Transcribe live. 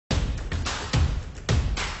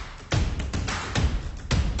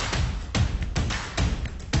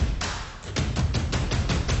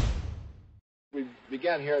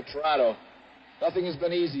again here at Toronto. Nothing has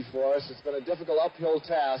been easy for us. It's been a difficult uphill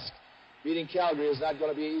task. Beating Calgary is not going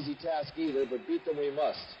to be an easy task either, but beat them we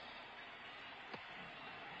must.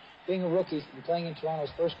 Being a rookie and playing in Toronto's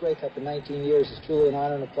first Grey Cup in 19 years is truly an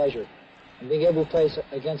honor and a pleasure. And being able to play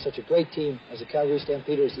against such a great team as the Calgary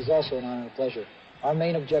Stampeders is also an honor and a pleasure. Our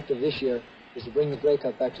main objective this year is to bring the Grey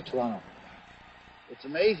Cup back to Toronto. It's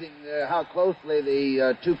amazing how closely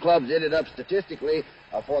the two clubs ended up statistically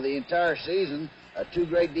for the entire season. Two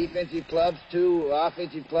great defensive clubs, two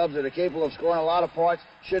offensive clubs that are capable of scoring a lot of points.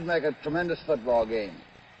 Should make a tremendous football game.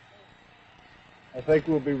 I think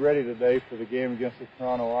we'll be ready today for the game against the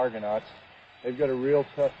Toronto Argonauts. They've got a real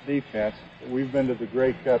tough defense. We've been to the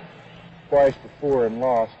Grey Cup twice before and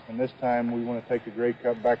lost, and this time we want to take the Grey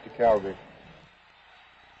Cup back to Calgary.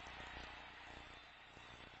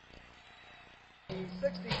 In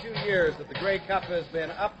 62 years that the Grey Cup has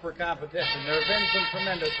been up for competition, there have been some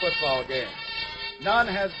tremendous football games. None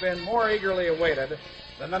has been more eagerly awaited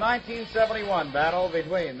than the 1971 battle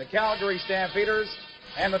between the Calgary Stampeders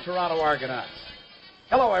and the Toronto Argonauts.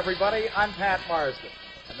 Hello, everybody. I'm Pat Marsden.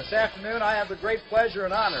 And this afternoon, I have the great pleasure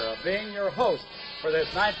and honor of being your host for this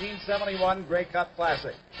 1971 Grey Cup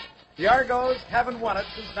Classic. The Argos haven't won it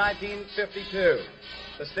since 1952.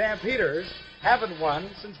 The Stampeders haven't won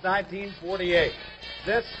since 1948.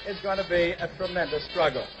 This is going to be a tremendous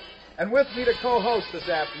struggle. And with me to co-host this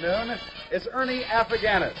afternoon is Ernie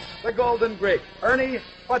Afaganis, the Golden Greek. Ernie,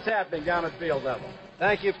 what's happening down at field level?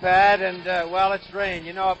 Thank you, Pat, and, well, it's rain.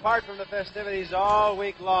 You know, apart from the festivities all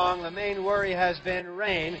week long, the main worry has been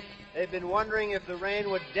rain. They've been wondering if the rain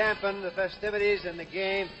would dampen the festivities and the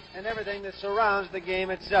game and everything that surrounds the game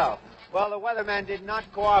itself. Well, the weatherman did not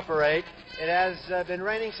cooperate. It has been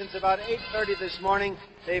raining since about 8:30 this morning.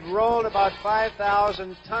 They've rolled about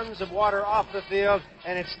 5,000 tons of water off the field,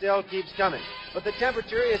 and it still keeps coming. But the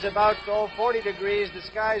temperature is about 40 degrees. The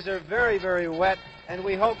skies are very, very wet, and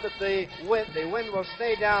we hope that the wind will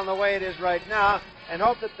stay down the way it is right now, and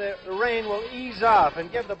hope that the rain will ease off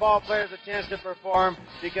and give the ball players a chance to perform,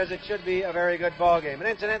 because it should be a very good ball game. And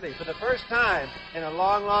incidentally, for the first time in a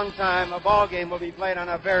long, long time, a ball game will be played on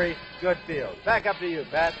a very good field. Back up to you,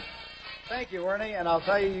 Pat. Thank you, Ernie, and I'll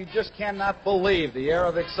tell you, you just cannot believe the air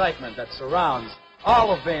of excitement that surrounds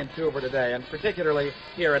all of Vancouver today, and particularly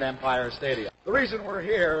here at Empire Stadium. The reason we're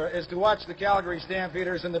here is to watch the Calgary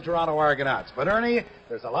Stampeders and the Toronto Argonauts. But, Ernie,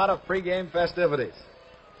 there's a lot of pregame festivities.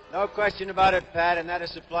 No question about it, Pat, and that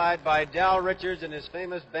is supplied by Dal Richards and his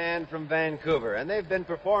famous band from Vancouver. And they've been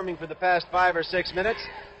performing for the past 5 or 6 minutes.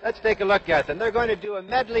 Let's take a look at them. They're going to do a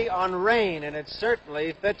medley on rain, and it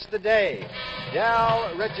certainly fits the day.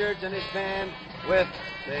 Dal Richards and his band with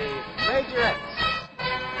the Majorettes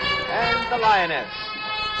and the Lioness.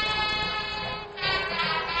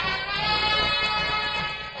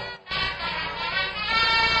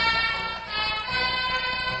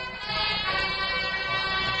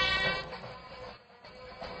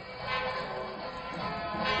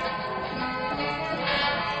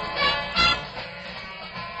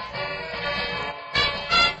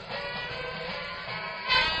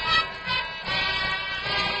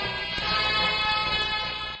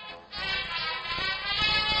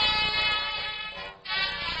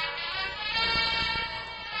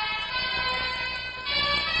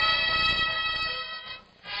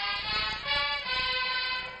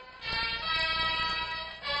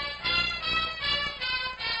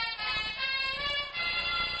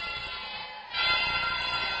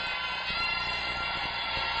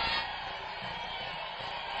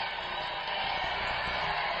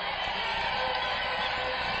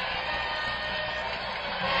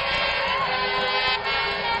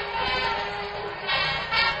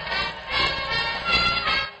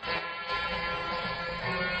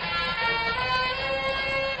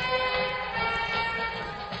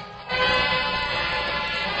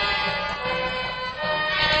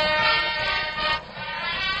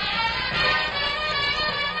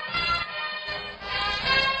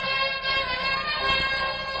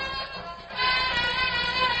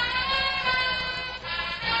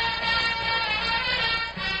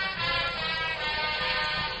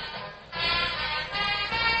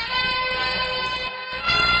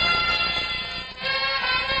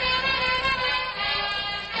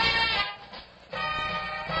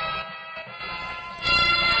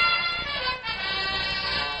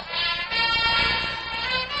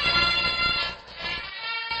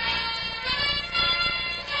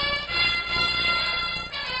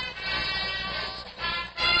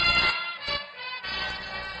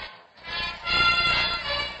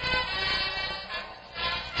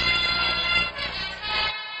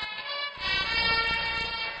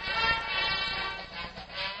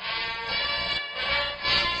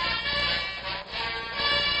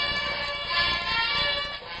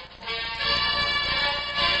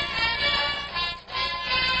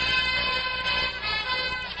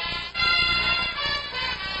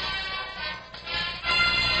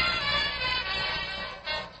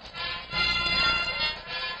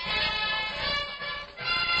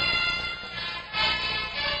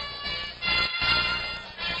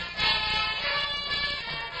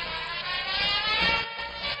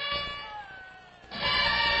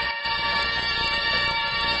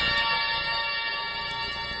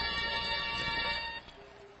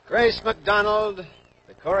 Grace McDonald,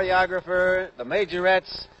 the choreographer, the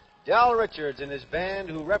majorettes, Del Richards and his band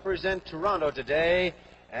who represent Toronto today.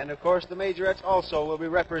 And, of course, the majorettes also will be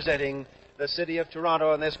representing the city of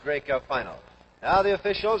Toronto in this Grey Cup final. Now the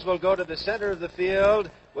officials will go to the center of the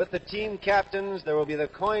field with the team captains. There will be the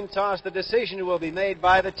coin toss. The decision will be made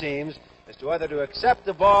by the teams as to whether to accept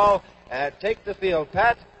the ball and take the field.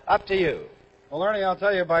 Pat, up to you. Well, Ernie, I'll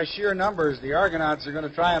tell you, by sheer numbers, the Argonauts are going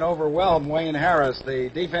to try and overwhelm Wayne Harris, the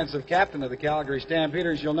defensive captain of the Calgary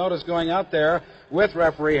Stampeders. You'll notice going out there with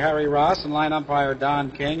referee Harry Ross and line umpire Don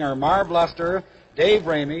King are Marv Luster, Dave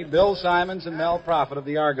Ramey, Bill Simons, and Mel Prophet of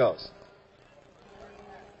the Argos.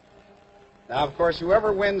 Now, of course,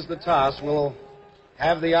 whoever wins the toss will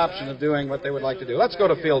have the option of doing what they would like to do. Let's go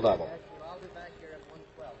to field double. I'll be back here at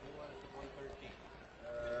 112. You want it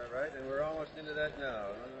at 113. Right, and we're almost into that now.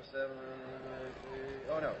 107,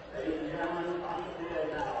 oh, no.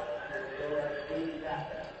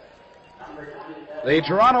 The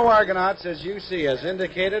Toronto Argonauts, as you see, as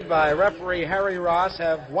indicated by referee Harry Ross,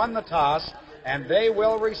 have won the toss, and they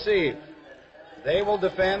will receive. They will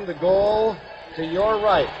defend the goal to your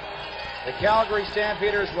right. The Calgary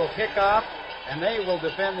Stampeders will kick off, and they will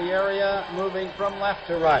defend the area moving from left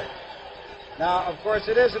to right. Now, of course,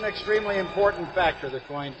 it is an extremely important factor, the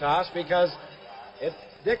coin toss, because it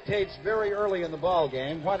dictates very early in the ball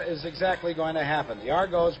game what is exactly going to happen. The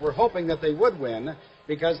Argos were hoping that they would win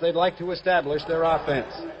because they'd like to establish their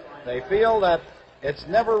offense. They feel that it's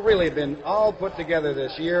never really been all put together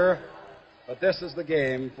this year, but this is the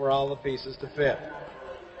game for all the pieces to fit.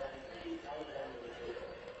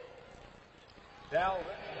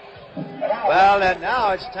 Well,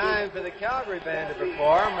 now it's time for the Calgary band to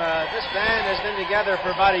perform. This band has been together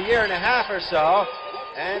for about a year and a half or so,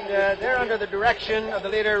 and they're under the direction of the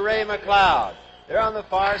leader, Ray McLeod. They're on the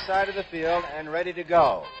far side of the field and ready to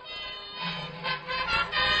go.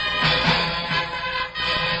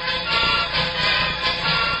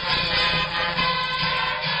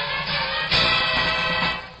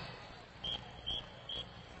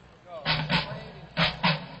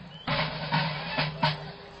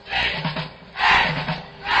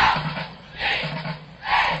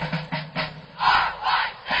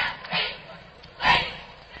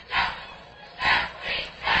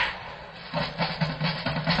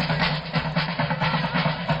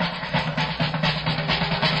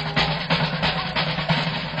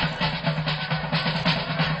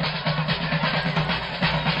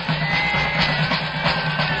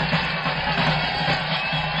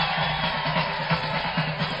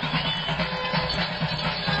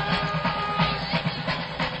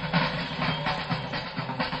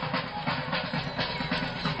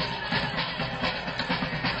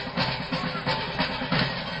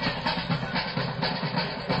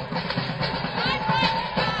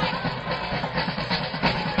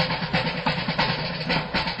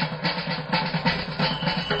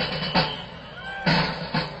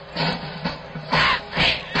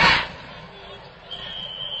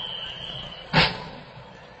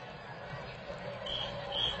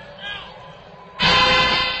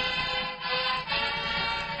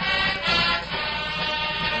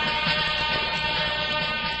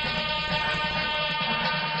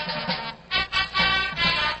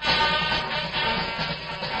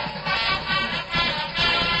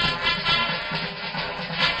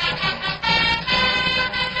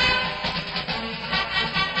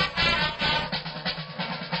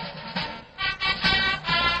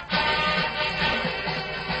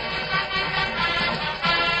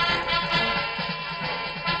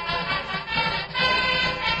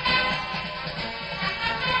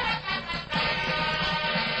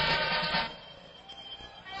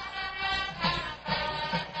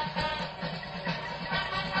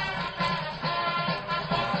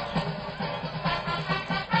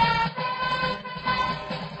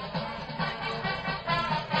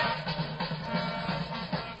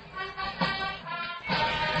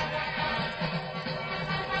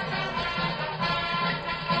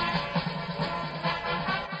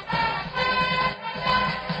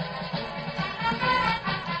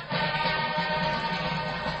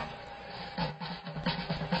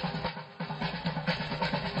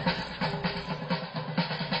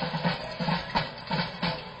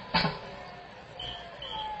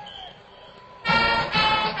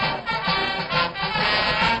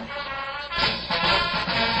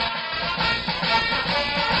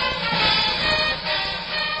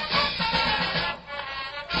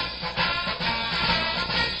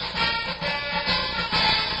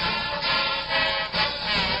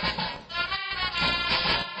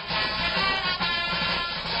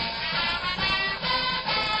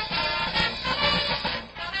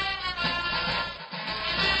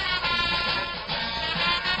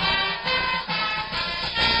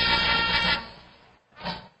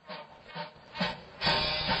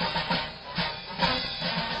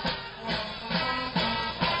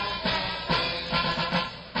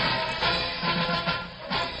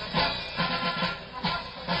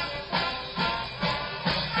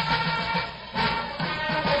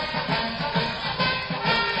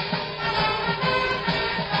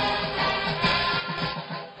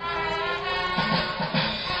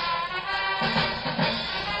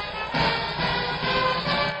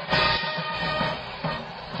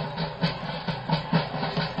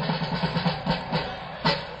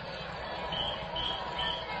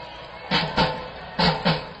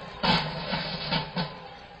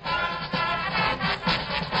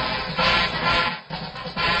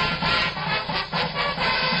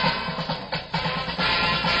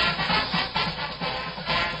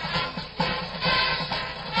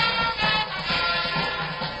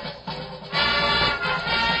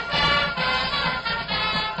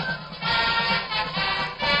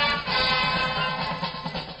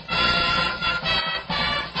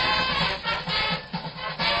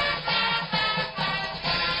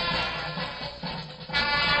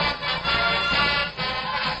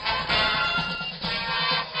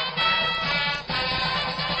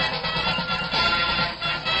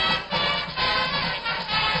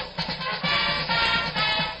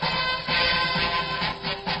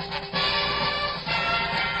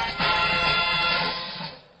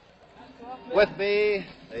 with me,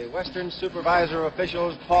 the Western Supervisor of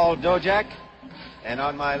Officials, Paul Dojak, and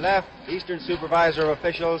on my left, Eastern Supervisor of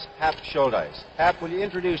Officials, Hap Schuldeis. Hap, will you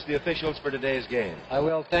introduce the officials for today's game? I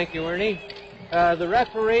will. Thank you, Ernie. The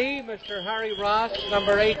referee, Mr. Harry Ross,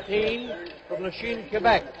 number 18, from Lachine,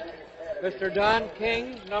 Quebec. Mr. Don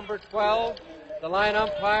King, number 12, the line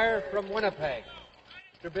umpire from Winnipeg.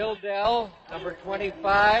 Mr. Bill Dell, number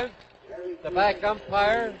 25, the back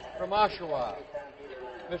umpire from Oshawa.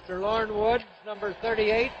 Mr. Lorne Woods, number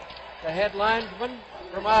 38, the head linesman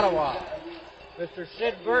from Ottawa. Mr.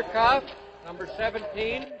 Sid Burkhoff, number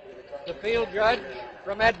 17, the field judge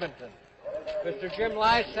from Edmonton. Mr. Jim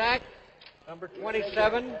Lysak, number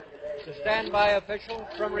 27, the standby official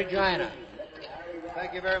from Regina.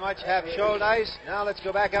 Thank you very much, Hap Schuldeis. Now let's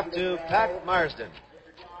go back up to Pat Marsden.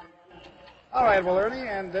 All right, well, Ernie,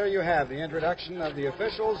 and there you have the introduction of the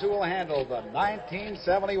officials who will handle the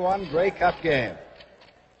 1971 Grey Cup game.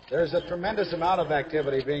 There's a tremendous amount of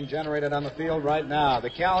activity being generated on the field right now. The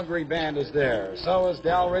Calgary Band is there. So is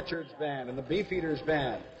Dal Richards' band and the Beefeaters'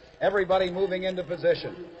 band. Everybody moving into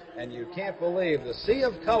position. And you can't believe the sea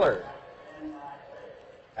of color.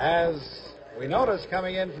 As we notice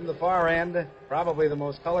coming in from the far end, probably the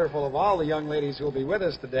most colorful of all the young ladies who will be with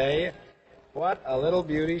us today, what a little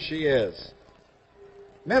beauty she is.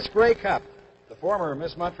 Miss Grey Cup, the former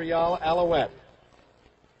Miss Montreal Alouette,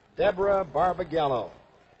 Deborah Barbagallo.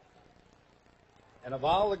 And of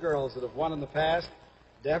all the girls that have won in the past,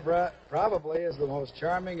 Deborah probably is the most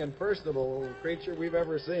charming and personable creature we've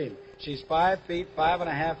ever seen. She's 5 feet,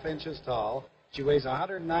 5.5 inches tall. She weighs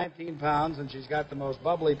 119 pounds, and she's got the most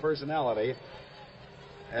bubbly personality,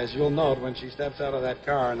 as you'll note when she steps out of that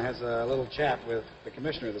car and has a little chat with the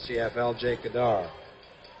commissioner of the CFL, Jake Gadar.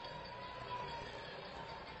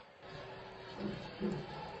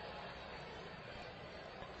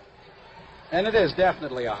 And it is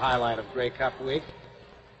definitely a highlight of Grey Cup week,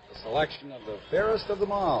 the selection of the fairest of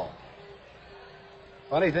them all.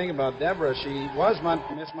 Funny thing about Deborah, she was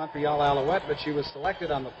Miss Montreal Alouette, but she was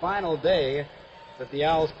selected on the final day that the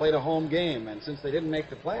Owls played a home game. And since they didn't make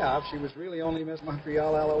the playoffs, she was really only Miss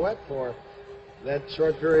Montreal Alouette for that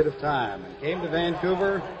short period of time. And came to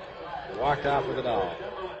Vancouver and walked off with it all.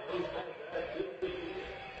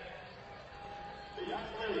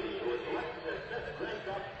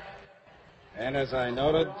 And as I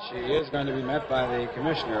noted, she is going to be met by the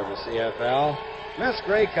commissioner of the CFL, Miss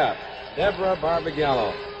Grey Cup, Deborah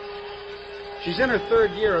Barbagallo. She's in her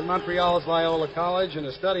third year at Montreal's Loyola College and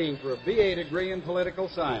is studying for a BA degree in political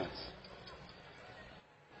science.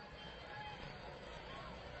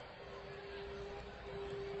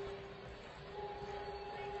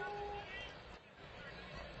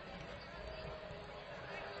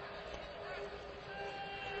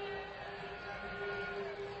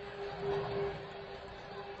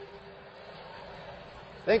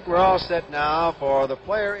 I think we're all set now for the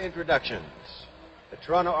player introductions. The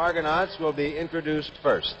Toronto Argonauts will be introduced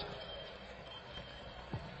first.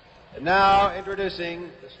 And now introducing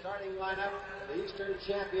the starting lineup of the Eastern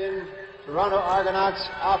champion Toronto Argonauts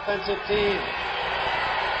offensive team.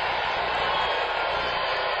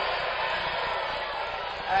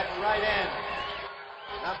 At right end,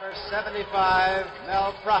 number 75,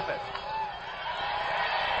 Mel Prophet.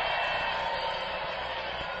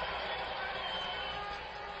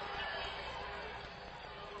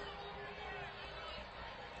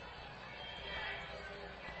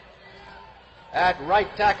 At right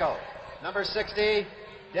tackle, number 60,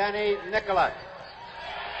 Danny Nicolak.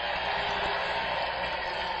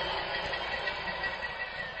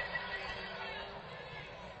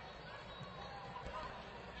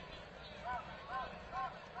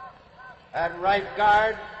 At right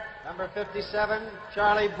guard, number 57,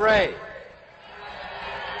 Charlie Bray.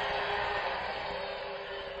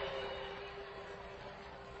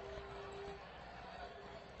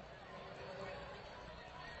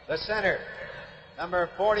 The center, number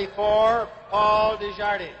 44, Paul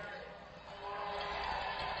Desjardins.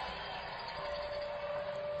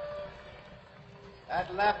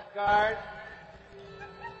 At left guard,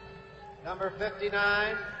 number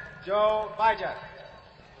 59, Joe Bijak.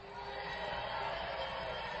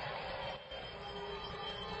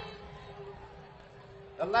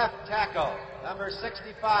 The left tackle, number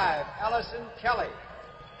 65, Ellison Kelly.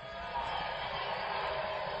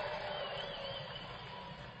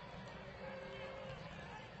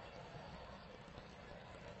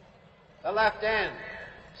 The left end,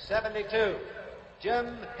 72,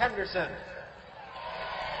 Jim Henderson.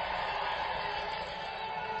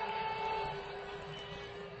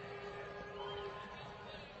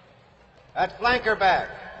 At flanker back,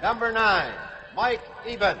 number 9, Mike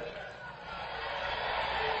Eben.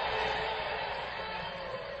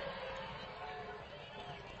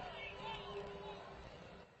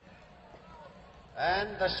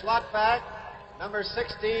 the slot back, number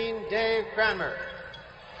 16, Dave Cranmer.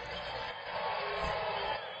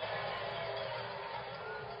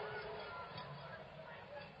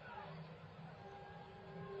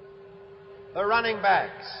 The running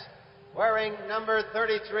backs, wearing number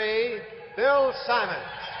 33, Bill Simons.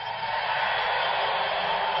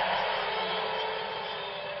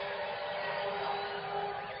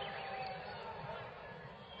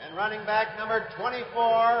 And running back number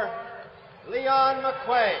 24, Leon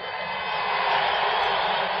McQuaid.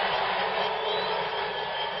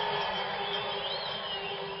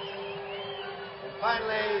 And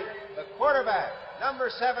finally, the quarterback, number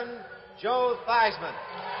 7, Joe Theismann.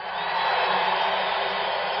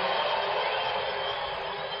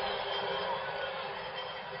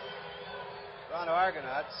 Toronto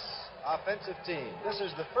Argonauts offensive team. This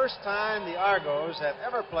is the first time the Argos have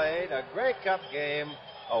ever played a Grey Cup game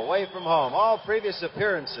away from home. All previous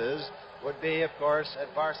appearances would be, of course,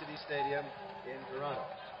 at Varsity Stadium in Toronto.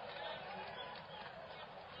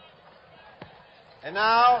 And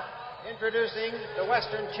now, introducing the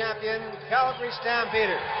Western champion, Calgary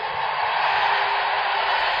Stampeders.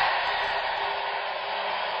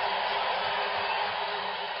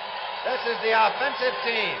 This is the offensive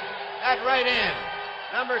team. At right end,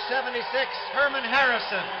 number 76, Herman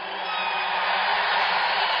Harrison.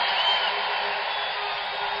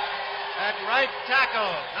 At right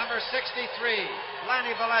tackle, number 63,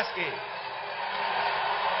 Lanny Valesky.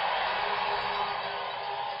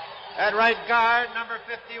 At right guard, number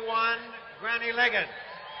 51, Granny Liggett.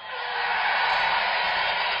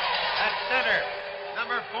 At center,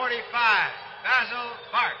 number 45, Basil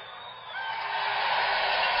Bart.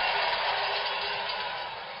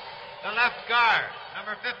 The left guard,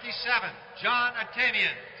 number 57, John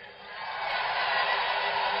Atamian.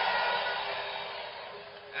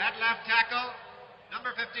 At left tackle, number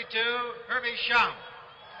 52, Herbie Shum.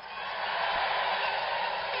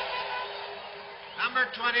 Number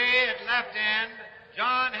 20 at left end,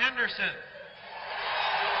 John Henderson.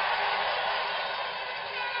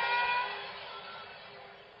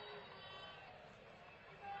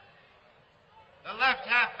 The left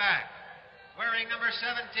halfback, wearing number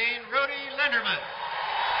 17, Rudy Linderman.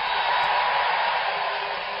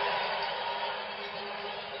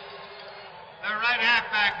 The right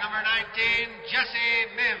halfback, number 19,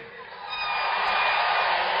 Jesse Mims.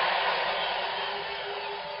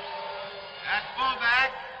 At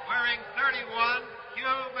fullback, wearing 31,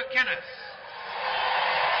 Hugh McInnes.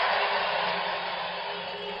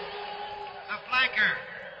 The flanker,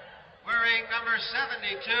 wearing number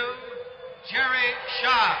 72, Jerry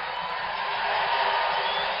Shaw.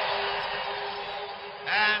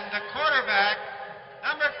 And the quarterback,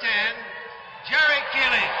 number 10, Jerry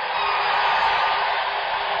Keeling.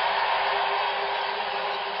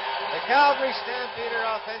 The Calgary Stampeder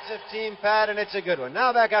offensive team, Pat, and it's a good one.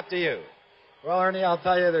 Now back up to you. Well, Ernie, I'll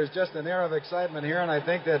tell you, there's just an air of excitement here, and I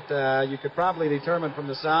think that you could probably determine from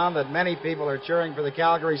the sound that many people are cheering for the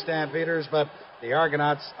Calgary Stampeders, but the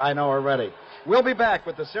Argonauts, I know, are ready. We'll be back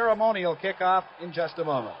with the ceremonial kickoff in just a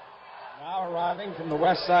moment. Now arriving from the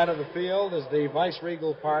west side of the field is the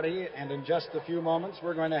Vice-Regal party, and in just a few moments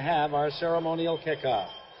we're going to have our ceremonial kickoff.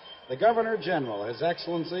 The Governor General, His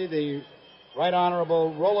Excellency, the Right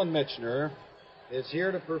Honorable Roland Michener, is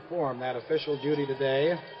here to perform that official duty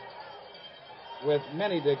today with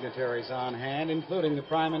many dignitaries on hand, including the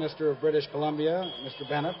Prime Minister of British Columbia, Mr.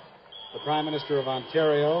 Bennett, the Prime Minister of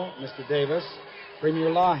Ontario, Mr. Davis, Premier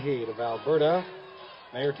Lougheed of Alberta,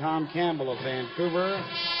 Mayor Tom Campbell of Vancouver,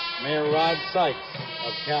 Mayor Rod Sykes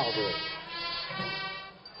of Calgary.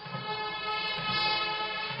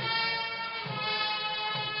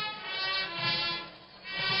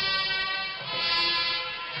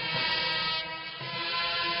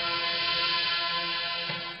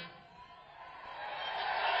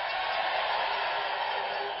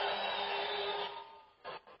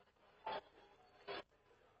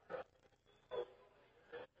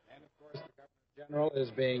 And of course, the Governor General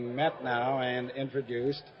is being met now and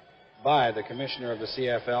introduced by the Commissioner of the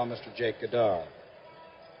CFL, Mr. Jake Godar.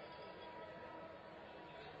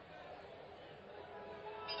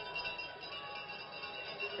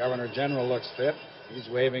 Governor General looks fit. He's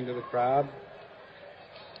waving to the crowd.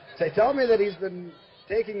 They tell me that he's been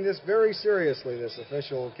taking this very seriously, this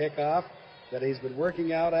official kickoff, that he's been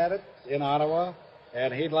working out at it in Ottawa,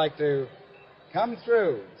 and he'd like to come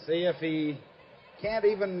through, see if he can't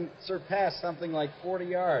even surpass something like 40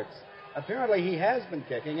 yards. Apparently he has been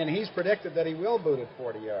kicking, and he's predicted that he will boot at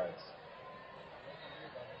 40 yards.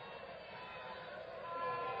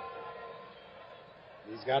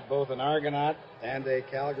 He's got both an Argonaut and a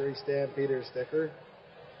Calgary Stampeder sticker.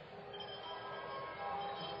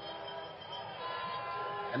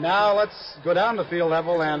 And now let's go down to field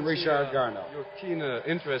level and Richard Garneau. Your keen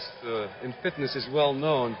interest in fitness is well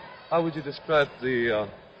known. How would you describe the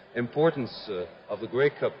importance of the Grey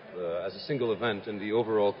Cup as a single event in the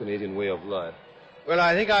overall Canadian way of life? Well,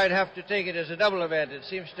 I think I'd have to take it as a double event. It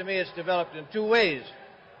seems to me it's developed in two ways.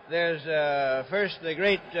 There's first the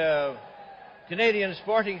great Canadian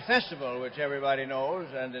Sporting Festival, which everybody knows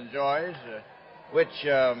and enjoys, which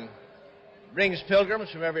brings pilgrims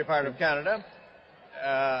from every part of Canada,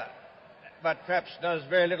 but perhaps does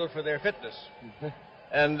very little for their fitness.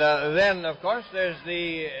 And then, of course, there's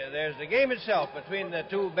the game itself between the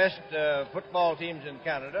two best football teams in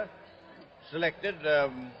Canada, selected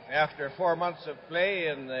after 4 months of play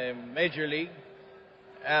in the Major League,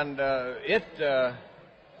 and it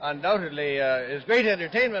undoubtedly is great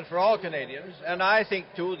entertainment for all Canadians, and I think,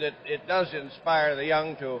 too, that it does inspire the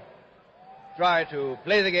young to try to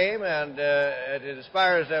play the game, and it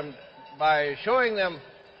inspires them by showing them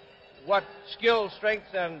what skill,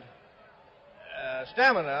 strength, and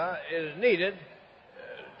stamina is needed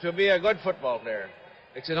to be a good football player.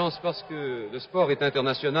 Excellence, parce que le sport est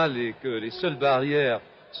international et que les seules barrières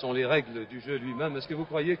sont les règles du jeu lui-même. Est-ce que vous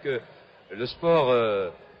croyez que le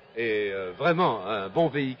sport est vraiment un bon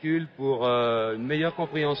véhicule pour une meilleure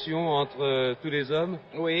compréhension entre tous les hommes?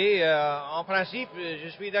 Oui, en principe, je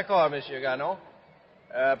suis d'accord, M. Garneau.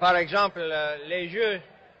 Par exemple, les Jeux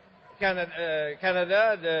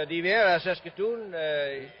Canada d'hiver à Saskatoon,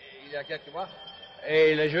 il y a quelques mois,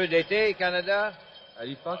 et les Jeux d'été Canada...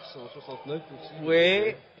 Halifax en 69 aussi.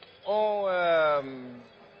 Oui, ont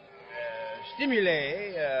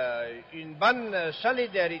stimulé une bonne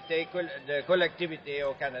solidarité de collectivité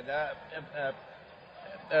au Canada,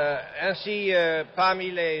 ainsi parmi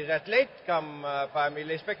les athlètes comme parmi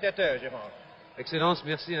les spectateurs, je pense. Excellence,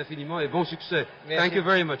 merci infiniment et bon succès. Merci. Thank you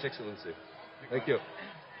very much, Excellency. Thank you.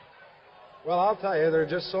 Well, I'll tell you, there are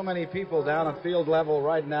just so many people down at field level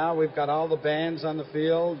right now. We've got all the bands on the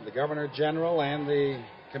field. The Governor General and the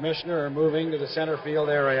Commissioner are moving to the center field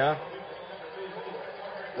area.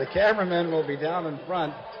 The cameraman will be down in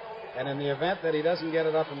front, and in the event that he doesn't get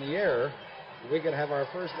it up in the air, we could have our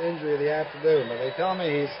first injury of the afternoon. But they tell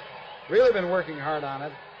me he's really been working hard on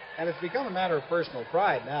it, and it's become a matter of personal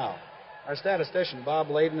pride now. Our statistician, Bob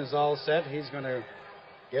Layden, is all set. He's going to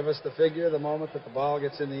give us the figure the moment that the ball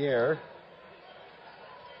gets in the air.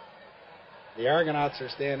 The Argonauts are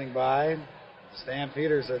standing by. The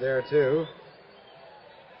Stampeders are there, too.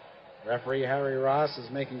 Referee Harry Ross is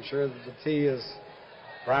making sure that the tee is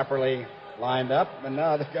properly lined up. And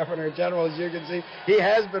now the Governor General, as you can see, he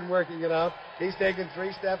has been working it out. He's taken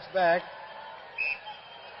 3 steps back.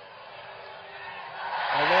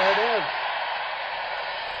 And there it is.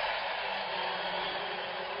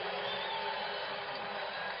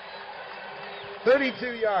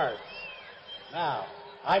 "32 yards. Now,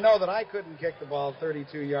 I know that I couldn't kick the ball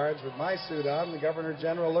 32 yards with my suit on. The Governor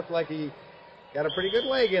General looked like he got a pretty good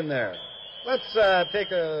leg in there. Let's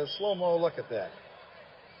take a slow-mo look at that.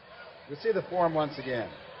 You'll see the form once again.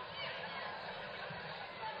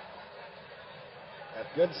 That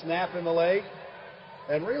good snap in the leg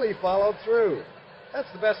and really followed through.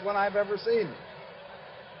 That's the best one I've ever seen.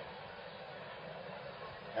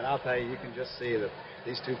 And I'll tell you, you can just see that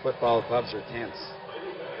these two football clubs are tense.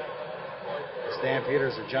 The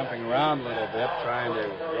Stampeders are jumping around a little bit, trying to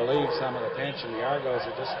relieve some of the tension. The Argos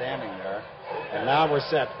are just standing there. And now we're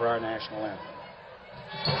set for our national anthem.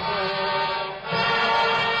 And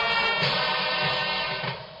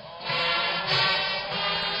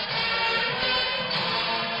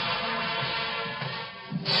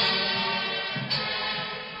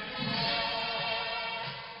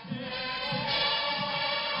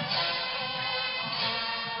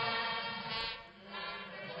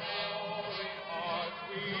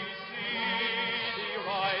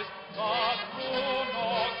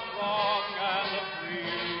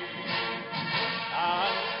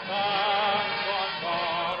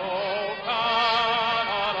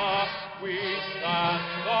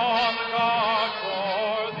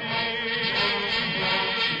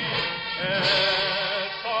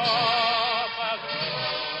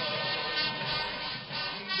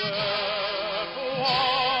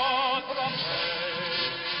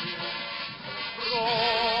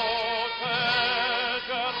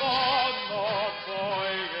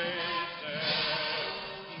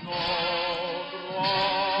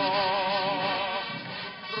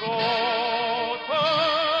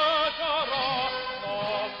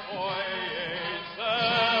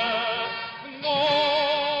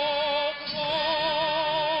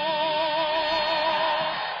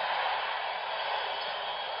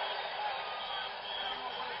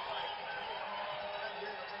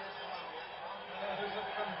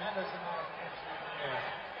tremendous amount of tension in the air.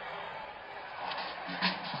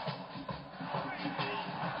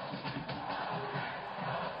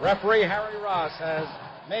 Referee Harry Ross has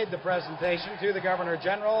made the presentation to the Governor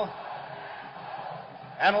General.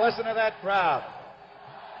 And listen to that crowd.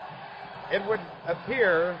 It would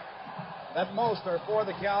appear that most are for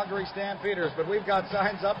the Calgary Stampeders, but we've got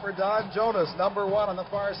signs up for Don Jonas, number 1 on the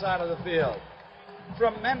far side of the field.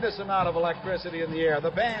 Tremendous amount of electricity in the air.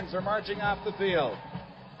 The bands are marching off the field.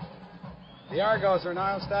 The Argos are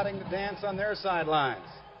now starting to dance on their sidelines.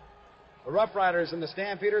 The Rough Riders and the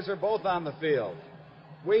Stampeders are both on the field.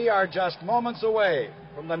 We are just moments away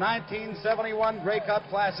from the 1971 Grey Cup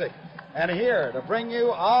Classic, and here to bring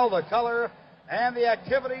you all the color and the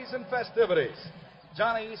activities and festivities,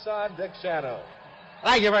 Johnny Esau and Dick Shadow.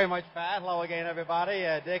 Thank you very much, Pat. Hello again, everybody.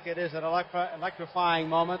 Dick, it is an electrifying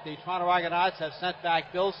moment. The Toronto Argonauts have sent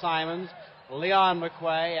back Bill Simons, Leon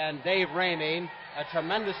McQuay, and Dave Ramey. A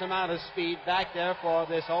tremendous amount of speed back there for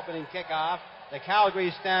this opening kickoff. The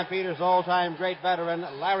Calgary Stampeders' all-time great veteran,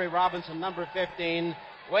 Larry Robinson, number 15,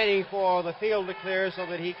 waiting for the field to clear so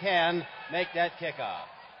that he can make that kickoff.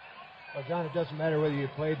 Well, John, it doesn't matter whether you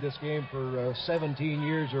played this game for 17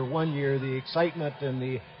 years or 1 year. The excitement and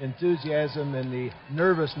the enthusiasm and the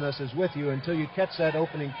nervousness is with you until you catch that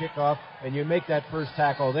opening kickoff and you make that first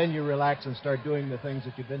tackle. Then you relax and start doing the things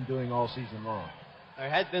that you've been doing all season long. There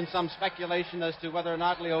had been some speculation as to whether or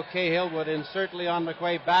not Leo Cahill would insert Leon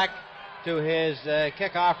McQuay back to his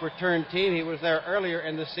kickoff return team. He was there earlier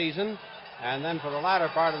in the season, and then for the latter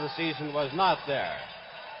part of the season was not there.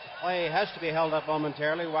 The play has to be held up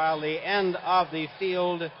momentarily while the end of the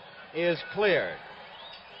field is cleared.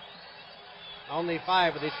 Only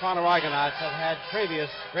 5 of the Toronto Argonauts have had previous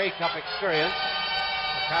Grey Cup experience.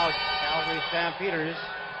 The Calgary Stampeders,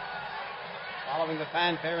 following the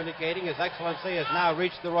fanfare indicating His Excellency has now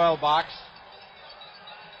reached the royal box.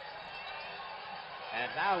 And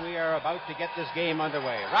now we are about to get this game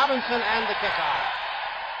underway. Robinson and the kickoff.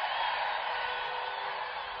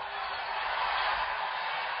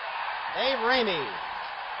 Dave Ramey.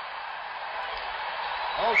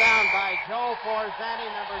 Pulled down by Joe Forzani,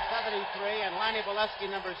 number 73, and Lanny Bolesky,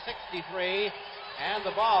 number 63. And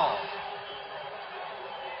the ball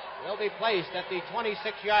will be placed at the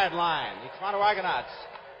 26-yard line. The Toronto Argonauts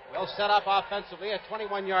will set up offensively a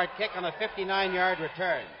 21-yard kick on a 59-yard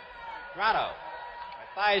return. Toronto,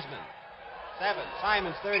 Theismann, 7,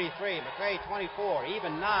 Simons 33, McRae 24,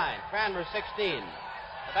 even 9, Cranmer 16.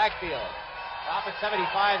 The backfield. Top at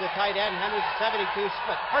 75, the tight end, Henry 72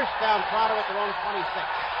 split. First down, Toronto at their own 26.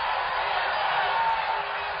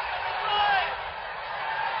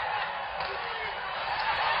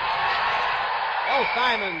 Bill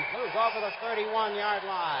Simons moves over the 31-yard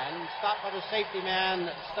line, stopped by the safety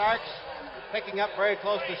man Starks, picking up very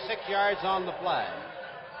close to 6 yards on the play.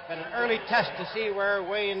 Been an early test to see where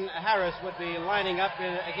Wayne Harris would be lining up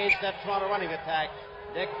against that Toronto running attack.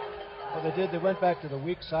 Dick? Well, they did. They went back to the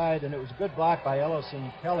weak side, and it was a good block by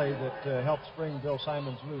Ellison Kelly that helped spring Bill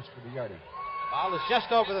Simons loose for the yardage. Ball is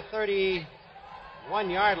just over the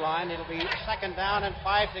 31-yard line. It'll be second down and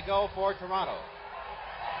 5 to go for Toronto.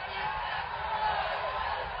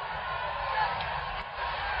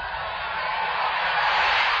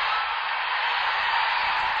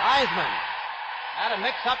 Theismann had a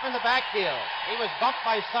mix-up in the backfield. He was bumped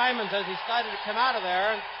by Simons as he started to come out of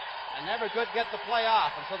there and never could get the play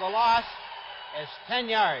off. And so the loss is 10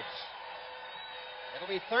 yards. It'll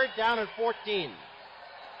be third down and 14.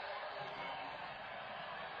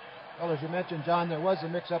 Well, as you mentioned, John, there was a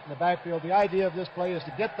mix-up in the backfield. The idea of this play is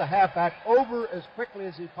to get the halfback over as quickly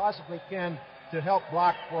as he possibly can to help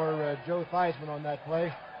block for Joe Theismann on that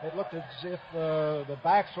play. It looked as if the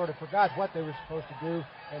back sort of forgot what they were supposed to do,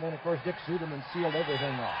 and then, of course, Dick Zuderman sealed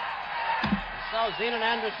everything off. So Zenon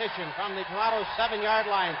Andrusichin from the Toronto 7-yard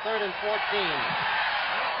line, third and 14.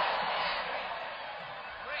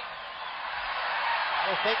 That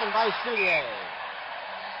was taken by Soulier.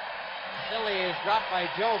 Silly is dropped by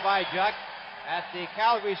Joe Vyjuk at the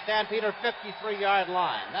Calgary Stampeder 53-yard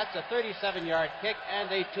line. That's a 37-yard kick and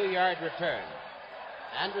a 2-yard return.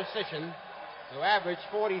 Andrusichin, who averaged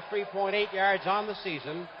 43.8 yards on the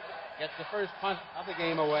season, gets the first punt of the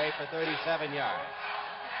game away for 37 yards.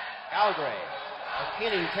 Calgary,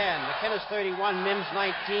 Keeling 10, McInnes 31, Mims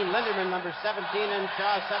 19, Linderman number 17, and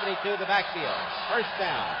Shaw 72, the backfield. First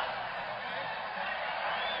down.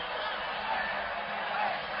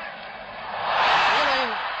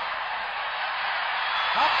 Keeling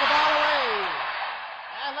popped the ball away.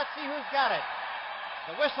 And let's see who's got it.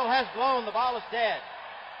 The whistle has blown. The ball is dead.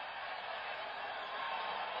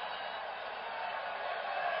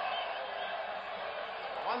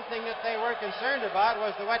 one thing that they were concerned about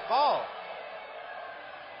was the wet ball.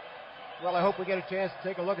 Well, I hope we get a chance to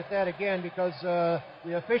take a look at that again, because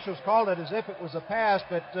the officials called it as if it was a pass,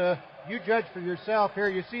 but you judge for yourself here.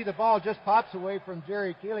 You see the ball just pops away from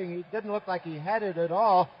Jerry Keeling. He didn't look like he had it at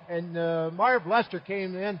all, and Marv Lester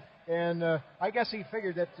came in, and I guess he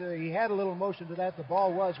figured that he had a little motion to that. The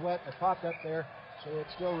ball was wet. It popped up there, so it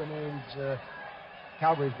still remains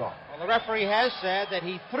Calgary's ball. Well, the referee has said that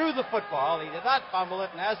he threw the football. He did not fumble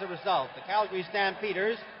it, and as a result, the Calgary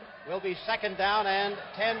Stampeders will be second down and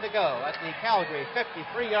 10 to go at the Calgary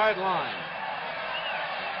 53-yard line.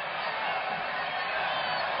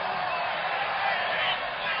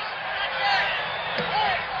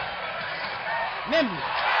 Mims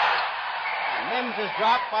is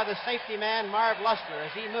dropped by the safety man, Marv Luster,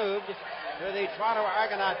 as he moved to the Toronto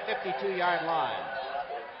Argonaut 52-yard line.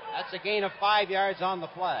 That's a gain of 5 yards on the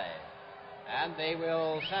play. And they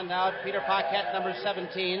will send out Peter Paquette, number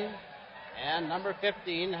 17, and number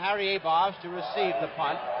 15, Harry Abovs, to receive the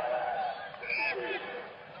punt.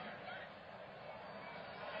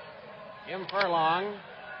 Jim Furlong.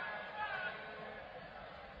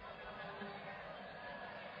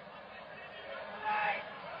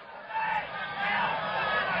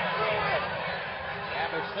 He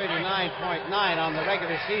averaged 39.9 on the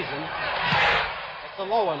regular season. It's a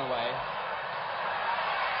low one away.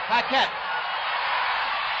 Paquette.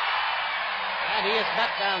 And he is met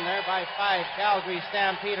down there by 5 Calgary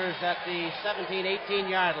Stampeders at the 17,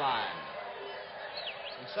 18-yard line.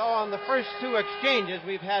 And so on the first 2 exchanges,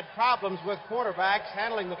 we've had problems with quarterbacks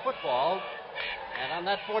handling the football. And on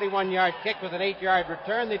that 41-yard kick with an 8-yard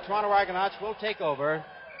return, the Toronto Argonauts will take over.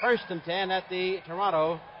 1st and 10 at the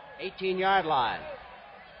Toronto 18-yard line.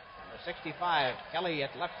 Number 65, Kelly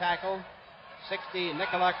at left tackle. 60,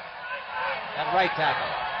 Nicolak at right tackle.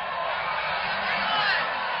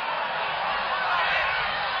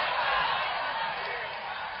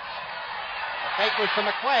 Fake was to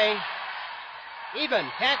McClay. Eben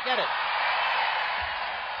can't get it.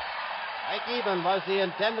 Mike Eben was the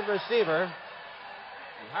intended receiver.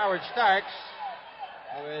 And Howard Starks,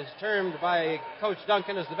 who is termed by Coach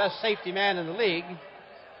Duncan as the best safety man in the league,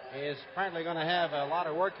 is apparently going to have a lot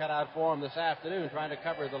of work cut out for him this afternoon, trying to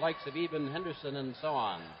cover the likes of Eben, Henderson, and so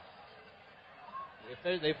on.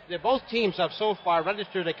 Both teams have so far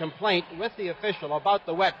registered a complaint with the official about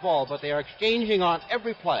the wet ball, but they are exchanging on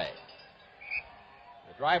every play.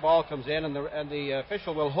 Dry ball comes in, and the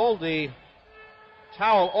official will hold the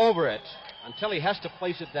towel over it until he has to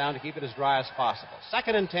place it down to keep it as dry as possible.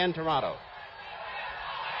 2nd and 10, Toronto.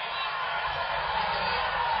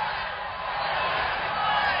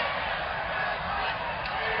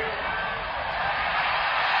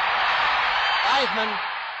 Theismann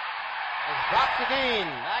has dropped again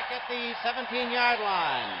back at the 17-yard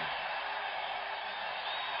line.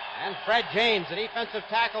 And Fred James, the defensive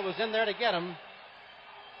tackle, was in there to get him.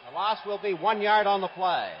 The loss will be 1 yard on the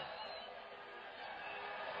play.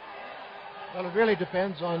 Well, it really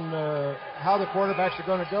depends on how the quarterbacks are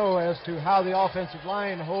going to go as to how the offensive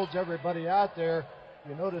line holds everybody out there.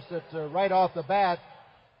 You notice that right off the bat,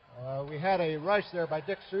 we had a rush there by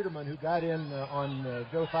Dick Suderman, who got in on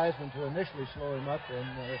Joe Theismann to initially slow him up,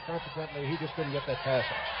 and consequently he just couldn't get that pass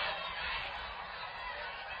off.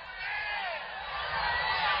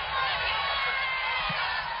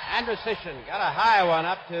 Andrusician got a high one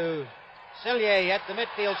up to Cillier at the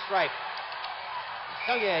midfield stripe.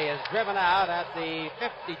 Cillier is driven out at the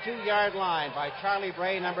 52-yard line by Charlie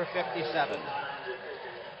Bray, number 57.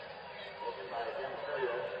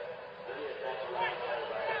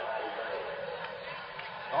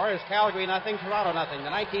 Score is Calgary nothing, Toronto nothing.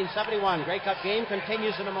 The 1971 Grey Cup game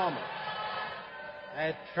continues in a moment.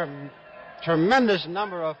 A tremendous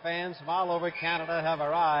number of fans from all over Canada have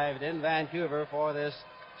arrived in Vancouver for this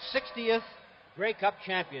 60th Grey Cup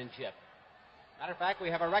championship. Matter of fact, we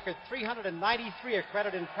have a record 393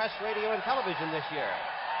 accredited in press, radio, and television this year.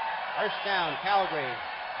 1st down, Calgary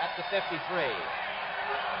at the 53.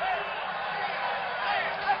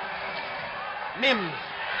 Mims.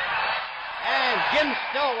 And Jim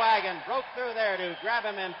Stillwagon broke through there to grab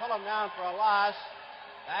him and pull him down for a loss.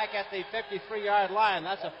 Back at the 53-yard line.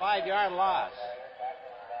 That's a 5-yard loss.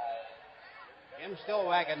 Jim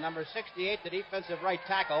Stillwagon, number 68, the defensive right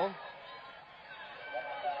tackle.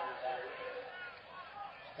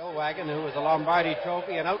 Stillwagon, who was a Lombardi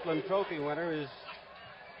Trophy and Outland Trophy winner,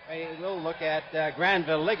 we'll look at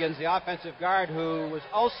Granville Liggins, the offensive guard, who was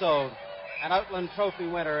also an Outland Trophy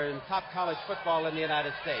winner in top college football in the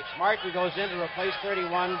United States. Martin goes in to replace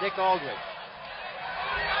 31, Dick Aldridge.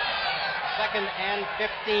 2nd and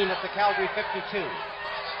 15 at the Calgary 52.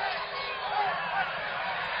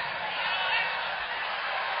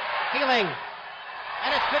 Keeling. And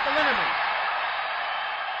it's good to Linderman.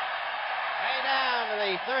 Way down to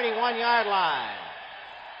the 31-yard line.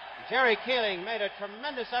 Jerry Keeling made a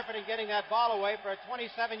tremendous effort in getting that ball away for a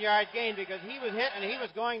 27-yard gain because he was hit and he was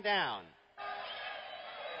going down.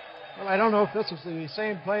 Well, I don't know if this was the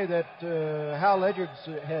same play that Hal Ledgerds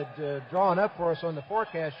had drawn up for us on the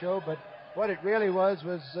forecast show, but what it really was,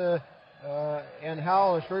 and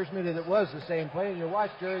Hal assures me that it was the same play, and you watch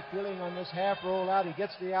Jerry Keeling on this half roll out. He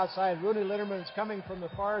gets to the outside. Rooney Linderman is coming from the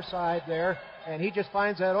far side there, and he just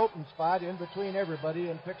finds that open spot in between everybody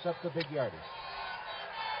and picks up the big yardage.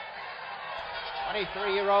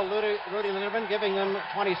 23-year-old Rudy Linderman giving them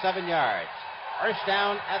 27 yards. First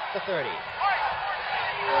down at the 30.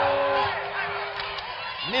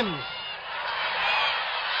 Mims.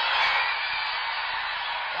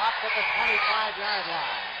 Dropped at the 25-yard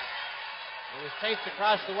line. He was chased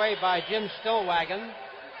across the way by Jim Stillwagon,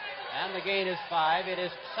 and the gain is 5. It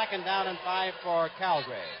is second down and 5 for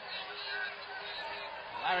Calgary.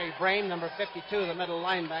 Larry Brame, number 52, the middle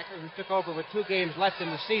linebacker, who took over with 2 games left in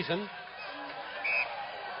the season,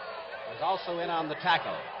 was also in on the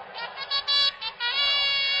tackle.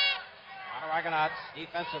 Argonauts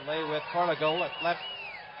defensively with Corligal at left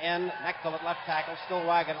end, Mechtel at left tackle,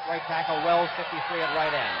 Stillwagon at right tackle, Wells 53 at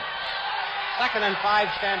right end. Second and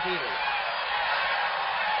 5, Stampeders.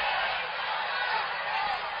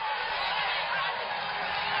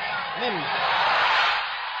 Mims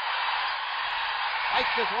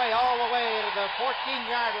fights his way all the way to the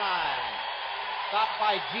 14-yard line. Stopped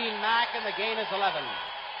by Gene Mack, and the gain is 11.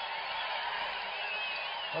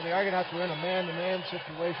 Well, the Argonauts were in a man-to-man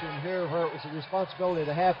situation here where it was the responsibility of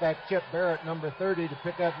the halfback Chip Barrett, number 30, to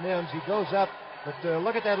pick up Mims. He goes up, but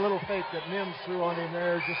look at that little fake that Mims threw on him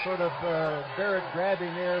there, just sort of Barrett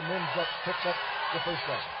grabbing there. Mims picks up the first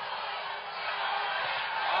down.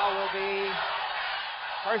 Ball will be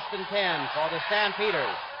first and 10 for the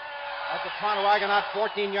Stampeders at the Toronto Argonaut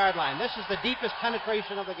 14-yard line. This is the deepest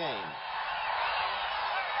penetration of the game.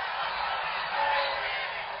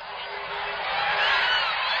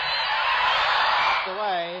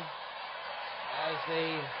 Away as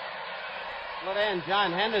the split end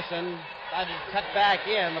John Henderson decided to cut back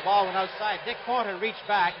in. The ball went outside. Dick Thornton reached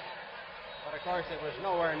back, but of course it was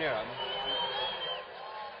nowhere near him.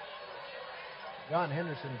 John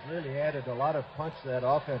Henderson has really added a lot of punch to that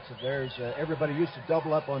offense of theirs. Everybody used to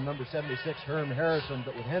double up on number 76, Herm Harrison,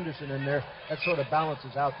 but with Henderson in there, that sort of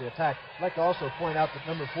balances out the attack. I'd like to also point out that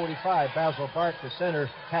number 45, Basil Bark, the center,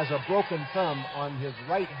 has a broken thumb on his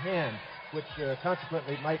right hand, which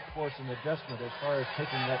consequently might force an adjustment as far as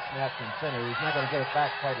taking that snap from center. He's not going to get it back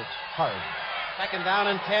quite as hard. Second down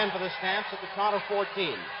and 10 for the Stamps at the Toronto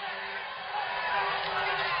 14.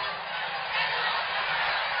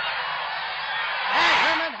 And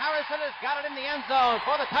Herman Harrison has got it in the end zone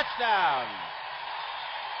for the touchdown.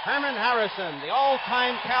 Herman Harrison, the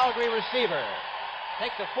all-time Calgary receiver,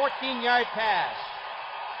 takes a 14-yard pass.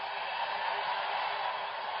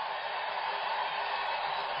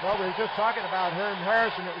 Well, we were just talking about Herm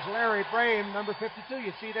Harrison. It was Larry Brame, number 52.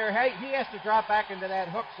 You see there, he has to drop back into that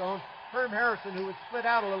hook zone. Herm Harrison, who was split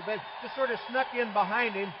out a little bit, just sort of snuck in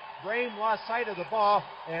behind him. Brame lost sight of the ball,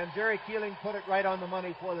 and Jerry Keeling put it right on the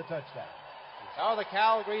money for the touchdown. So the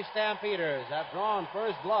Calgary Stampeders have drawn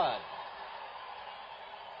first blood.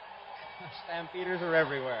 The Stampeders are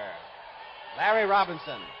everywhere. Larry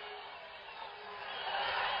Robinson.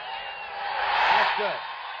 That's good.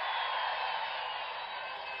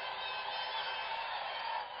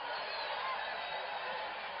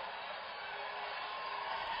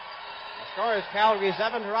 Score is Calgary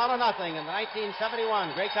 7, Toronto nothing, and the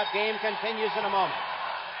 1971 Grey Cup game continues in a moment.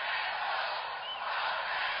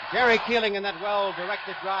 Jerry Keeling in that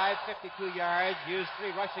well-directed drive, 52 yards, used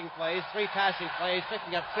 3 rushing plays, 3 passing plays,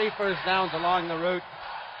 picking up 3 first downs along the route.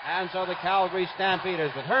 And so the Calgary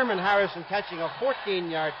Stampeders, with Herman Harrison catching a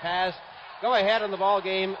 14-yard pass, go ahead in the ball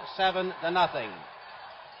game 7-0. And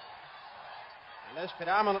this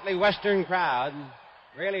predominantly Western crowd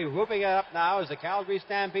really whooping it up now as the Calgary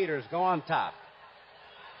Stampeders go on top.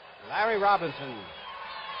 Larry Robinson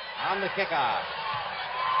on the kickoff.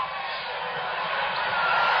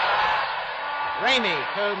 Ramey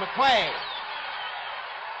to McQuay.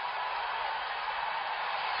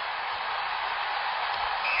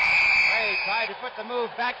 McQuay tried to put the move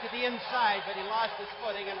back to the inside, but he lost his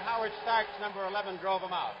footing, and Howard Starks, number 11, drove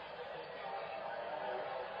him out.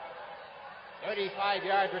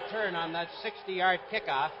 35-yard return on that 60-yard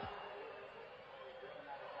kickoff.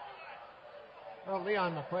 Well,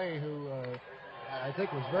 Leon McQuay, who I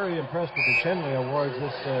think was very impressed with the Chenley Awards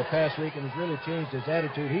this past week and has really changed his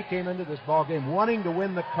attitude. He came into this ball game wanting to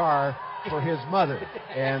win the car for his mother.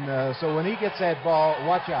 And so when he gets that ball,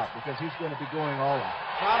 watch out, because he's going to be going all out.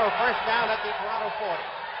 Toronto first down at the Toronto 40.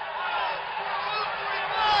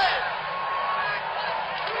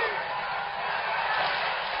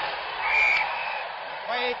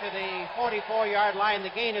 Way to the 44-yard line. The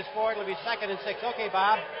gain is 4. It'll be 2nd and 6. Okay,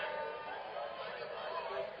 Bob.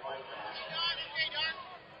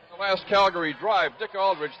 The last Calgary drive, Dick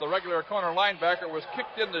Aldridge, the regular corner linebacker, was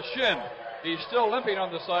kicked in the shin. He's still limping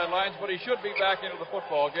on the sidelines, but he should be back into the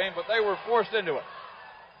football game, but they were forced into it.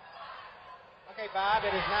 Okay, Bob,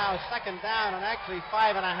 it is now 2nd down and actually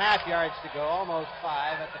 5.5 yards to go, almost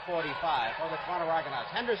 5 at the 45 for the Toronto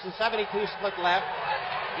Argonauts. Henderson 72 split left,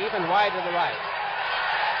 even wide to the right.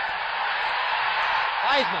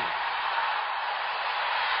 Theismann.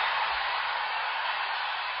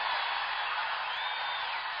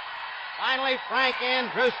 Finally, Frank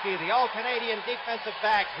Andruski, the All-Canadian defensive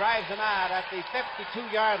back, drives him out at the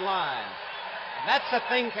 52-yard line. And that's the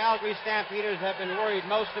thing Calgary Stampeders have been worried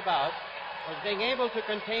most about, was being able to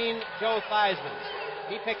contain Joe Theismann.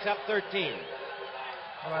 He picks up 13.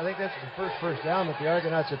 Well, I think that's the first down that the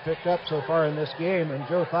Argonauts have picked up so far in this game, and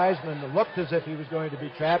Joe Theismann looked as if he was going to be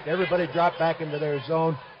trapped. Everybody dropped back into their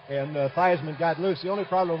zone, and Theismann got loose. The only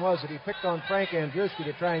problem was that he picked on Frank Andruski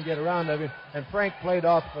to try and get around him, and Frank played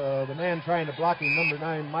off the man trying to block him, number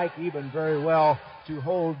 9, Mike Eben, very well to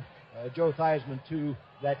hold Joe Theismann to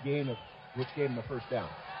that gain, which gave him the first down.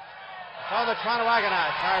 So the Toronto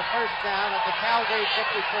Argonauts are first down at the Calgary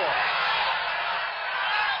 54.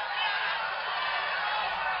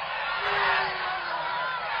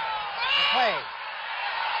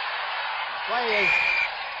 Play is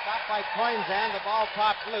stopped by Coinzan. The ball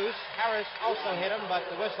popped loose. Harris also hit him, but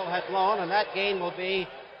the whistle had blown, and that gain will be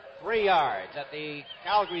 3 yards at the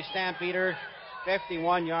Calgary Stampeder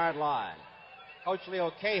 51-yard line. Coach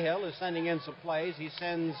Leo Cahill is sending in some plays. He's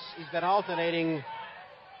been alternating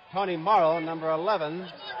Tony Morrow, number 11,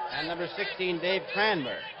 and number 16, Dave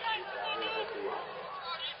Cranmer.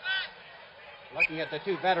 Looking at the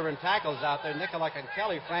two veteran tackles out there, Nicolak and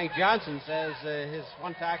Kelly, Frank Johnson says his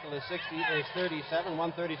one tackle is 37,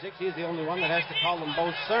 136. He's the only one that has to call them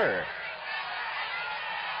both sir.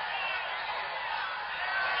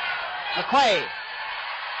 McClay.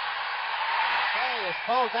 McClay is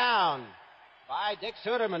pulled down by Dick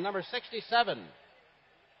Suderman, number 67.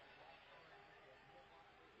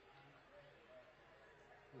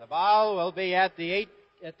 The ball will be at the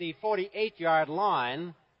 48-yard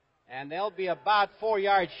line, and they'll be about 4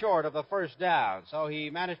 yards short of the first down. So he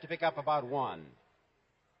managed to pick up about 1.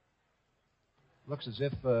 Looks as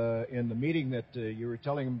if in the meeting that you were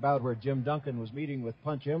telling him about, where Jim Duncan was meeting with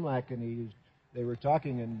Punch Imlach, and they were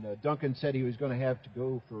talking, and Duncan said he was going to have to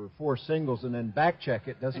go for 4 singles and then back check.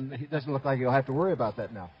 It doesn't look like he'll have to worry about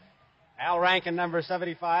that now. Al Rankin, number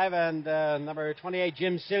 75, and number 28,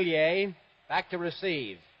 Jim Cillier, back to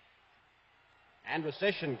receive. And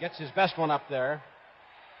Rusician gets his best one up there.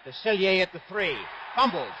 To Cillier at the 3.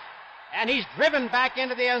 Fumbles. And he's driven back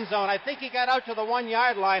into the end zone. I think he got out to the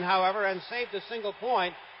 1-yard line, however, and saved a single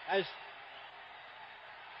point, as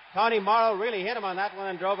Tony Morrow really hit him on that one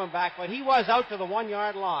and drove him back. But he was out to the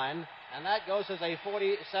 1-yard line, and that goes as a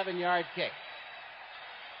 47-yard kick.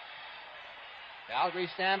 Calgary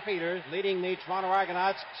Stampeders leading the Toronto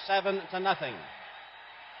Argonauts 7-0.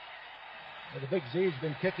 The Big Z's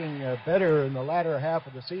been kicking better in the latter half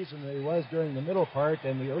of the season than he was during the middle part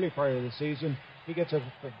and the early part of the season. He gets a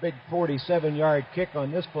big 47-yard kick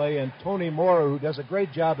on this play, and Tony Morrow, who does a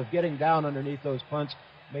great job of getting down underneath those punts,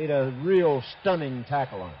 made a real stunning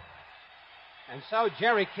tackle on it. And so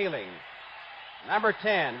Jerry Keeling, number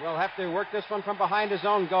 10, will have to work this one from behind his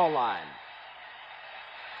own goal line.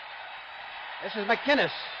 This is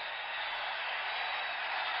McInnes.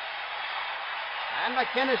 And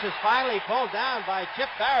McInnes is finally pulled down by Chip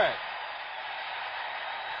Barrett.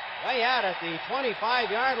 Way out at the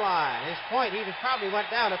 25-yard line. His point, he probably went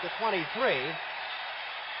down at the 23.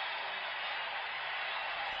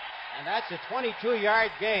 And that's a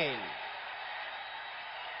 22-yard gain.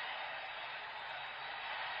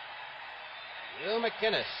 Hugh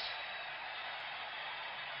McInnes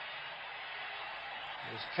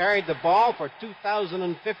has carried the ball for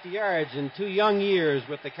 2,050 yards in 2 young years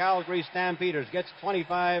with the Calgary Stampeders. Gets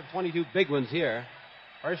 22 big ones here.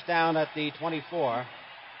 First down at the 24.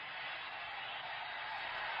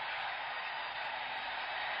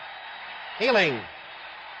 Keeling.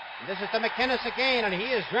 This is to McInnes again, and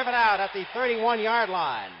he is driven out at the 31-yard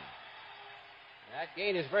line. That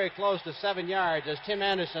gain is very close to 7 yards as Tim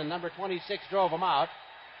Anderson, number 26, drove him out.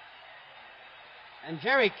 And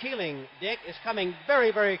Jerry Keeling, Dick, is coming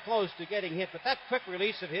very, very close to getting hit, but that quick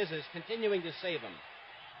release of his is continuing to save him.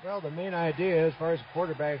 Well, the main idea as far as the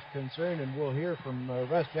quarterback's concerned, and we'll hear from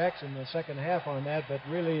Russ Jackson in the second half on that, but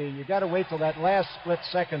really you got to wait till that last split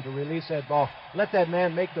second to release that ball. Let that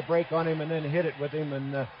man make the break on him and then hit it with him,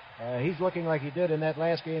 and he's looking like he did in that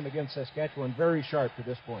last game against Saskatchewan, very sharp to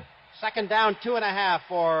this point. Second down, 2.5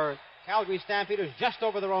 for Calgary Stampeders, just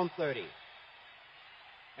over their own 30.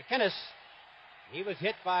 McInnes, he was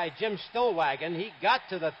hit by Jim Stillwagon. He got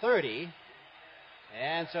to the 30,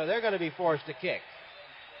 and so they're going to be forced to kick.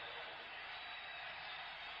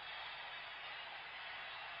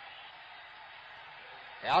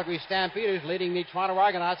 Calgary Stampeders leading the Toronto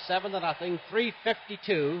Argonauts 7-0,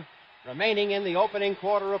 3:52 remaining in the opening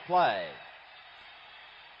quarter of play.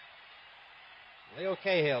 Leo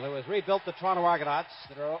Cahill, who has rebuilt the Toronto Argonauts.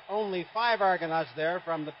 There are only 5 Argonauts there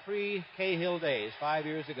from the pre-Cahill days 5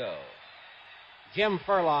 years ago. Jim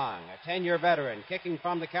Furlong, a 10-year veteran, kicking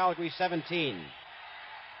from the Calgary 17.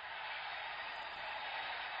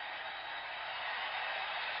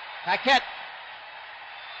 Paquette.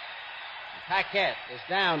 Paquette is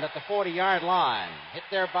down at the 40-yard line. Hit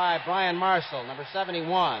there by Brian Marshall, number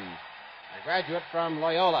 71, a graduate from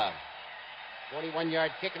Loyola.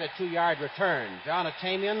 41-yard kick and a 2-yard return. John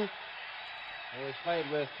Atamian, who has played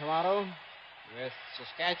with Toronto, with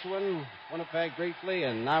Saskatchewan, Winnipeg briefly,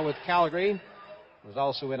 and now with Calgary, was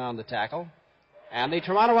also in on the tackle. And the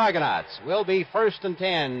Toronto Argonauts will be 1st and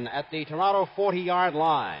 10 at the Toronto 40-yard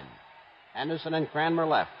line. Anderson and Cranmer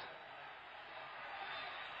left.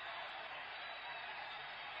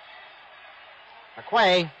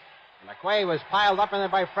 McQuay was piled up in there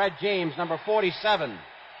by Fred James, number 47.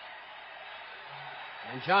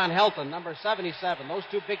 And John Helton, number 77. Those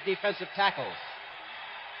 2 big defensive tackles.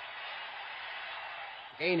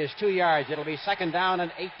 Gain is 2 yards. It'll be 2nd down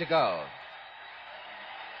and 8 to go.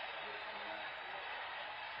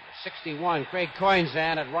 Number 61, Craig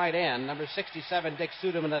Coinzan at right end. Number 67, Dick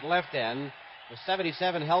Suderman at left end. With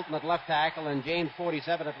 77, Helton at left tackle, and James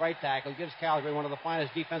 47 at right tackle, gives Calgary one of the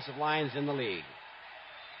finest defensive lines in the league.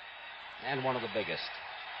 And one of the biggest.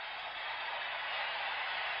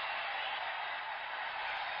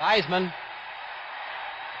 Theismann.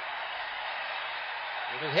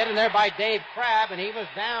 He was hit in there by Dave Crabb, and he was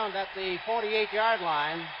down at the 48-yard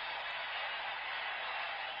line.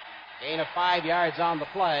 Gain of 5 yards on the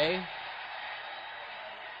play.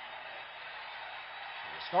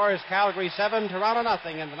 The score is Calgary 7, Toronto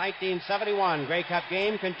nothing, and the 1971 Grey Cup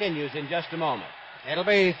game continues in just a moment. It'll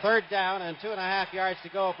be 3rd down and 2.5 yards to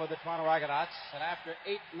go for the Toronto Argonauts. And after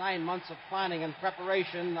 8-9 months of planning and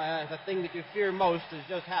preparation, the thing that you fear most has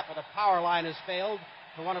just happened. A power line has failed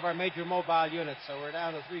for one of our major mobile units. So we're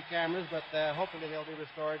down to 3 cameras, but hopefully they'll be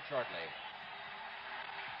restored shortly.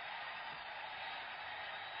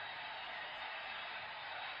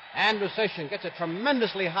 Andrew Sisson gets a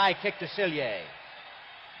tremendously high kick to Cillier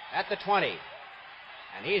at the 20.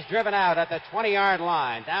 And he's driven out at the 20-yard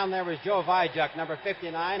line. Down there was Joe Vyjuk, number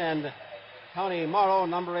 59, and Tony Morrow,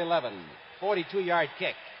 number 11. 42-yard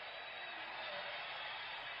kick.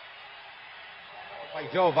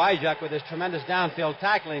 Like Joe Vyjuk, with his tremendous downfield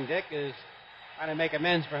tackling, Dick, is trying to make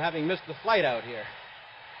amends for having missed the flight out here.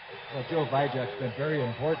 Well, Joe Vyjak's been very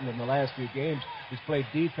important in the last few games. He's played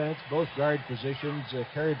defense, both guard positions,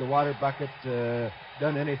 carried the water bucket,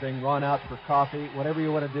 done anything, run out for coffee. Whatever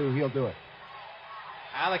you want to do, he'll do it.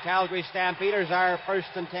 Now the Calgary Stampeders are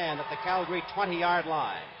 1st and 10 at the Calgary 20-yard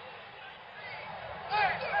line.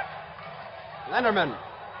 Lenderman.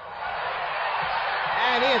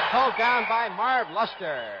 And he is pulled down by Marv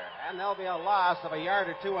Luster. And there'll be a loss of 1 yard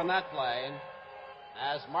or 2 on that play,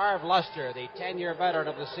 as Marv Luster, the 10-year veteran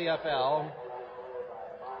of the CFL,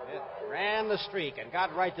 ran the streak and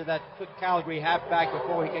got right to that quick Calgary halfback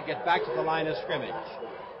before he could get back to the line of scrimmage.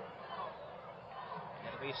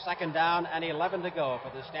 It'll be 2nd down and 11 to go for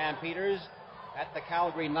the Stampeders at the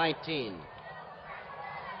Calgary 19.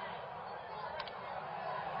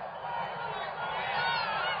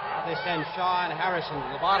 Now they send Shaw and Harrison to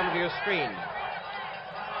the bottom of your screen.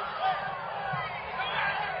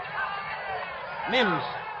 Mims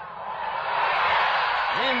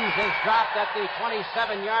is dropped at the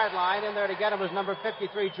 27-yard line. In there to get him was number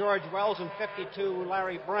 53, George Wells, and 52,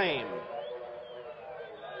 Larry Brame.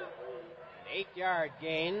 An 8-yard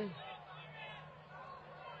gain.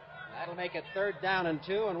 That'll make it 3rd down and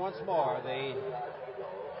 2, and once more, the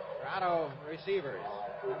Toronto receivers.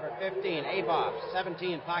 Number 15, Aboff,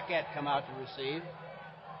 17, Paquette come out to receive.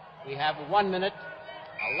 We have 1 minute,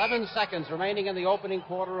 11 seconds remaining in the opening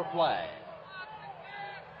quarter of play.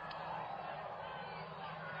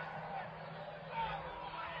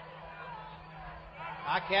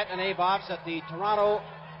 Paquette and Abofs at the Toronto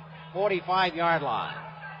 45-yard line.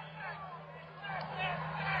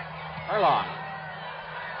 Furlong.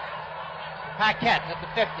 Paquette at the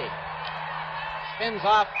 50. Spins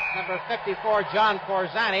off number 54, John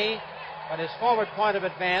Corzani, but his forward point of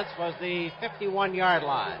advance was the 51-yard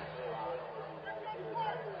line.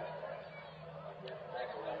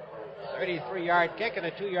 33-yard kick and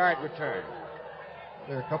a 2-yard return.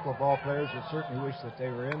 There are a couple of ball players that certainly wish that they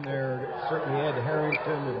were in there. Certainly Ed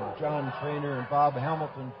Harrington and John Traynor and Bob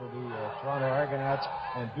Hamilton for the Toronto Argonauts,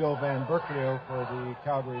 and Bill Van Berkeley for the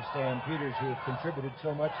Calgary Stampeders, who have contributed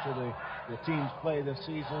so much to the team's play this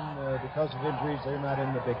season. Because of injuries, they're not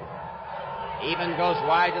in the big one. Even goes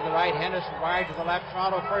wide to the right, Henderson wide to the left.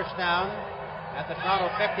 Toronto first down at the Toronto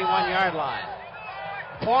 51-yard line.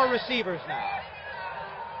 4 receivers now.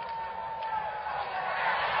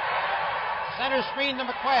 Center screen to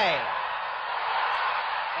McQuay.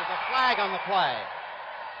 There's a flag on the play.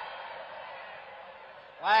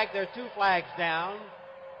 There are 2 flags down.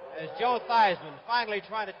 As Joe Theismann, finally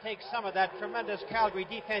trying to take some of that tremendous Calgary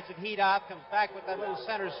defensive heat off, comes back with that little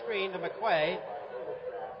center screen to McQuay.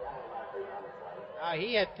 Now,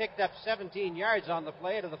 he had picked up 17 yards on the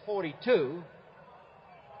play to the 42.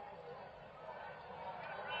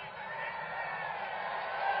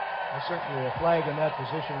 Certainly a flag in that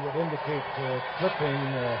position would indicate clipping,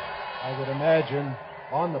 I would imagine,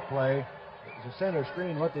 on the play. The center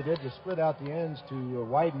screen, what they did was split out the ends to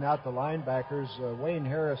widen out the linebackers. Wayne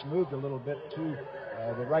Harris moved a little bit to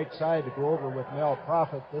the right side to go over with Mel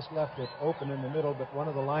Prophet. This left it open in the middle, but one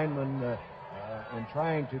of the linemen, in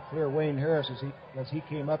trying to clear Wayne Harris as he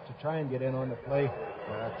came up to try and get in on the play,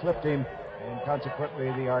 clipped him, and consequently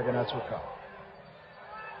the Argonauts were caught.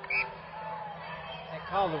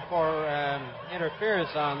 Called for interference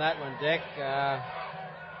on that one, Dick,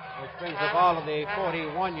 which brings the ball to the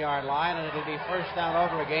 41-yard line, and it'll be first down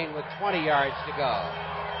over again with 20 yards to go.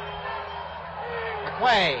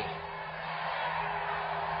 McQuay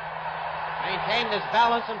maintained his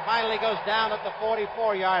balance and finally goes down at the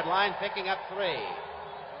 44-yard line, picking up 3.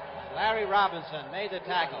 Larry Robinson made the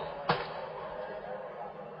tackle.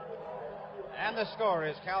 And the score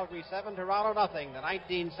is Calgary 7, Toronto nothing. The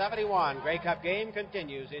 1971 Grey Cup game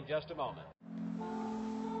continues in just a moment.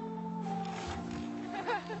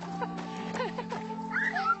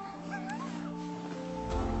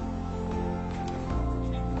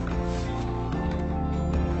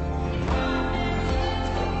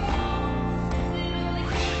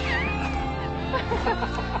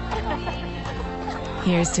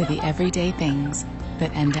 Here's to the everyday things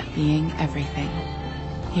that end up being everything.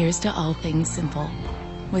 Here's to all things simple,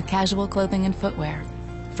 with casual clothing and footwear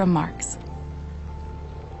from Marks.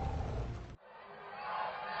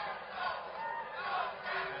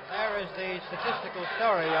 There is the statistical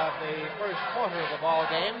story of the first quarter of the ball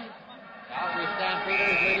game. Calgary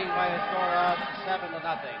Stampeders leading by a score of 7-0.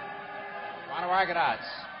 Toronto Argonauts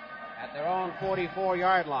at their own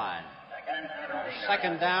 44-yard line.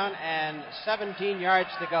 Second down and 17 yards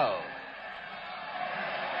to go.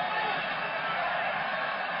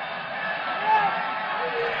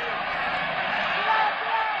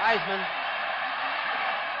 Theismann.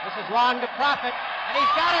 This is long to Prophet, and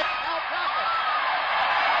he's got it. Mel Prophet.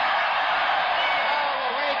 All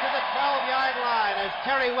the way to the 12-yard line as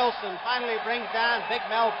Terry Wilson finally brings down Big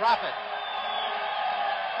Mel Prophet.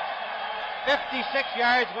 56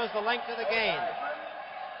 yards was the length of the gain.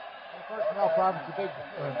 Of course, Mel Prophet's a big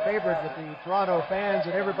favorite with the Toronto fans,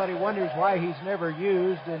 and everybody wonders why he's never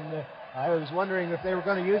used. And I was wondering if they were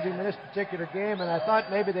going to use him in this particular game, and I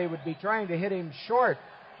thought maybe they would be trying to hit him short.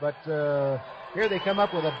 But here they come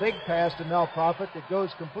up with a big pass to Mel Prophet that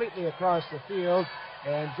goes completely across the field,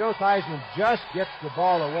 and Joe Theismann just gets the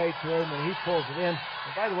ball away to him, and he pulls it in.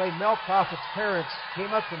 And by the way, Mel Prophet's parents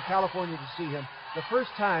came up from California to see him, the first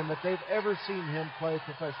time that they've ever seen him play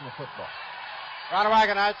professional football. Toronto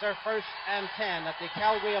Argonauts are first and 10 at the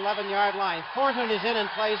Calgary 11-yard line. Thornton is in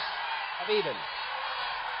place of Eben.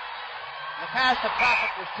 The pass to Prophet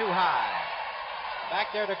was too high. Back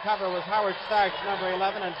there to cover was Howard Starks, number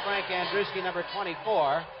 11, and Frank Andruski, number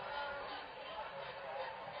 24.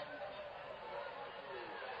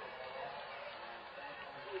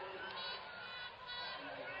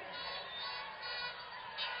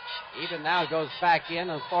 Eben now goes back in,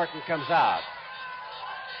 and Thornton comes out.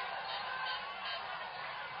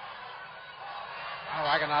 Now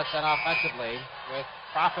Argonauts then offensively with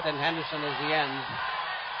Prophet and Henderson as the ends.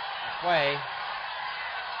 McQuay.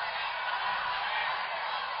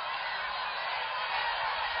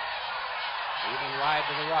 Even wide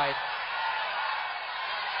to the right.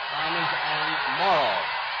 Simons and Morrow.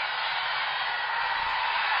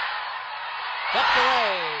 Tipped away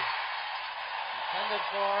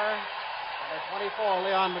for number 24,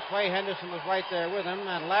 Leon McQuay. Henderson was right there with him,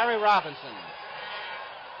 and Larry Robinson.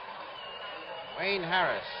 Wayne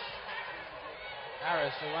Harris.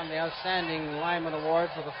 Harris, who won the Outstanding Lineman Award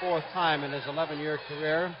for the 4th time in his 11-year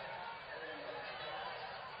career.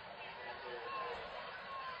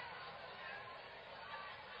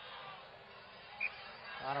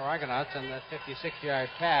 Toronto Argonauts on that 56-yard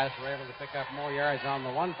pass were able to pick up more yards on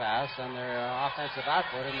the one pass than their offensive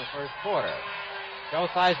output in the first quarter. Joe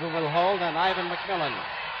Theismann will hold, and Ivan McMillan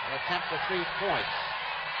will attempt for 3 points.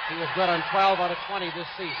 He was good on 12 out of 20 this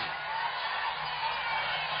season.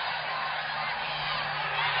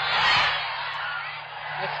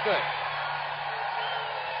 That's good.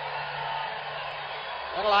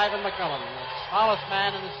 Little Ivan McMillan, the smallest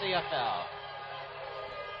man in the CFL.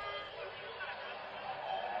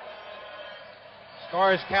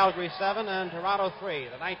 Scores Calgary 7 and Toronto 3.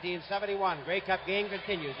 The 1971 Grey Cup game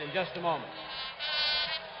continues in just a moment.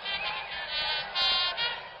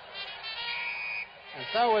 And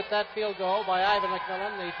so with that field goal by Ivan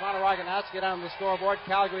McMillan, the Toronto Argonauts get on the scoreboard.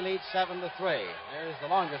 Calgary leads 7-3. There's the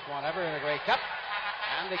longest one ever in a Grey Cup.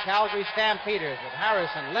 And the Calgary Stampeders with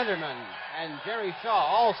Harrison, Linderman, and Jerry Shaw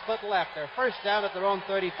all split left. They're first down at their own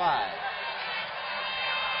 35.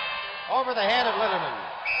 Over the head of Linderman.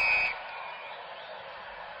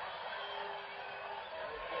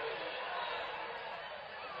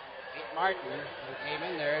 Martin, who came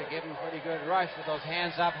in there, gave him a pretty good rush with those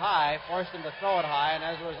hands up high, forced him to throw it high, and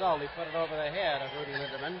as a result, he put it over the head of Rudy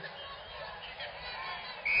Linderman.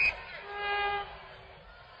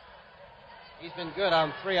 He's been good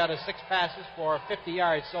on 3 out of 6 passes for 50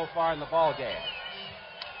 yards so far in the ball game.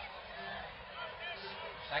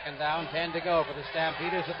 Second down, 10 to go for the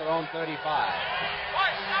Stampeders at their own 35.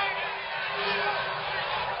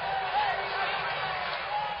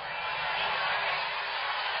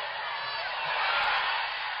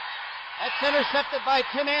 That's intercepted by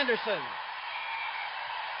Tim Anderson.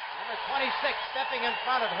 Number 26 stepping in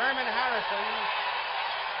front of Herman Harrison.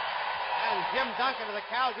 And Jim Duncan of the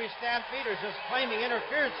Calgary Stampeders is claiming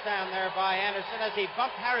interference down there by Anderson as he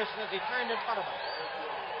bumped Harrison as he turned in front of him.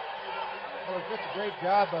 Well, it's just a great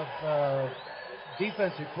job of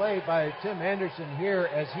defensive play by Tim Anderson here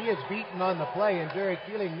as he is beaten on the play, and Jerry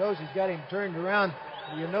Keeling knows he's got him turned around.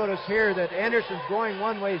 You notice here that Anderson's going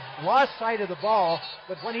one way, he's lost sight of the ball,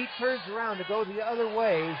 but when he turns around to go the other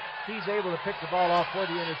way, he's able to pick the ball off for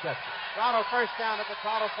the interception. Toronto first down at the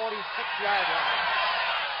Toronto 46-yard line.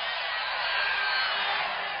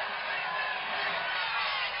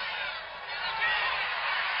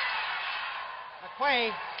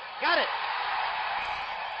 McQuay got it.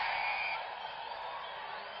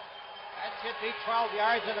 That should be 12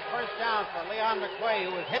 yards and a first down for Leon McQuay,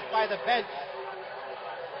 who was hit by the bench.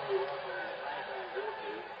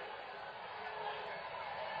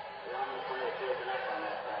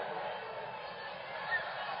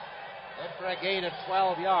 Good for a gain of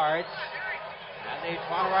 12 yards. And the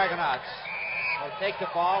Toronto Argonauts will take the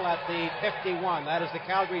ball at the 51. That is the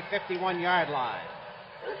Calgary 51-yard line.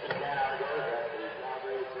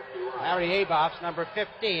 Larry Abops, number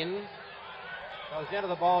 15, goes into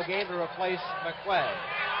the ball game to replace McQuay.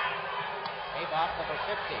 Abops, number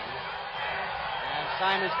 15. And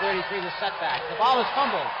Simons, 33, the setback. The ball is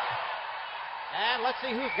fumbled. And let's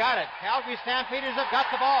see who got it. Calgary Stampeders have got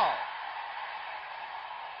the ball.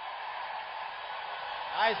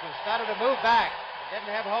 Theismann started to move back, but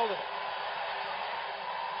didn't have hold of it.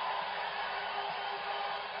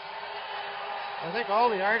 I think all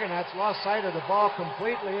the Argonauts lost sight of the ball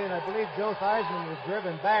completely, and I believe Joe Theismann was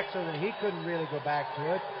driven back so that he couldn't really go back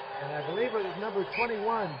to it. And I believe it was number 21,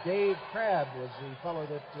 Dave Crabb, was the fellow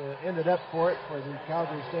that ended up for it for the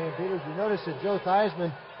Calgary Stampeders. You notice that Joe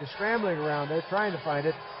Theismann is scrambling around there trying to find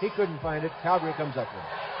it. He couldn't find it. Calgary comes up with it.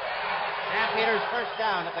 Stampeders first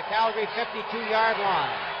down at the Calgary 52-yard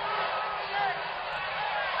line.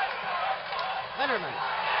 Linderman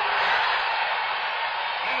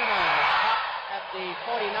at the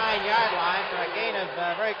 49-yard line for a gain of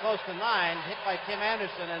very close to 9, hit by Tim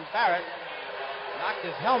Anderson, and Barrett knocked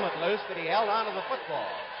his helmet loose, but he held on to the football.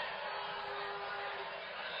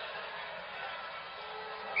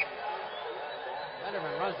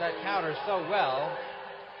 Linderman runs that counter so well,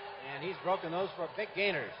 and he's broken those for big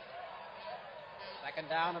gainers. Second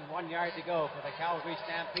down and 1 yard to go for the Calgary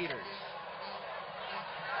Stampeders.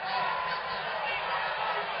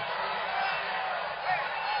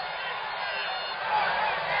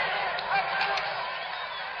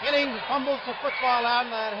 Keeling fumbles the football on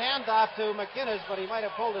that handoff to McInnes, but he might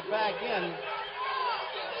have pulled it back in.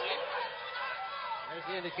 There's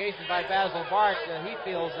the indication by Basil Bark that he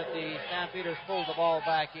feels that the Stampeders pulled the ball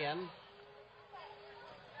back in.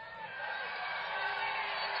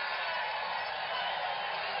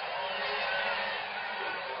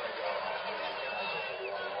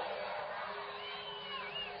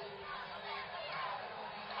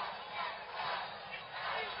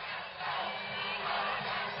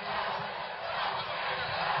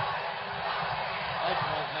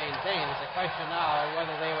 question now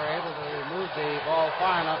whether they were able to remove the ball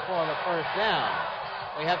far enough for the first down.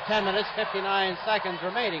 We have 10 minutes, 59 seconds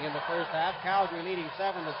remaining in the first half. Calgary leading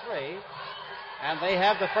 7-3, and they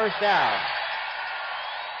have the first down.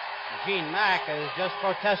 Gene Mack has just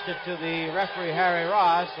protested to the referee, Harry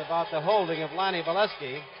Ross, about the holding of Lonnie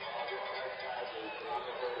Valesky.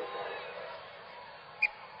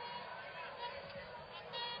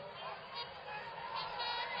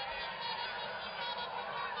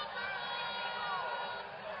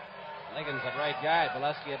 Liggins at right guard,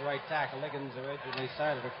 Valesky at right tackle. Liggins originally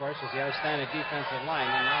started, of course, as the outstanding defensive line,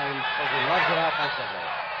 and now he loves it offensively.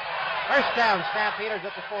 First down, Stampeders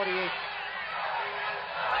at the 48.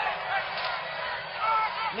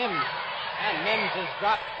 Mims is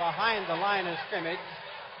dropped behind the line of scrimmage,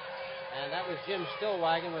 and that was Jim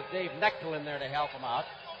Stillwagon with Dave Knechtel in there to help him out.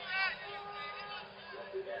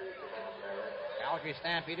 Calgary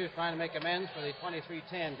Stampeders trying to make amends for the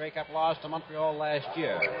 23-10 Grey Cup loss to Montreal last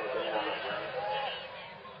year.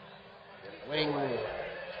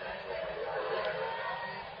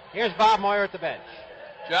 Here's Bob Moyer at the bench.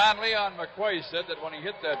 John Leon McQuay said that when he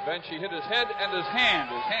hit that bench, he hit his head and his hand.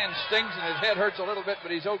 His hand stings and his head hurts a little bit,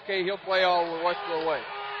 but he's okay. He'll play all the rest of the way.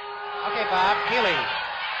 Okay, Bob. Keeley.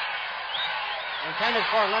 Intended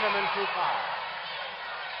for Linderman, too far.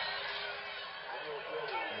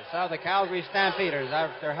 So the Calgary Stampeders,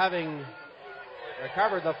 after having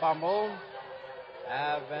recovered the fumble,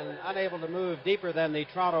 have been unable to move deeper than the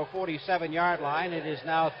Toronto 47-yard line. It is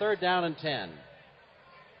now 3rd down and 10.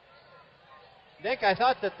 Dick, I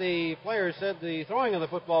thought that the players said the throwing of the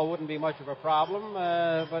football wouldn't be much of a problem,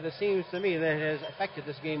 but it seems to me that it has affected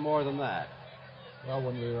this game more than that. Well,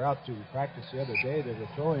 when we were out to practice the other day, they were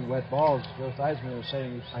throwing wet balls. Joe Theismann was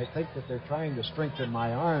saying, I think that they're trying to strengthen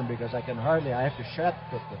my arm because I have to shut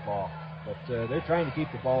put the ball. But they're trying to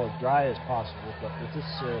keep the ball as dry as possible. But with this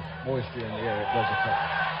moisture in the air, it does affect it.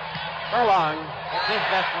 Furlong gets his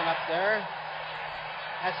best one up there.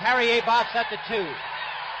 That's Harry Abots at the 2.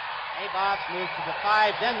 Abots moves to the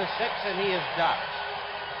 5, then the 6, and he is docked.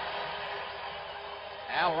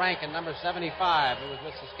 Al Rankin, number 75, who was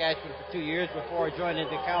with Saskatchewan for 2 years before joining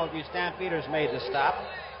the Calgary Stampeders, made the stop.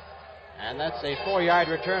 And that's a 4-yard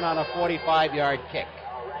return on a 45-yard kick.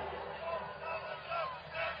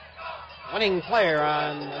 Winning player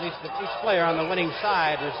on, at least each player on the winning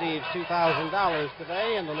side receives $2,000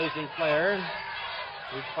 today, and the losing player,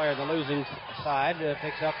 each player on the losing side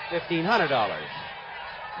picks up $1,500.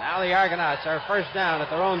 Now the Argonauts are first down at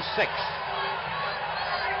their own 6.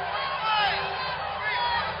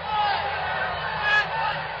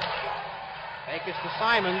 Fake is to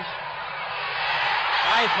Simons.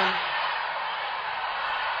 Theismann.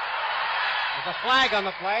 There's a flag on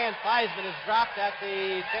the play, and Theismann is dropped at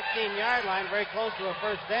the 15-yard line, very close to a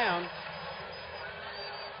first down.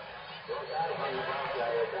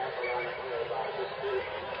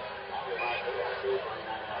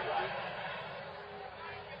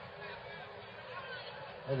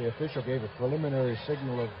 Well, the official gave a preliminary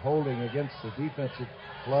signal of holding against the defensive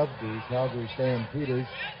club, the Calgary Stampeders.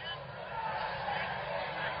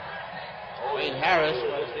 Wayne Harris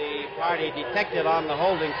was the party detected on the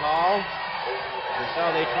holding call. And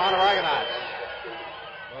so the Toronto Argonauts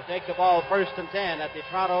will take the ball 1st and 10 at the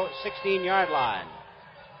Toronto 16-yard line.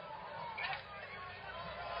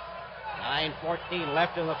 9:14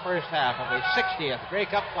 left in the first half of the 60th Grey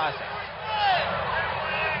Cup Classic.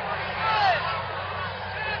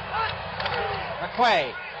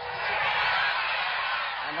 McQuay.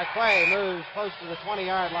 And McQuay moves close to the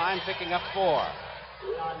 20-yard line, picking up 4.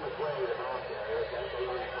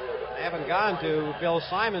 They haven't gone to Bill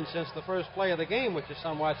Simon since the first play of the game, which is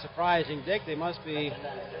somewhat surprising, Dick. They must have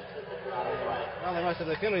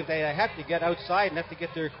the feeling they have to get outside and have to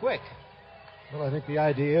get there quick. Well, I think the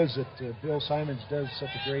idea is that Bill Simons does such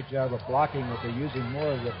a great job of blocking that they're using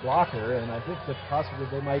more of the blocker, and I think that possibly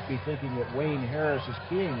they might be thinking that Wayne Harris is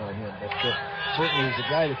keying on him, but certainly he's a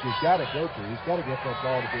guy that you've got to go to. He's got to get that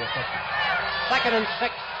ball to be effective. 2nd and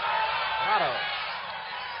 6. Toronto.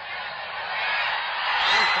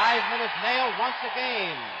 And 5 minutes nailed once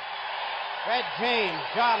again. Fred James,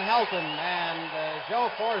 John Helton, and Joe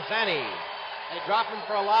Forzani. They drop him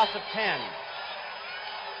for a loss of 10.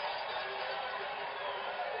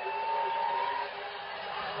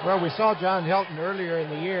 Well, we saw John Helton earlier in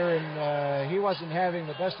the year, and he wasn't having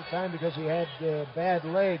the best of time because he had a bad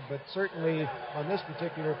leg, but certainly on this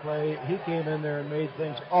particular play, he came in there and made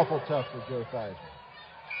things awful tough for Joe Theismann.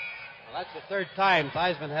 Well, that's the 3rd time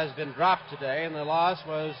Theismann has been dropped today, and the loss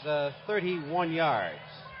was 31 yards.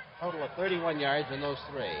 Total of 31 yards in those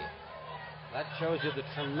 3. That shows you the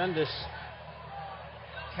tremendous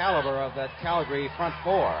caliber of that Calgary front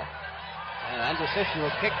 4. And Andrusishyn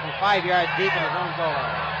will kick from 5 yards deep in his own goal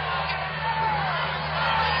area.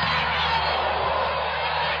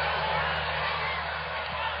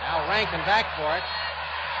 Now Rankin back for it.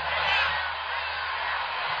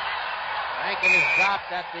 Rankin is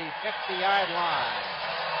dropped at the 50-yard line.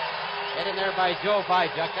 Hit in there by Joe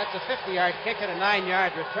Vyjuk. That's a 50-yard kick and a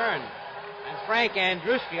 9-yard return. And Frank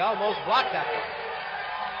Andruski almost blocked that one.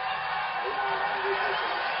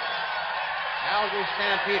 Calgary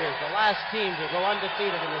Stampeders, the last team to go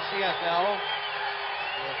undefeated in the CFL.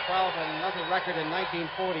 With a 12-0 record in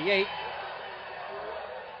 1948.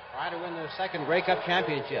 Try to win their second Grey Cup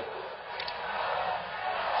championship.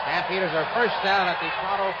 Stampeders are first down at the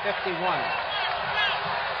Toronto 51.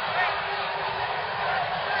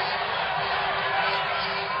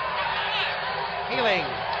 Keeling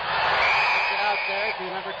gets it out there to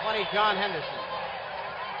number 20, John Henderson.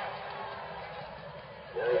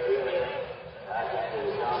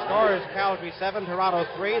 Score is Calgary 7, Toronto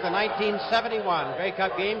 3. The 1971 Grey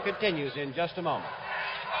Cup game continues in just a moment.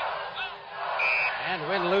 And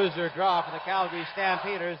win, lose, or draw for the Calgary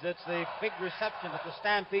Stampeders. It's the big reception at the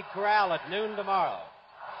Stampede Corral at noon tomorrow.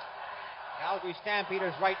 Calgary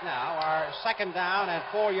Stampeders right now are second down and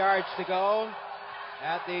 4 yards to go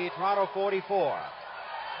at the Toronto 44.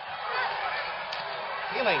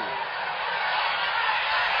 Keeling.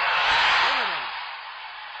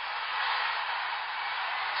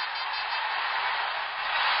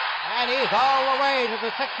 And he's all the way to the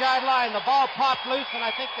 6-yard line. The ball popped loose, and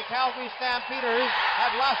I think the Calgary Stampeders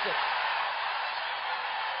have lost it.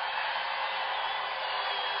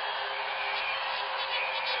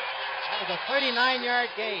 That was a 39-yard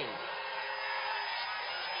gain.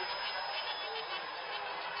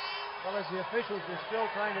 Well, as the officials are still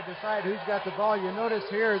trying to decide who's got the ball, you notice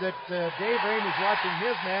here that Dave Ramey's watching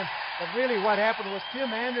his man, but really what happened was Tim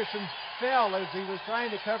Anderson fell as he was trying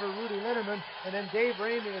to cover Rudy Linderman, and then Dave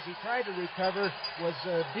Ramey, as he tried to recover, was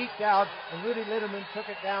deked out, and Rudy Linderman took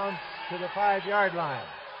it down to the 5-yard line.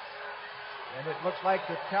 And it looks like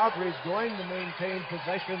that Calgary is going to maintain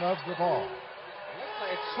possession of the ball.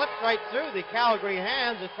 It slipped right through the Calgary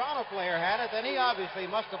hands. The Toronto player had it, then he obviously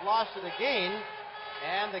must have lost it again.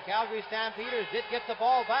 And the Calgary Stampeders did get the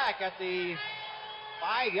ball back at the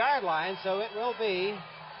 5-yard line, so it will be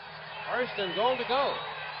first and goal to go.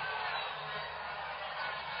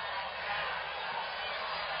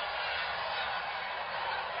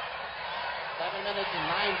 7 minutes and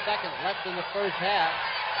 9 seconds left in the first half.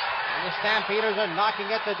 And the Stampeders are knocking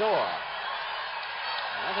at the door.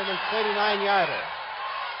 Another 39-yarder.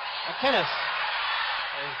 McInnes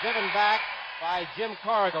is driven back by Jim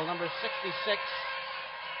Corrigal, number 66.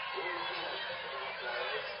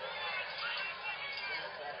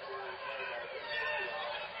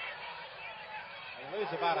 They lose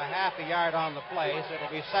about a half a yard on the play, so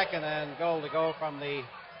it'll be second and goal to go from the,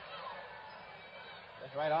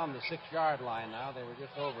 just right on the 6-yard line now. They were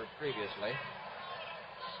just over it previously.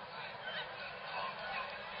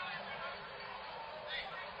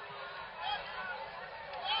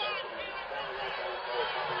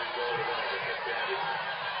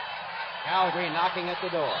 Calgary knocking at the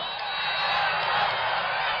door.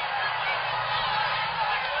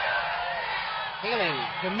 Keeling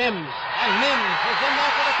to Mims, and Mims is in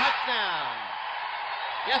there for the touchdown.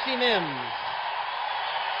 Jesse Mims.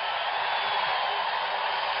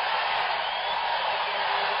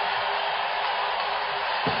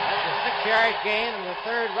 That's a 6-yard gain and the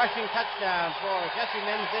third rushing touchdown for Jesse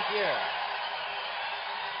Mims this year.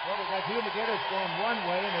 Well, we got Hugh McGinnis going one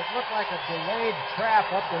way, and it looked like a delayed trap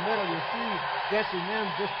up the middle. You see Jesse Mims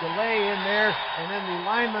just delay in there, and then the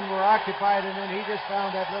linemen were occupied, and then he just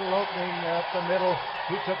found that little opening up the middle.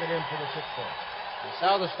 He took it in for the 6 point. And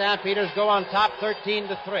so the Stampeders go on top 13-3.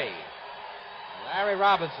 Larry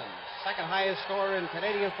Robinson, second highest scorer in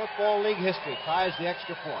Canadian Football League history, ties the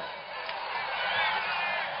extra point.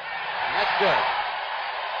 And that's good.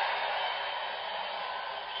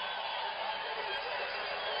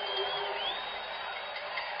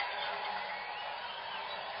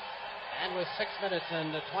 With 6 minutes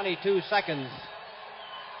and 22 seconds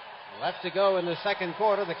left to go in the second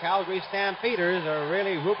quarter, the Calgary Stampeders are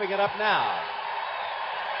really whooping it up now.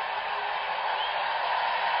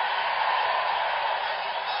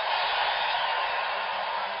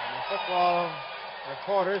 And the football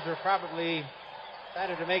reporters are probably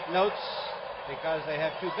starting to make notes because they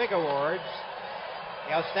have 2 big awards.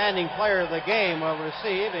 The outstanding player of the game will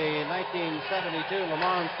receive a 1972 Le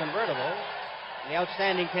Mans convertible. The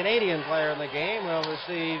outstanding Canadian player in the game will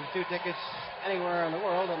receive 2 tickets anywhere in the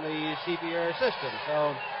world in the CPR system.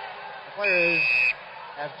 So the players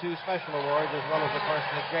have 2 special awards as well as, of course,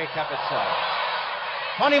 the Grey Cup itself.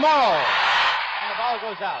 Tony Morrow ball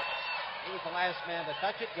goes out. He was the last man to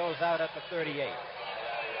touch it. Goes out at the 38.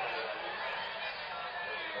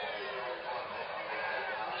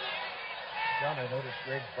 John, I noticed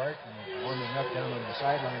Greg Barton is warming up down on the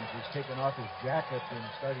sidelines. He's taken off his jacket and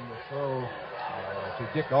starting to throw to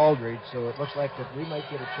Dick Aldridge. So it looks like that we might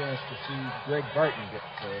get a chance to see Greg Barton get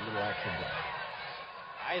a little action there.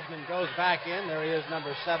 Heisman goes back in. There he is,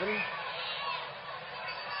 number 7. Made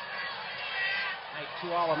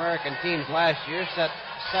 2 All-American teams last year. Set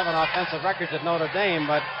 7 offensive records at Notre Dame,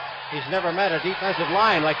 but he's never met a defensive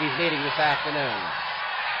line like he's needing this afternoon.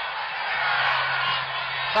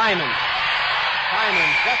 Simon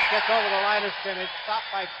just gets over the line of scrimmage, stopped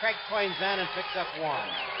by Craig Toinzan and picks up 1.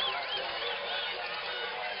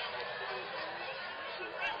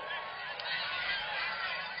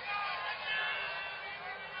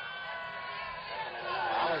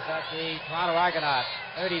 Ball is at the Toronto Argonauts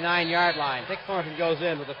 39-yard line. Dick Thornton goes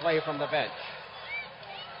in with a play from the bench.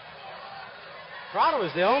 Toronto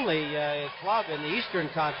is the only club in the Eastern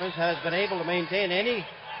Conference that has been able to maintain any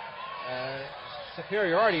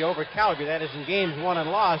superiority over Calgary, that is in games won and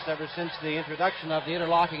lost, ever since the introduction of the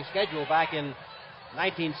interlocking schedule back in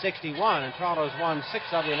 1961, and Toronto's won 6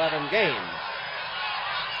 of the 11 games.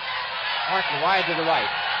 Martin wide to the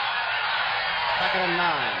right. 2nd and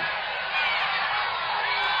 9.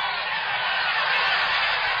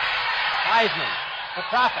 Heisman, the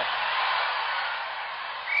Prophet,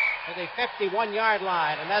 to the 51-yard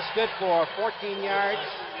line, and that's good for 14 yards.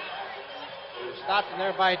 Stopped in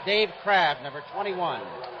there by Dave Crabb, number 21.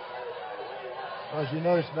 Well, as you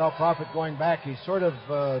notice, Mel Prophet going back, he's sort of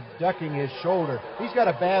ducking his shoulder. He's got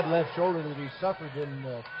a bad left shoulder that he suffered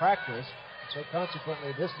in practice, so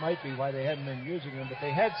consequently this might be why they hadn't been using him. But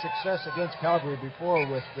they had success against Calgary before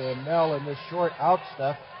with Mel and this short out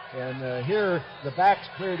stuff. And here the backs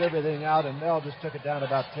cleared everything out, and Mel just took it down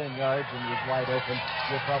about 10 yards and was wide open.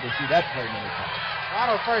 You'll probably see that play many times.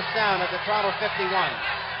 Toronto first down at the Toronto 51.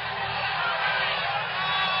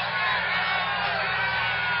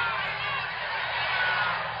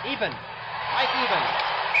 Mike Eben.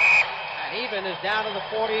 And Eben is down to the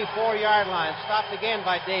 44-yard line. Stopped again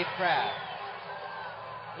by Dave Crabb.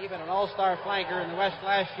 Eben, an all-star flanker in the West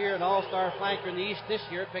last year, an all-star flanker in the East this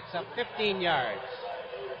year, picks up 15 yards.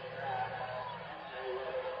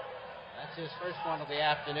 That's his first one of the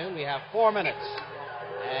afternoon. We have 4 minutes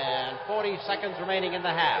and 40 seconds remaining in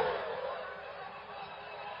the half.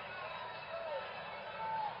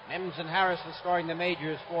 Mims and Harrison scoring the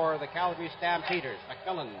majors for the Calgary Stampeders.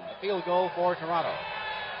 McMillan, a field goal for Toronto.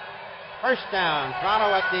 First down,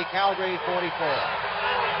 Toronto at the Calgary 44.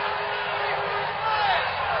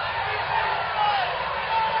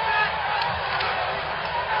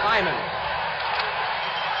 Simon.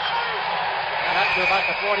 Got up to about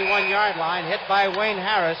the 41-yard line, hit by Wayne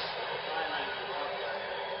Harris.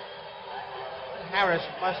 Harris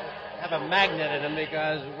must have a magnet in him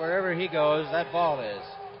because wherever he goes, that ball is.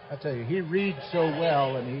 I tell you, he reads so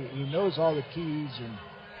well, and he knows all the keys and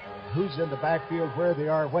who's in the backfield, where they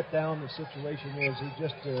are, what down the situation is. He's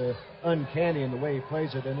just uncanny in the way he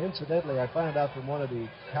plays it. And incidentally, I found out from one of the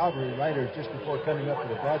Calgary writers just before coming up to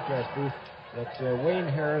the broadcast booth that Wayne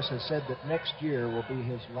Harris has said that next year will be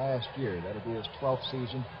his last year. That'll be his 12th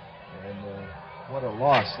season, and what a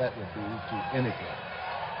loss that would be to any club.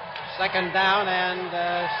 Second down and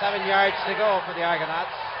 7 yards to go for the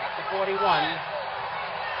Argonauts at the 41.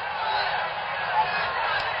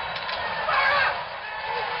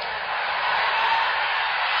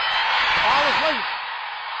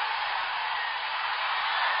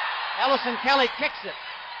 Ellison Kelly kicks it,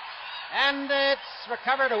 and it's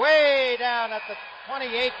recovered way down at the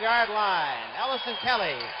 28-yard line. Ellison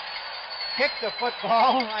Kelly kicked the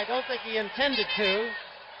football. I don't think he intended to.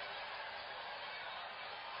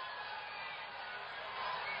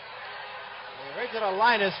 The original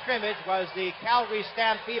line of scrimmage was the Calgary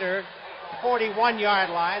Stampeder 41-yard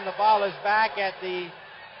line. The ball is back at the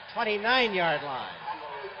 29-yard line.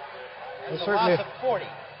 That's a loss of 40.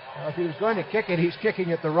 Well, if he was going to kick it, he's kicking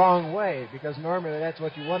it the wrong way, because normally that's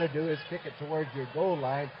what you want to do is kick it towards your goal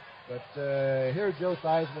line. But here Joe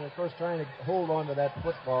Theismann, of course, trying to hold on to that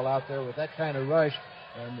football out there with that kind of rush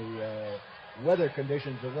and the weather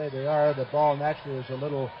conditions the way they are. The ball naturally is a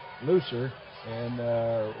little looser, and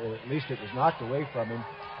or at least it was knocked away from him.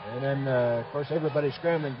 And then, of course, everybody's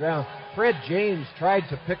scrambling ground. Fred James tried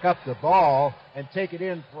to pick up the ball and take it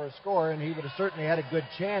in for a score, and he would have certainly had a good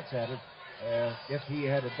chance at it. If he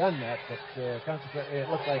had done that, but consequently it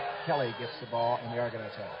looked like Kelly gets the ball and the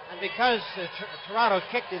Argonauts have it. And because Toronto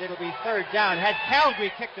kicked it, it'll be third down. Had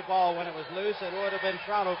Calgary kicked the ball when it was loose, it would have been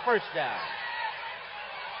Toronto first down.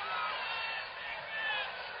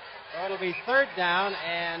 So it'll be 3rd down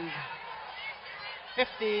and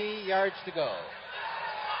 50 yards to go.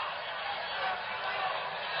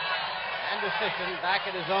 Anderson back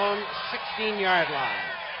at his own 16-yard line.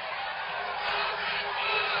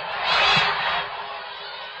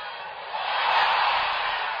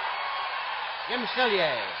 Jim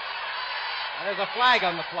Cillier. And there's a flag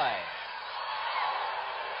on the play.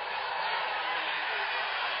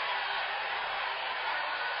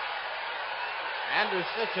 Andrew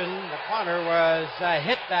Sitchin, the punter, was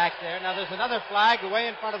hit back there. Now there's another flag away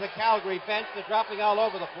in front of the Calgary bench. They're dropping all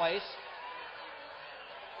over the place.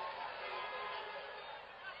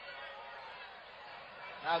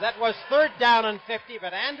 Now that was 3rd down and 50,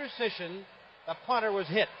 but Andrew Sitchin, the punter, was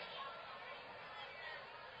hit.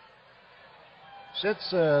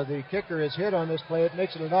 Since the kicker is hit on this play, it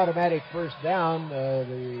makes it an automatic 1st down.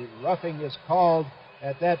 The roughing is called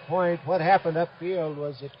at that point. What happened upfield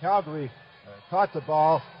was that Calgary caught the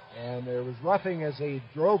ball, and there was roughing as they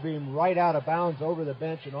drove him right out of bounds over the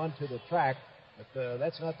bench and onto the track. But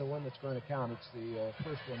that's not the one that's going to count. It's the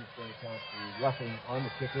first one that's going to count, the roughing on the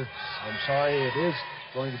kicker. I'm sorry, it is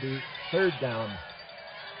going to be 3rd down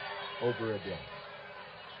over again.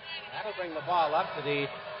 That'll bring the ball up to the...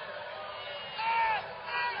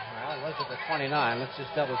 Well, it was at the 29. Let's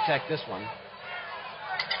just double check this one.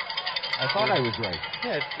 I thought I was right.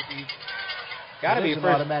 Yeah, it should be... Got to be an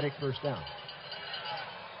automatic 1st down.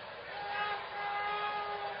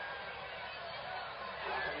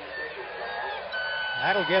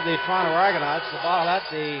 That'll give the Toronto Argonauts the ball at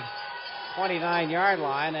the 29-yard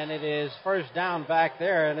line, and it is 1st down back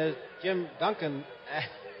there. And as Jim Duncan,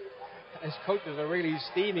 his coaches are really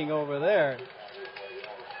steaming over there.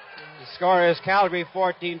 The score is Calgary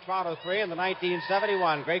 14, Toronto 3, and the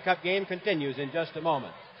 1971 Grey Cup game continues in just a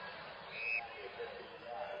moment.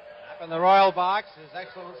 Up in the Royal Box, His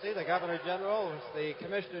Excellency, the Governor General, the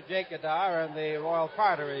Commissioner Jake Gadar, and the Royal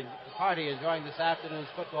Party enjoying this afternoon's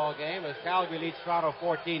football game as Calgary leads Toronto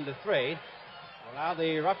 14-3. Well, now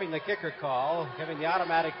the roughing the kicker call, giving the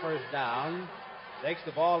automatic 1st down, takes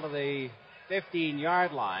the ball to the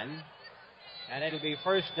 15-yard line, and it'll be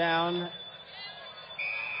 1st down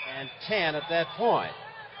and 10 at that point.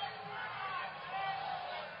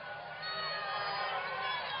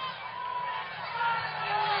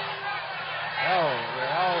 Oh, we're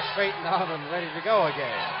all straightened out and ready to go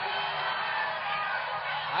again.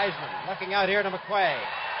 Heisman looking out here to McQuay.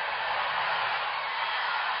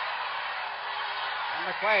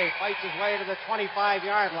 And McQuay fights his way to the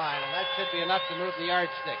 25-yard line, and that should be enough to move the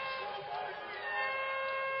yardsticks.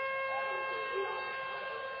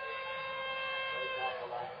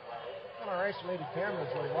 On our isolated cameras,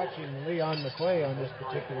 we're watching Leon McQuay on this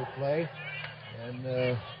particular play,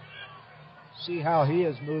 and see how he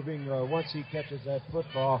is moving once he catches that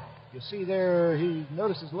football. You see there, he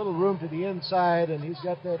notices a little room to the inside, and he's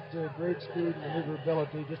got that great speed and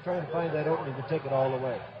maneuverability, just trying to find that opening to take it all the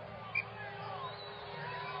way.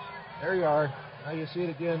 There you are. Now you see it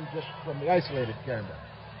again just from the isolated camera.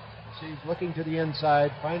 You see he's looking to the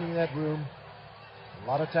inside, finding that room. A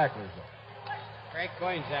lot of tacklers there. Greg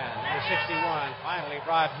Goinjan, number 61, finally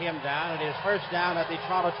brought him down. It is 1st down at the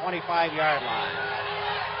Toronto 25-yard line.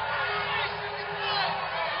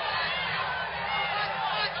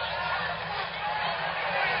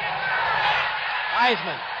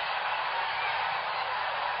 Heisman.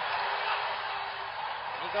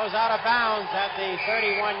 He goes out of bounds at the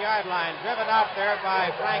 31-yard line, driven out there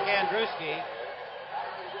by Frank Andruski.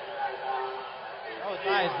 Goes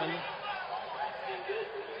Heisman.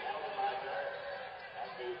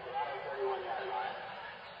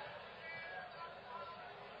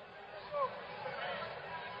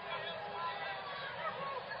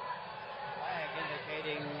 Flag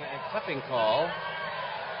indicating a clipping call.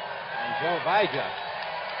 And Joe Bijak.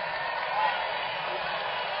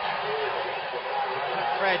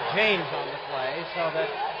 Fred James on the play, so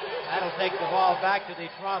that'll take the ball back to the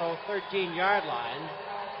Toronto 13-yard line.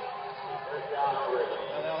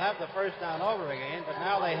 So they'll have the 1st down over again, but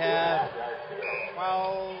now they have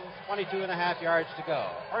 22 and a half yards to go.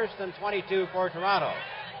 1st and 22 for Toronto.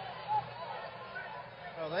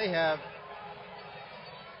 So they have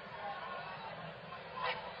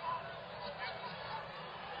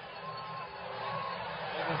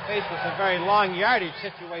faced with some very long yardage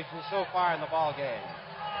situations so far in the ball game.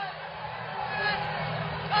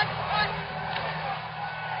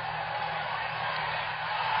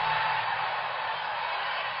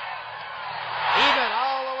 Even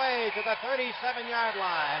all the way to the 37-yard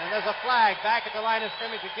line, and there's a flag back at the line of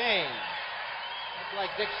scrimmage again. Looks like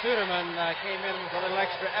Dick Suderman came in with a little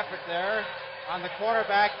extra effort there on the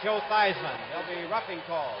quarterback, Joe Theismann. There'll be roughing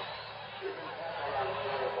calls.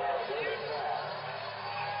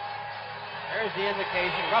 There's the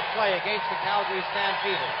indication. Rough play against the Calgary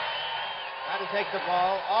Stampeders. Got to take the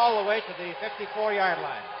ball all the way to the 54-yard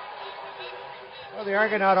line. Well, the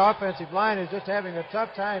Argonaut offensive line is just having a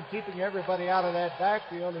tough time keeping everybody out of that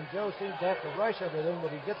backfield, and Joe seems to have to rush everything,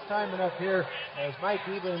 but he gets time enough here as Mike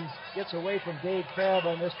Evans gets away from Dave Crabb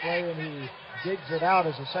on this play, and he digs it out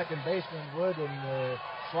as a second baseman would and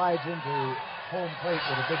slides into home plate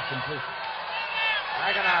with a big completion.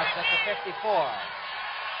 Argonauts at the 54.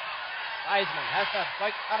 Theismann has to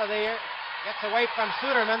break out of the air, gets away from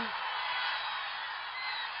Suderman,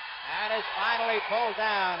 and is finally pulled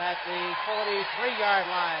down at the 43-yard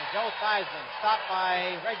line. Joe Theismann stopped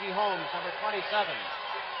by Reggie Holmes, number 27.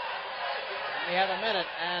 We have a minute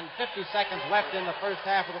and 50 seconds left in the first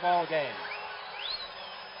half of the ball game.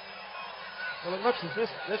 Well, it looks as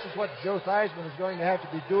this is what Joe Theismann is going to have to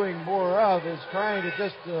be doing more of, is trying to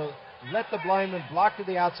just let the lineman block to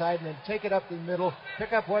the outside and then take it up the middle,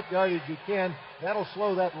 pick up what yardage you can. That'll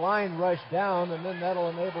slow that line rush down, and then that'll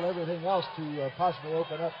enable everything else to possibly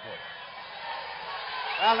open up for it.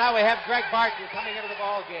 Well, now we have Greg Barton coming into the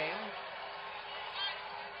ball game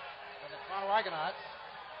for the Toronto Argonauts.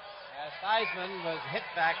 As Theismann was hit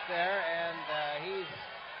back there, and he's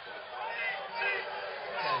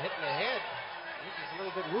hit in the head. He's just a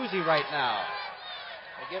little bit woozy right now.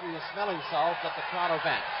 They give him the smelling salts at the Toronto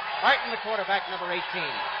bench. Barton, the quarterback, number 18.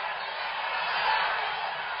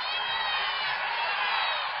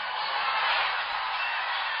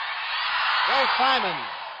 Joe Simon,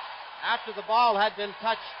 after the ball had been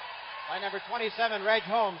touched by number 27, Reg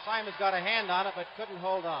Holmes, Simon's got a hand on it but couldn't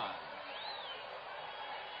hold on.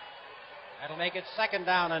 That'll make it second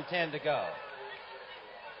down and 10 to go.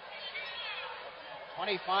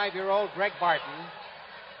 25-year-old Greg Barton,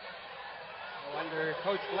 who under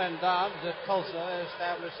Coach Glenn Dobbs at Tulsa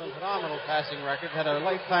established some phenomenal passing records, had a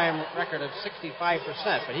lifetime record of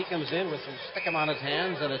 65%, but he comes in with some stick-em on his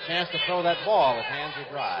hands and a chance to throw that ball if hands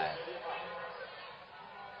are dry.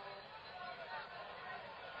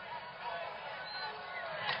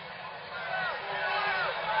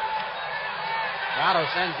 Toronto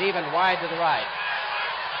sends even wide to the right.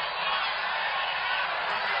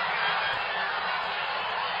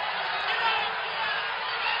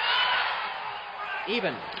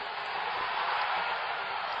 Even.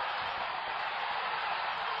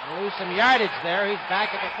 Lose some yardage there. He's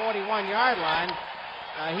back at the 41-yard line.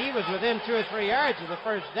 He was within 2 or 3 yards of the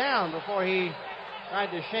first down before he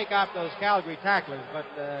tried to shake off those Calgary tacklers. But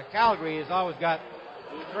Calgary has always got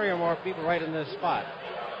 3 or more people right in this spot.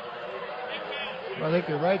 Well, I think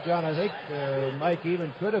you're right, John. I think Mike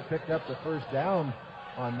Even could have picked up the first down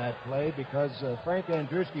on that play because Frank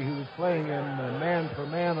Andruski, who was playing in man for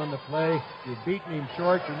man on the play, he'd beaten him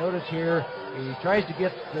short. You notice here he tries to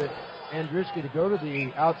get Andruski to go to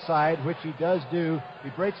the outside, which he does do. He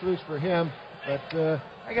breaks loose for him, but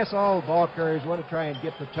I guess all ball carriers want to try and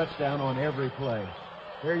get the touchdown on every play.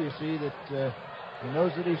 Here you see that he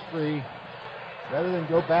knows that he's free. Rather than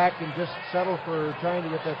go back and just settle for trying to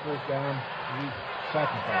get that first down, he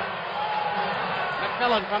sacrificed.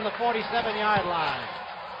 McMillan from the 47-yard line.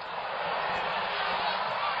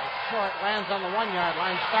 Short, lands on the 1-yard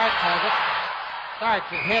line. Starks has it.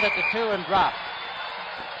 Starks is hit at the 2 and dropped.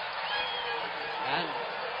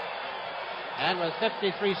 And with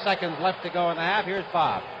 53 seconds left to go in the half, here's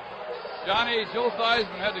Bob. Johnny, Joe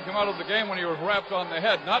Theismann had to come out of the game when he was wrapped on the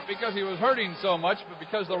head, not because he was hurting so much, but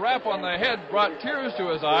because the wrap on the head brought tears to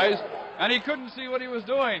his eyes, and he couldn't see what he was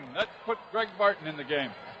doing. That put Greg Barton in the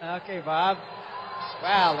game. Okay, Bob.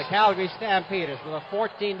 Well, the Calgary Stampeders with a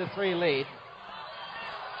 14-3 lead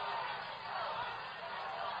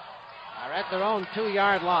are at their own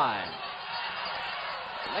 2-yard line.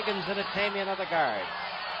 Liggins and Atamian are the guards.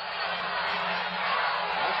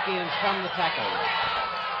 Husky and Shum the tackles.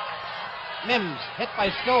 Mims hit by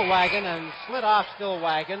Stillwagon and slid off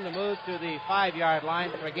Stillwagon to move to the 5-yard line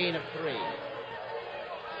for a gain of 3.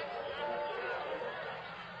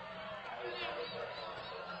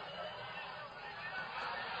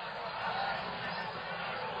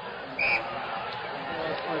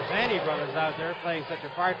 Forzani brothers out there playing such a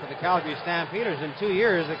part for the Calgary Stampeders. In 2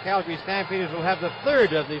 years, the Calgary Stampeders will have the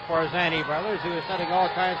third of the Forzani brothers, who are setting all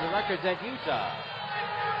kinds of records at Utah.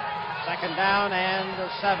 Second down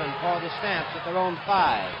and 7 for the Stamps at their own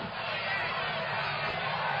 5.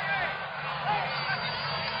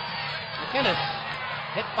 McInnes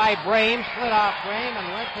hit by Brame, split off Brame,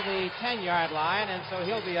 and went to the 10-yard line, and so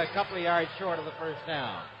he'll be a couple of yards short of the first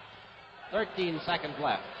down. 13 seconds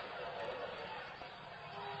left.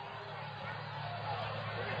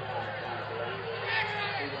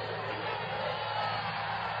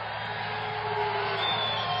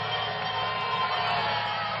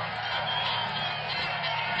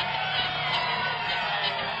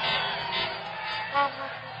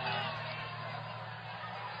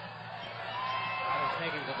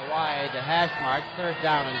 hash marks, 3rd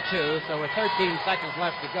down and 2. So with 13 seconds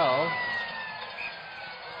left to go,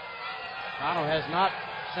 Toronto has not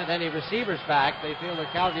sent any receivers back. They feel that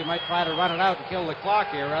Calgary might try to run it out and kill the clock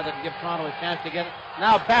here rather than give Toronto a chance to get it.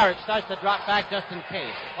 Now Barrett starts to drop back just in case.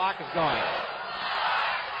 The clock is going.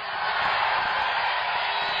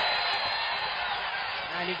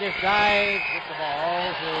 And he just dives with the ball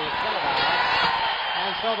to kill it out.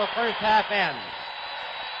 And so the first half ends.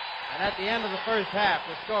 And at the end of the first half,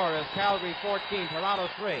 the score is Calgary 14, Toronto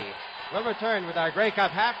 3. We'll return with our Grey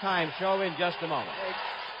Cup halftime show in just a moment.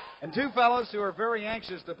 And two fellows who are very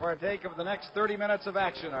anxious to partake of the next 30 minutes of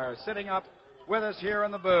action are sitting up with us here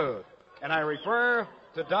in the booth. And I refer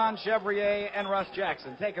to Don Chevrier and Russ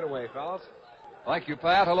Jackson. Take it away, fellas. Thank you,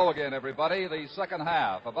 Pat. Hello again, everybody. The second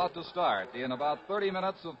half about to start. In about 30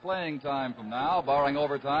 minutes of playing time from now, barring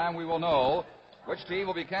overtime, we will know which team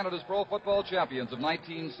will be Canada's Pro Football Champions of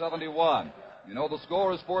 1971. You know the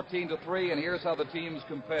score is 14-3, and here's how the teams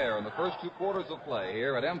compare in the first 2 quarters of play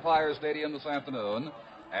here at Empire Stadium this afternoon,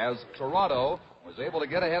 as Toronto was able to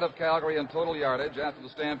get ahead of Calgary in total yardage after the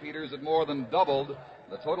Stampeders had more than doubled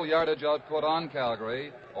the total yardage output on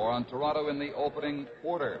Calgary or on Toronto in the opening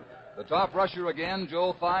quarter. The top rusher again,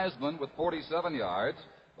 Joe Theismann, with 47 yards.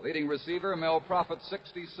 The leading receiver, Mel Prophet,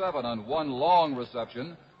 67 on one long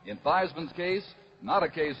reception. In Theismann's case, not a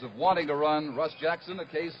case of wanting to run. Russ Jackson, a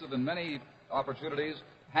case of, in many opportunities,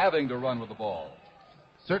 having to run with the ball.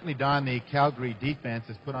 Certainly, Don, the Calgary defense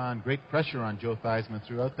has put on great pressure on Joe Theismann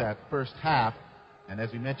throughout that first half. And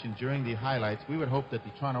as we mentioned during the highlights, we would hope that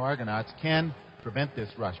the Toronto Argonauts can prevent this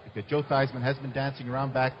rush because Joe Theismann has been dancing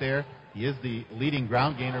around back there. He is the leading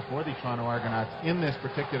ground gainer for the Toronto Argonauts in this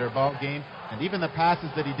particular ball game. And even the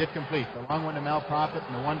passes that he did complete, the long one to Mel Prophet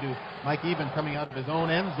and the one to Mike Even coming out of his own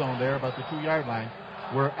end zone there about the 2-yard line,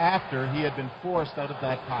 were after he had been forced out of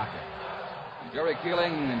that pocket. Jerry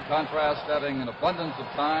Keeling, in contrast, having an abundance of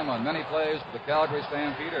time on many plays for the Calgary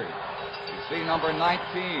Stampeders. You see number 19,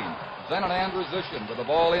 Zenon Andrusician, with the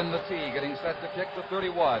ball in the tee, getting set to kick the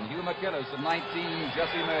 31. Hugh McInnes of 19,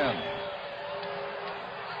 Jesse Mims.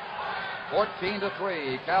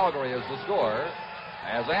 14-3, Calgary is the score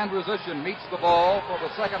as Andrusician meets the ball for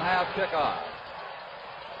the second half kickoff.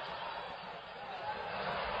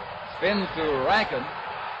 Spins to Rankin.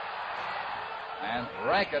 And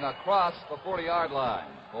Rankin across the 40-yard line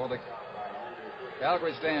for the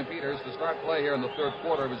Calgary Stampeders to start play here in the third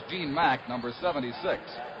quarter was Gene Mack, number 76,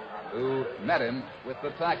 who met him with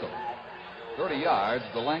the tackle. 30 yards,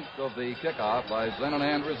 the length of the kickoff by Zenon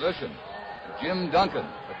Andrusician. Jim Duncan,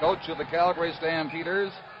 the coach of the Calgary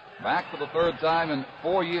Stampeders, back for the third time in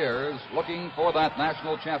 4 years, looking for that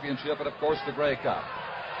national championship and, of course, the Grey Cup.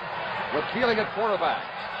 With Keeling at quarterback,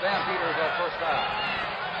 Stampeders at first down.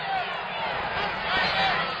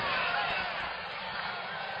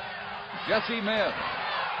 Jesse Mims.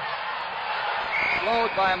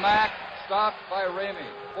 Slowed by Mack, stopped by Ramey.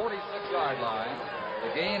 46-yard line.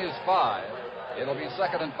 The gain is 5. It'll be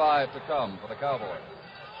 2nd and 5 to come for the Cowboys.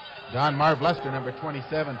 Don Marv Lester, number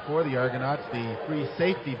 27 for the Argonauts, the free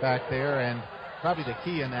safety back there, and probably the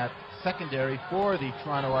key in that secondary for the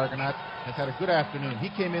Toronto Argonauts, has had a good afternoon. He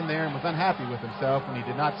came in there and was unhappy with himself when he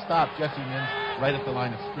did not stop Jesse Mims right at the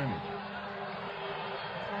line of scrimmage.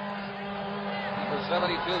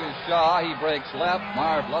 72 is Shaw. He breaks left.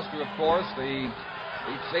 Marv Lester, of course, the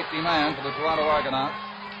safety man for the Toronto Argonauts.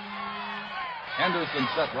 Henderson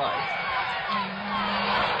set right.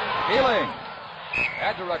 Keeling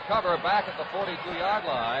had to recover back at the 42-yard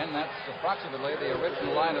line. That's approximately the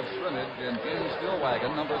original line of scrimmage, and Jim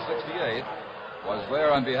Stillwagon, number 68, was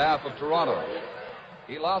there on behalf of Toronto.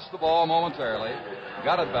 He lost the ball momentarily,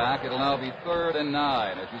 got it back. It'll now be 3rd and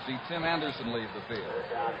 9 as you see Tim Anderson leave the field.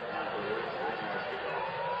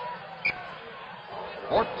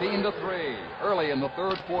 14-3, early in the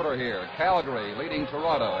third quarter here. Calgary leading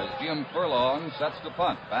Toronto as Jim Furlong sets to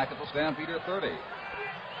punt back at the Stampeder 30.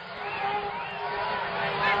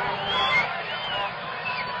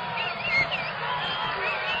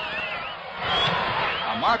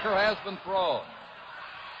 A marker has been thrown.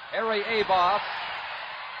 Harry Aboff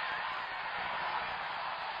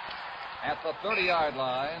at the 30-yard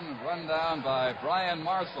line, run down by Brian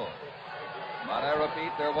Marshall. But I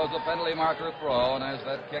repeat, there was a penalty marker thrown as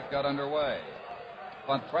that kick got underway.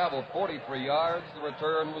 Punt traveled 43 yards. The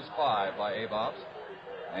return was 5 by Aboff.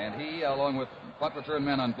 And he, along with punt return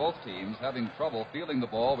men on both teams, having trouble fielding the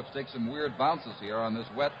ball, which takes some weird bounces here on this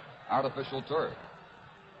wet, artificial turf.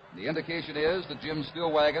 The indication is that Jim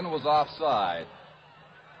Stillwagon was offside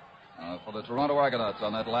for the Toronto Argonauts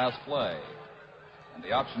on that last play. And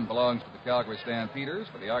the option belongs to the Calgary Stampeders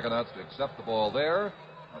for the Argonauts to accept the ball there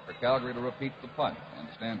for Calgary to repeat the punt, and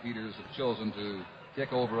the Stampeders have chosen to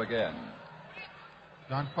kick over again.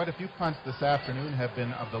 Don, quite a few punts this afternoon have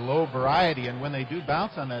been of the low variety, and when they do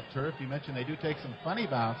bounce on that turf, you mentioned they do take some funny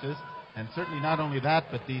bounces, and certainly not only that,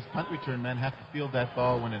 but these punt return men have to field that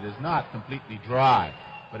ball when it is not completely dry.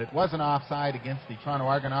 But it was an offside against the Toronto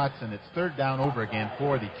Argonauts, and it's third down over again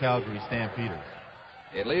for the Calgary Stampeders.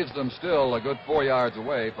 It leaves them still a good 4 yards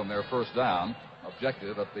away from their first down,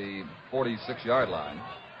 objective at the 46-yard line.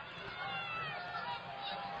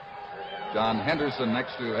 John Henderson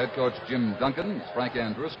next to head coach Jim Duncan. Frank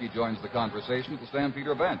Andruski joins the conversation at the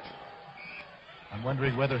Stampeder bench. I'm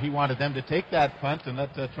wondering whether he wanted them to take that punt and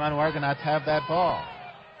let the Toronto Argonauts have that ball.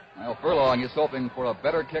 Well, Furlong is hoping for a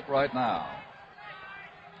better kick right now.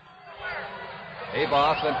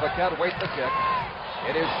 Abos and Paquette wait the kick.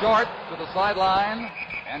 It is short to the sideline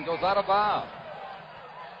and goes out of bounds.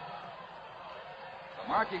 The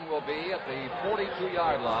marking will be at the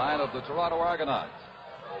 42-yard line of the Toronto Argonauts.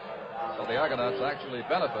 So the Argonauts actually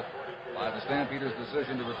benefit by the Stampeders'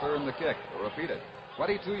 decision to return the kick, or repeat it.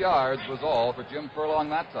 22 yards was all for Jim Furlong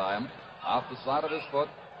that time, off the side of his foot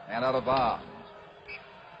and out of bounds.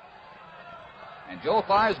 And Joe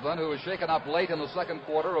Theismann, who was shaken up late in the second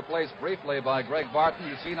quarter, replaced briefly by Greg Barton.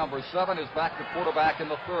 You see number 7 is back to quarterback in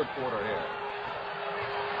the third quarter here.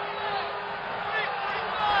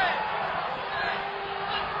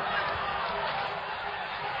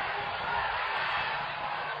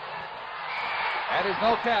 That is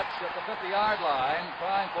no catch at the 50-yard line.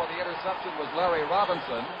 Trying for the interception was Larry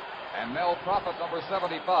Robinson. And Mel Prophet, number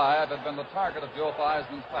 75, had been the target of Joe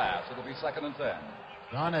Theismann's pass. It'll be 2nd and 10.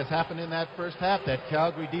 Don, as happened in that first half, that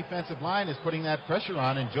Calgary defensive line is putting that pressure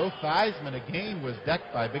on, and Joe Theismann again was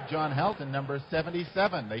decked by Big John Helton, number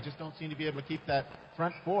 77. They just don't seem to be able to keep that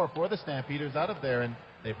front four for the Stampeders out of there, and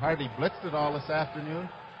they've hardly blitzed it all this afternoon.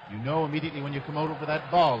 You know immediately when you come out over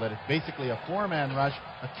that ball that it's basically a 4-man rush.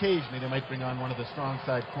 Occasionally they might bring on one of the strong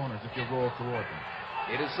side corners if you roll toward them.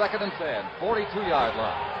 It is 2nd and 10, 42-yard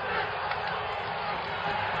line.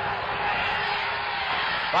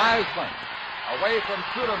 Theismann away from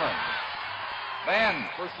Suderman. Then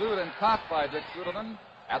pursued and caught by Dick Suderman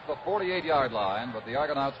at the 48-yard line, but the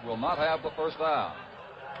Argonauts will not have the first down.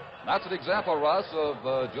 And that's an example, Russ, of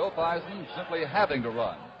Joe Theismann simply having to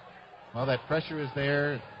run. Well, that pressure is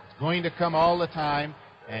there. It's going to come all the time,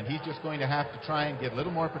 and he's just going to have to try and get a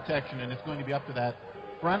little more protection, and it's going to be up to that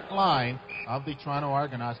front line of the Toronto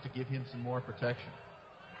Argonauts to give him some more protection.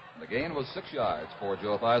 The gain was 6 yards for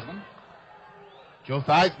Joe Theismann. Joe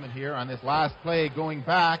Theismann here on this last play going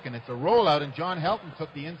back, and it's a rollout, and John Helton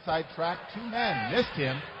took the inside track. 2 men missed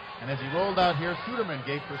him, and as he rolled out here, Suderman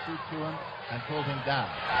gave pursuit to him and pulled him down.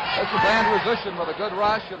 This is Andrusian with a good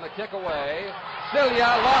rush and the kick away.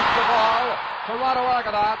 Cilia lost the ball. Toronto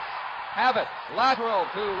Argonauts have it. Lateral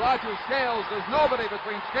to Roger Scales. There's nobody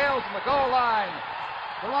between Scales and the goal line.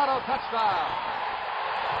 Toronto touchdown.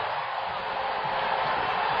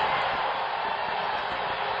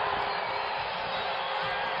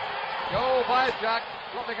 Joe Vychak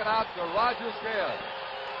flipping it out to Roger Scales.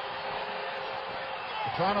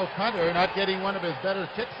 The Toronto punter not getting one of his better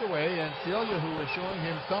kicks away, and Celia, who was showing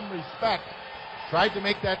him some respect, tried to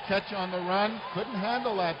make that catch on the run, couldn't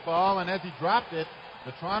handle that ball, and as he dropped it,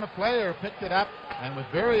 the Toronto player picked it up, and with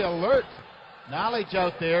very alert knowledge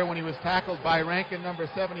out there when he was tackled by Rankin, number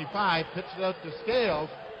 75, pitched it out to Scales,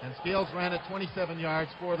 and Scales ran it 27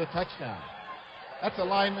 yards for the touchdown. That's a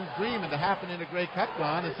lineman's dream, and to happen in a Grey Cup,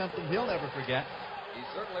 Don, is something he'll never forget. He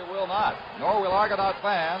certainly will not, nor will Argonaut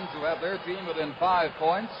fans who have their team within 5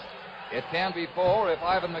 points. It can be 4 if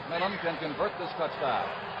Ivan McMillan can convert this touchdown.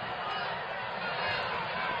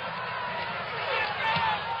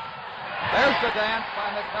 There's the dance by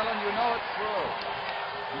McMillan. You know it's true.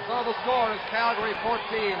 And so the score is Calgary 14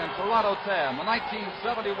 and Toronto 10. The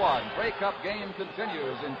 1971 Grey Cup game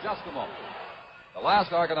continues in just a moment. The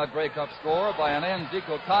last Argonaut Grey Cup score by an end, Deke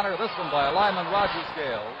O'Connor. This one by a lineman, Roger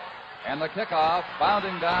Scales. And the kickoff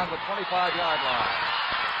bounding down the 25-yard line.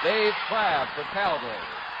 Dave Crabb for Calgary.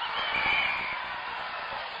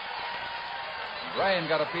 Graham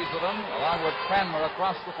got a piece of them, along with Cranmer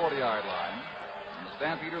across the 40-yard line. And the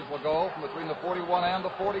Stampeders will go from between the 41 and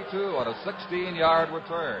the 42 on a 16-yard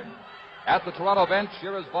return. At the Toronto bench,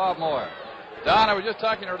 here is Bob Moore. Don, I was just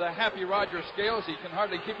talking to the happy Roger Scales. He can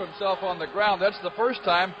hardly keep himself on the ground. That's the first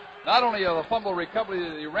time, not only of the fumble recovery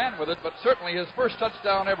that he ran with it, but certainly his first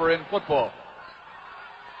touchdown ever in football.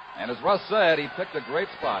 And as Russ said, he picked a great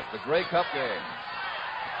spot, the Grey Cup game.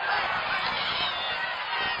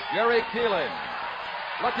 Jerry Keeling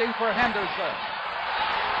looking for Henderson.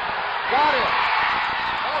 Got it.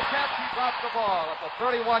 No catch, he dropped the ball at the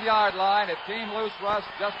 31-yard line. It came loose, Russ,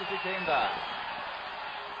 just as he came down.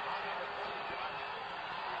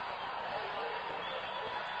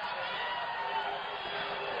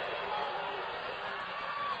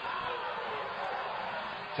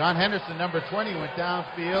 John Henderson, number 20, went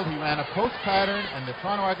downfield. He ran a post pattern, and the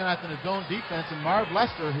Toronto Argonauts in a zone defense, and Marv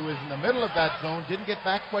Lester, who was in the middle of that zone, didn't get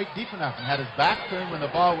back quite deep enough and had his back turned when the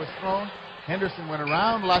ball was thrown. Henderson went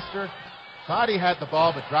around Lester, thought he had the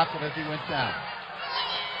ball, but dropped it as he went down.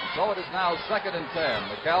 So it is now 2nd and 10.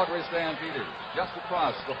 The Calgary Stampeders just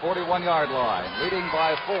across the 41-yard line, leading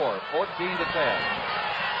by 4, 14 to 10.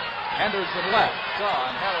 Henderson left, Shaw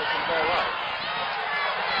and Harrison go right.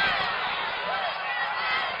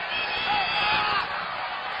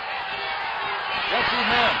 Jesse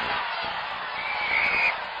Mims.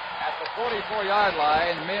 At the 44-yard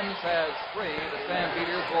line, Mims has 3. The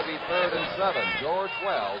Stampeders will be 3rd and 7. George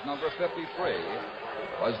Wells, number 53,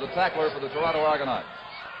 was the tackler for the Toronto Argonauts.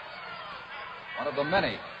 One of the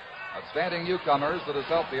many outstanding newcomers that has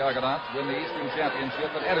helped the Argonauts win the Eastern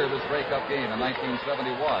Championship and enter this Grey Cup game in 1971.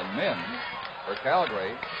 Mims, for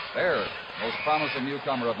Calgary, their most promising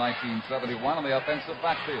newcomer of 1971 on the offensive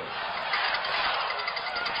backfield.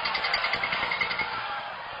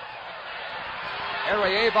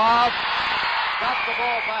 Harry Aboff got the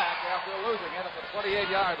ball back after losing it at the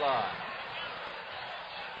 28-yard line.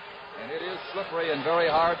 And it is slippery and very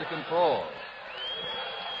hard to control.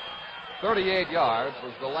 38 yards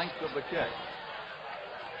was the length of the kick.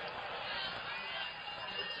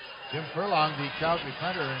 Jim Furlong, the Calgary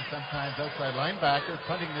punter and sometimes outside linebacker,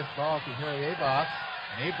 punting this ball to Harry Aboff.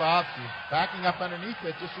 And Aboff is backing up underneath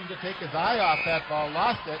it, just seemed to take his eye off that ball,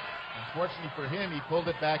 lost it. Unfortunately for him, he pulled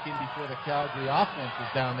it back in before the Calgary offense was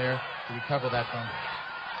down there to recover that fumble.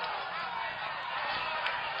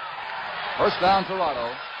 First down,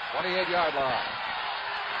 Toronto, 28-yard line.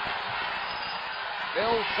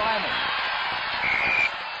 Bill Simon.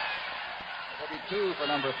 It'll be 2 for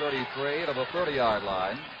number 33 to the 30-yard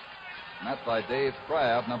line. Met by Dave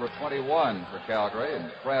Crabb, number 21 for Calgary, and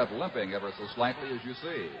Crabb limping ever so slightly, as you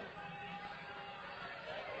see.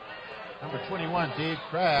 Number 21, Dave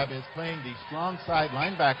Crabb, is playing the strong side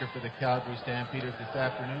linebacker for the Calgary Stampeders this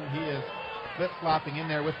afternoon. He is flip-flopping in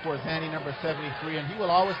there with Forzani, number 73, and he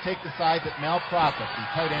will always take the side that Mel Prophet, the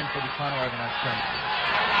tight end for the Toronto Argonauts, comes.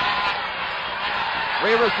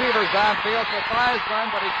 3 receivers downfield for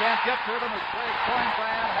Theismann, but he can't get to them as Craig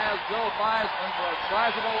Coinbran has Joe Theismann for a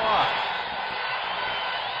sizable loss.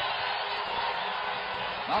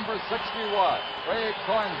 Number 61, Craig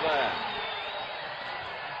Coinbran.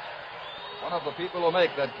 One of the people who make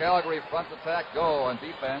that Calgary front attack go on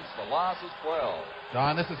defense. The loss is 12.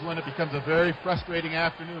 Don, this is when it becomes a very frustrating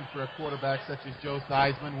afternoon for a quarterback such as Joe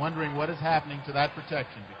Theismann, wondering what is happening to that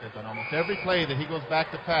protection, because on almost every play that he goes back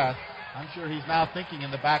to pass, I'm sure he's now thinking in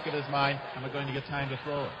the back of his mind, am I going to get time to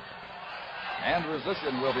throw it? Andrew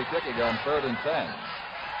Zishin will be kicking on 3rd and 10.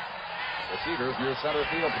 The Cedars near center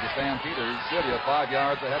field for the Stampeders. Celia 5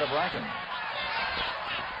 yards ahead of Rankin.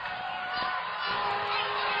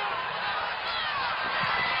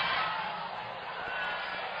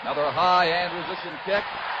 Another high Andrew Zishin kick.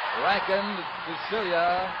 Rankin to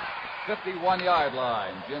Celia, 51-yard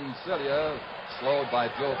line. Jim Celia slowed by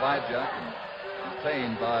Joe Vajak and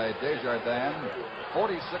contained by Desjardins.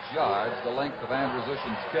 46 yards, the length of Andrew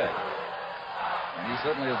Zishin's kick. And he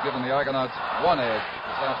certainly has given the Argonauts one edge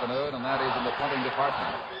this afternoon, and that is in the punting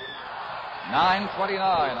department. 9:29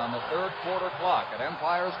 on the 3rd quarter clock at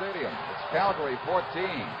Empire Stadium. It's Calgary 14,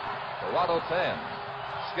 Toronto 10.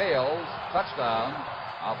 Scales, touchdown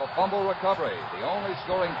off a fumble recovery, the only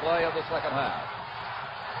scoring play of the second half.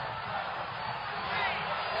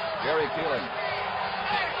 Jerry Keeling.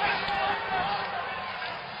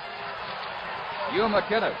 Hugh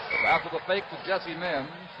McInnes after the fake to Jesse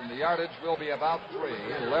Mims, and the yardage will be about 3.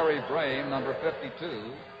 Larry Brame, number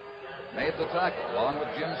 52, made the tackle along with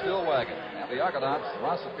Jim Stillwagon. And the Argonauts,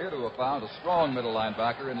 Ross, appear to have found a strong middle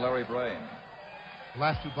linebacker in Larry Brame. The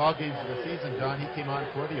last 2 ball games of the season, John, he came on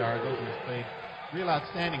for the Argos and has played real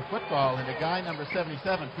outstanding football, and the guy number 77,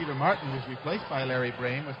 Peter Martin, who's replaced by Larry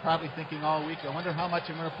Brame, was probably thinking all week, I wonder how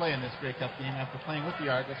much I'm going to play in this Grey Cup game after playing with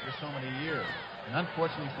the Argos for so many years. And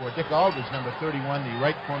unfortunately for Dick Aldridge, number 31, the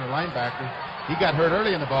right corner linebacker, he got hurt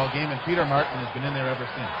early in the ball game, and Peter Martin has been in there ever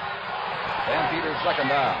since. Dan Peters, second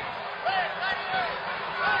down.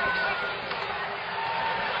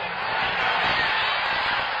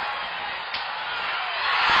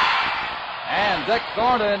 And Dick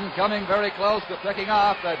Thornton coming very close to picking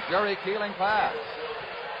off that Jerry Keeling pass.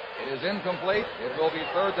 It is incomplete. It will be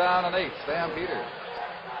 3rd down and 8. Stampeders.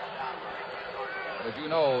 But as you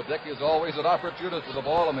know, Dick is always an opportunist with the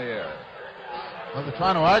ball in the air. Well, the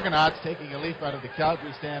Toronto Argonauts taking a leaf out of the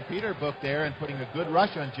Calgary Stampeder book there and putting a good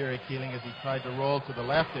rush on Jerry Keeling as he tried to roll to the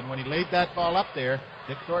left. And when he laid that ball up there,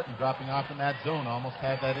 Dick Thornton dropping off in that zone almost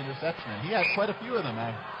had that interception. And he had quite a few of them,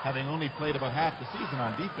 having only played about half the season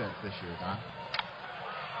on defense this year, Don.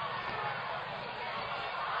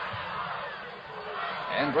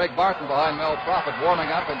 And Greg Barton behind Mel Prophet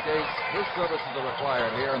warming up in case his services are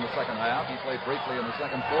required here in the second half. He played briefly in the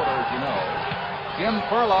second quarter, as you know. Jim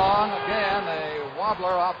Furlong, again, a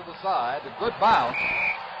wobbler off to the side. A good bounce.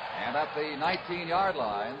 And at the 19-yard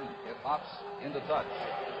line, it hops into touch.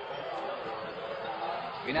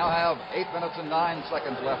 We now have 8 minutes and 9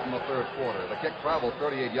 seconds left in the third quarter. The kick traveled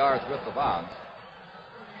 38 yards with the bounce.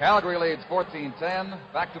 Calgary leads 14-10.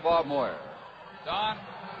 Back to Bob Moyer.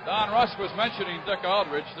 Don Rusk was mentioning Dick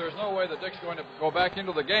Aldrich. There's no way that Dick's going to go back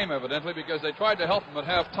into the game, evidently, because they tried to help him at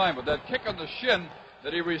halftime. But that kick on the shin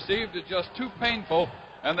that he received is just too painful,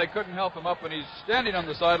 and they couldn't help him up. And he's standing on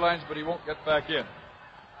the sidelines, but he won't get back in.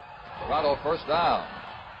 Toronto first down.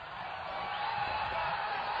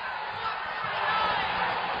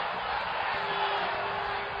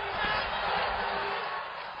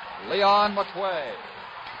 Leon McQuay.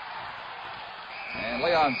 And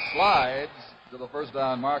Leon slides to the first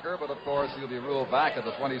down marker, but of course he'll be ruled back at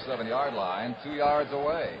the 27-yard line, 2 yards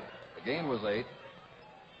away. The gain was 8.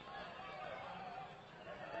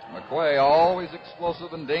 McQuay always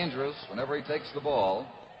explosive and dangerous whenever he takes the ball.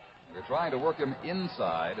 They're trying to work him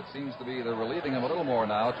inside. It seems to be they're relieving him a little more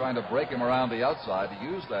now, trying to break him around the outside to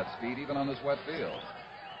use that speed even on this wet field.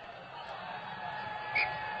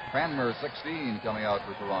 Cranmer, 16, coming out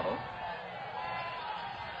for Toronto.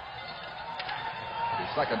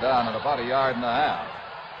 Second down at about 1.5 yards.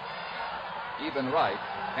 Even right.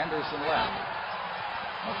 Henderson left.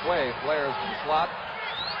 McQuay flares to the slot.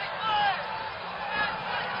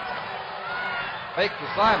 Fake to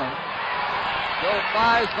Simon. Joe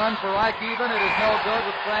Theismann for Ike Even. It is no good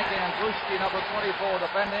with Frank Andruski, number 24,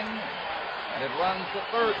 defending. And it runs to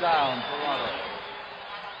third down, Toronto.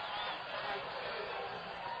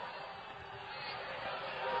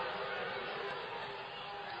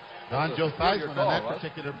 Don, Joe Theismann on that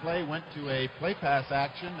particular play went to a play pass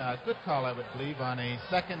action. Good call, I would believe, on a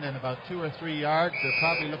second and about 2 or 3 yards. They're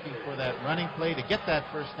probably looking for that running play to get that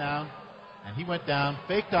first down. And he went down,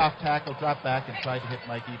 faked off tackle, dropped back, and tried to hit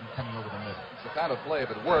Mike Eden coming over the middle. It's the kind of play, if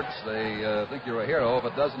it works, they think you're a hero. If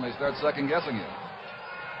it doesn't, they start second-guessing you.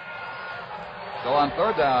 So on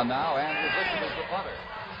third down now, Andrew Bishop is the punter.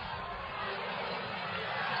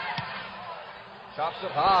 Chops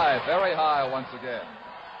it high, very high once again.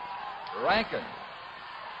 Rankin.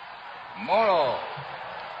 Morrow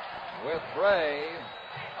with Bray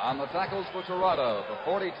on the tackles for Toronto, the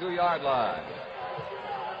 42-yard line.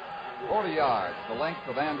 40 yards, the length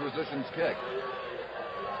of Andrew Zishin's kick.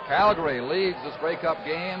 Calgary leads this Grey Cup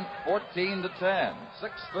game 14-10.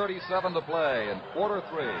 6:37 to play in quarter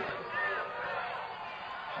 3.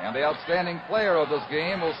 And the outstanding player of this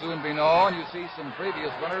game will soon be known. You see some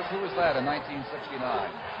previous winners. Who was that in 1969?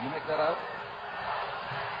 Can you make that out?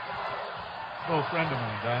 Oh, friend of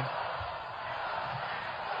mine, Don.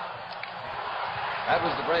 That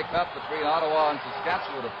was the Grey Cup between Ottawa and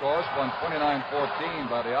Saskatchewan, of course, won 29-14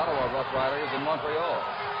 by the Ottawa Rough Riders in Montreal.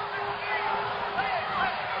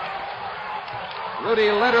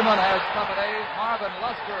 Rudy Linderman has company. Marvin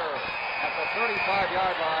Luster at the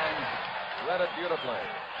 35-yard line read it beautifully.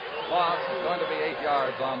 Loss is going to be 8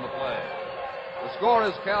 yards on the play. The score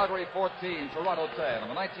is Calgary 14, Toronto 10. And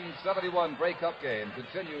the 1971 Grey Cup game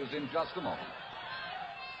continues in just a moment.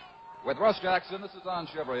 With Russ Jackson, this is Don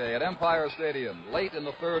Chevrier at Empire Stadium. Late in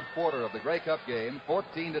the third quarter of the Grey Cup game,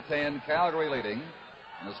 14-10, Calgary leading.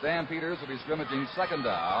 And the Stampeders will be scrimmaging second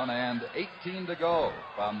down and 18 to go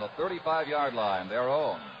from the 35-yard line, their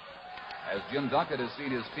own. As Jim Duncan has seen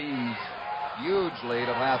his team's huge lead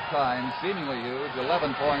at halftime, seemingly huge,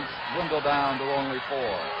 11 points, dwindle down to only 4.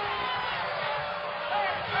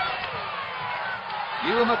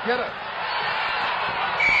 Hugh McKinnon.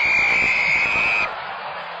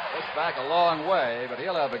 Pushed back a long way, but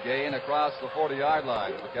he'll have a gain across the 40-yard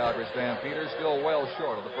line for the Calgary Stampeders. Still well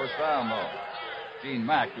short of the first down, though. Gene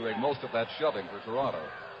Mack doing most of that shoving for Toronto.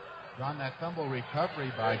 On that fumble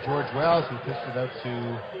recovery by George Wells, who pitched it out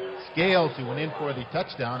to Scales, who went in for the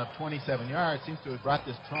touchdown of 27 yards, seems to have brought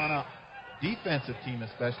this Toronto defensive team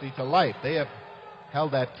especially to life. They have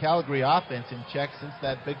held that Calgary offense in check since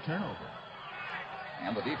that big turnover.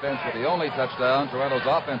 And the defense with the only touchdown, Toronto's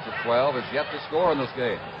offensive 12, is yet to score in this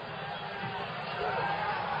game.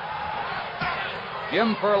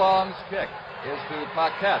 Jim Furlong's kick is to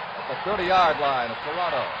Paquette at the 30-yard line of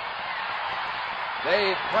Toronto.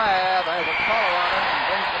 Dave Crabb has a collar on him and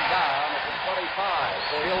brings him down at the 25,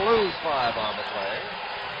 so he'll lose 5 on the play.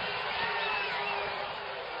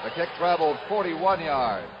 The kick traveled 41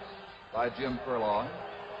 yards by Jim Furlong.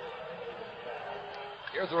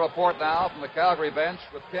 Here's a report now from the Calgary bench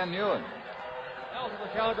with Ken Newen. Health of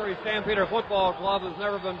the Calgary Stampeder Football Club has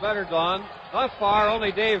never been better, Don. Thus far,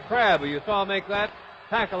 only Dave Crabb, who you saw make that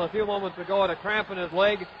tackle a few moments ago, had a cramp in his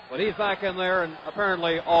leg, but he's back in there and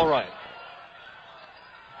apparently all right.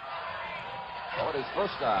 So it is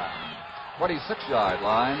first down, 26-yard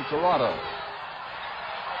line, Toronto.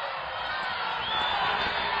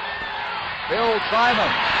 Bill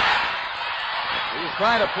Simon. He was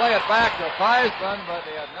trying to play it back to Theismann, but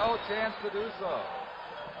he had no chance to do so.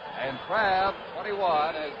 And Crabb,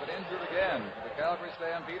 21, has been injured again for the Calgary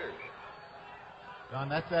Stampeders. Don,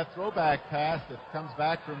 that's that throwback pass that comes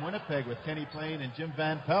back from Winnipeg with Kenny Plain and Jim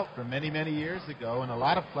Van Pelt from many, many years ago, and a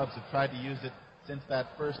lot of clubs have tried to use it since that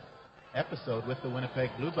first episode with the Winnipeg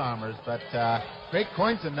Blue Bombers. But Craig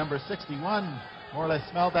Coinson, number 61, more or less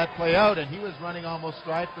smelled that play out, and he was running almost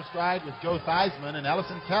stride for stride with Joe Theismann, and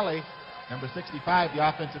Ellison Kelly, number 65, the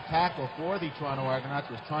offensive tackle for the Toronto Argonauts,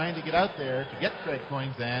 was trying to get out there to get Craig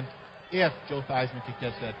Coinsan if Joe Theismann could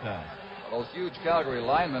catch that pass. Those huge Calgary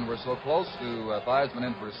linemen were so close to Theismann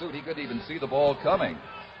in pursuit, he couldn't even see the ball coming.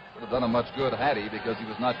 Would have done him much good had he, because he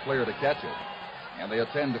was not clear to catch it. And they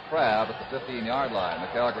attend to Crabb at the 15-yard line, the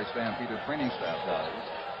Calgary Stampeder training staff does.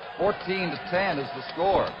 14-10 is the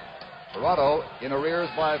score. Toronto in arrears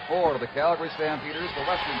by 4 to the Calgary Stampeders, the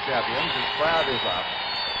Western champions, as Crabb is up.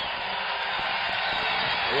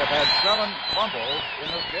 We have had 7 fumbles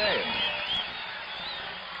in this game.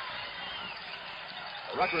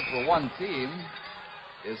 The record for one team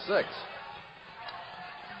is 6.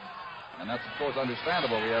 And that's, of course,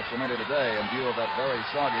 understandable. We have so many today in view of that very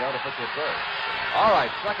soggy artificial turf. All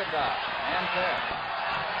right, second down and 10.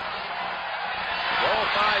 Joe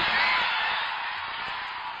Theismann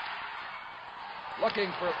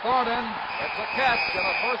looking for Thornton. It's a catch and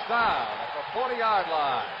a first down at the 40-yard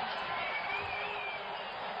line.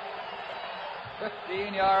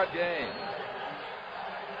 15-yard gain.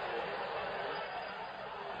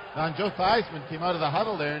 Now, Joe Theismann came out of the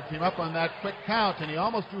huddle there and came up on that quick count, and he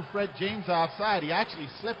almost drew Fred James offside. He actually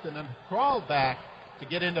slipped and then crawled back to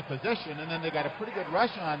get into position, and then they got a pretty good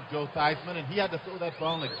rush on Joe Theismann, and he had to throw that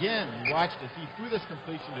ball again. You watched as he threw this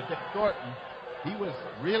completion to Dick Thornton. He was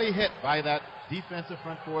really hit by that defensive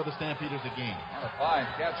front four of the Stampeders again. And a fine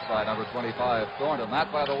catch by number 25, Thornton.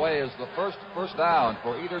 That, by the way, is the first down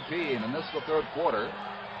for either team in this, the third quarter.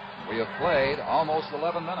 We have played almost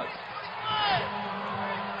 11 minutes.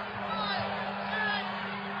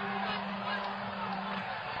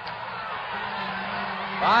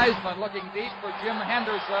 Theismann looking deep for Jim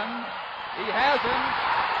Henderson. He has him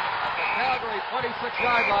at the Calgary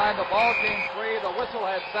 26-yard line. The ball came free. The whistle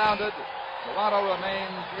had sounded. Toronto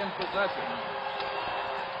remains in possession.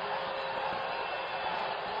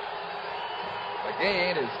 The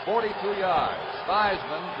gain is 42 yards.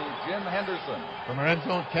 Theismann to Jim Henderson. From our end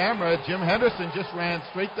zone camera, Jim Henderson just ran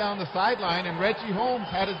straight down the sideline, and Reggie Holmes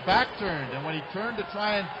had his back turned. And when he turned to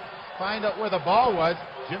try and find out where the ball was,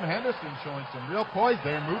 Jim Henderson, showing some real poise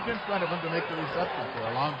there, moved in front of him to make the reception for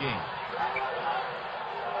a long gain.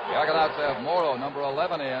 The Argonauts have Morrow, number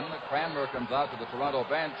 11, in. Cranmer comes out to the Toronto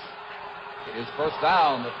bench. It is first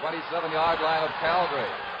down, the 27-yard line of Calgary.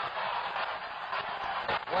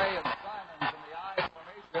 Play and Simons in the I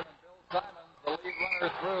formation, and Bill Simons, the lead runner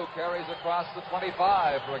through, carries across the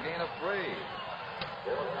 25 for a gain of 3.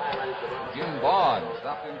 Jim Bond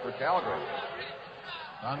stopped in for Calgary.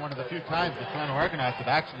 On one of the few times the Toronto Argonauts have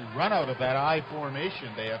actually run out of that I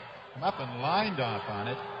formation. They have come up and lined off on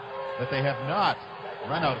it, but they have not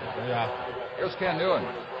run out of it very often. Here's Ken Newen.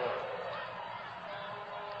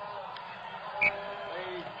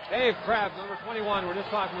 Dave Crabb, number 21, we're just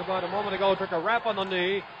talking about a moment ago, took a rap on the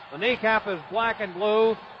knee. The kneecap is black and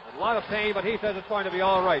blue. A lot of pain, but he says it's going to be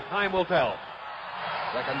all right. Time will tell.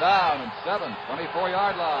 Second down and 7,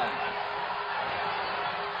 24-yard line.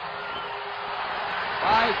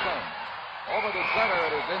 Theismann over the center.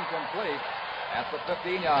 It is incomplete at the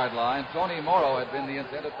 15-yard line. Tony Morrow had been the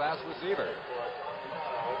intended pass receiver.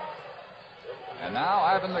 And now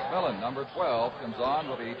Ivan McMillan, number 12, comes on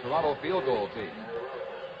with the Toronto field goal team.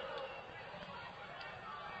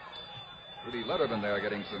 Rudy Letterman there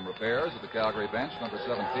getting some repairs at the Calgary bench, number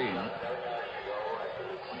 17.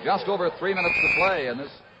 Just over 3 minutes to play in this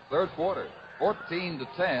third quarter.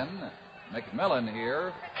 14-10. McMillan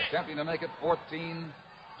here attempting to make it 14-13.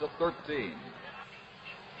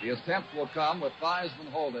 The attempt will come with Theismann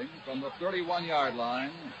holding from the 31-yard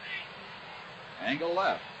line. Angle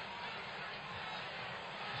left.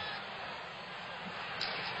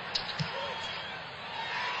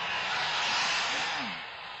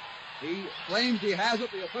 claims he has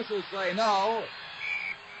it. The officials say no.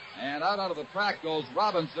 And out onto the track goes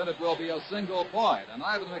Robinson. It will be a single point. And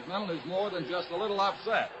Ivan McMillan is more than just a little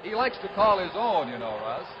upset. He likes to call his own, you know,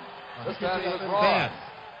 Russ. This time he was wrong.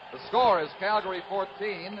 The score is Calgary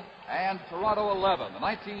 14 and Toronto 11. The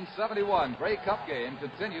 1971 Grey Cup game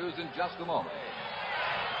continues in just a moment.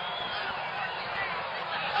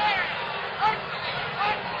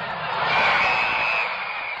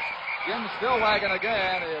 Jim Stillwagon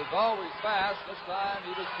again is always fast. This time he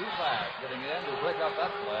was too fast getting in to break up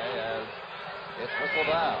that play as it's whistled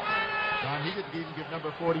down. Don, he didn't even give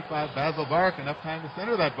number 45, Basil Bark, enough time to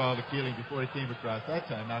center that ball to Keeling before he came across that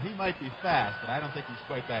time. Now, he might be fast, but I don't think he's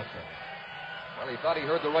quite that fast. Well, he thought he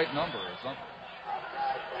heard the right number or something.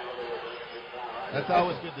 That's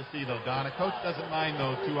always good to see, though, Don. A coach doesn't mind,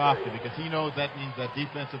 though, too often because he knows that means that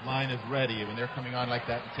defensive line is ready when they're coming on like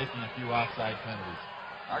that and taking a few offside penalties.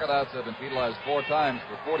 Argonauts have been penalized 4 times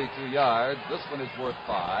for 42 yards. This one is worth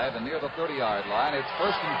 5, and near the 30-yard line, it's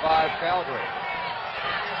 1st and 5 Calgary.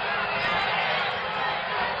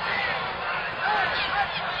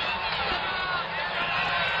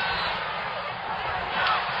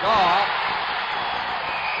 Shaw,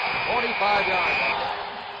 45-yard line.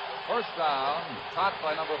 First down, caught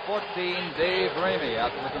by number 14, Dave Ramey,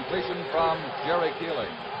 after the completion from Jerry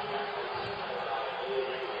Keeling.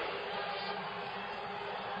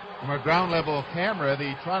 From our ground-level camera,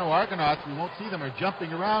 the Toronto Argonauts, we won't see them, are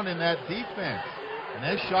jumping around in that defense. And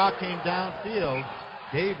as Shaw came downfield,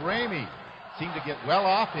 Dave Ramey seemed to get well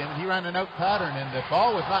off him. He ran an out pattern, and the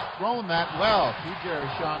ball was not thrown that well to Jerry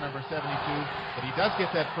Shaw, number 72. But he does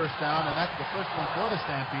get that first down, and that's the first one for the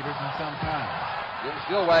Stampeders in some time. Jim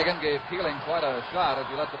Stillwagon gave Keeling quite a shot as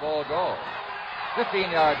he let the ball go.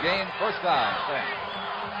 15-yard gain, first down.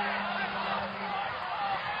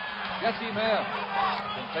 Jesse Mims,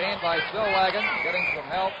 contained by Stillwagon, getting some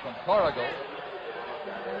help from Corrigal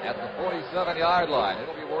at the 47-yard line.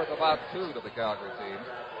 It'll be worth about 2 to the Calgary team.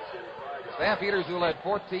 Stampeders, who led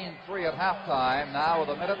 14-3 at halftime, now with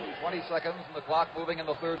 1 minute and 20 seconds and the clock moving in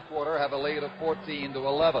the third quarter, have a lead of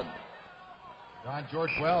 14-11. Don,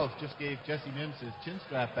 George Wells just gave Jesse Mims his chin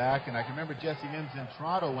strap back, and I can remember Jesse Mims in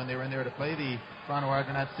Toronto when they were in there to play the Toronto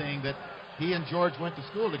Argonauts saying that he and George went to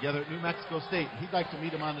school together at New Mexico State. He'd like to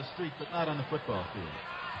meet him on the street, but not on the football field.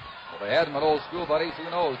 Well, they had him at old school buddies. Who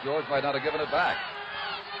knows? George might not have given it back.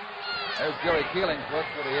 There's Jerry Keeling's look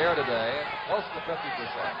for the air today, close to 50%.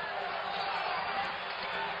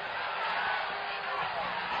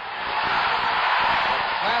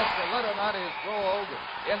 Pass to Linderman is ruled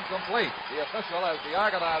incomplete. The official, as the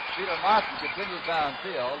Argonauts, Peter Martin, continues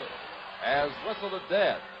downfield, has whistled it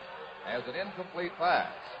dead as an incomplete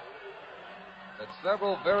pass. But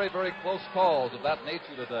several very, very close calls of that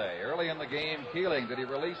nature today. Early in the game, Keeling, did he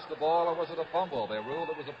release the ball or was it a fumble? They ruled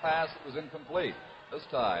it was a pass that was incomplete. This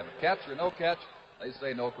time, catch or no catch, they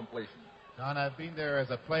say no completion. Don, I've been there as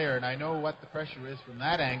a player, and I know what the pressure is from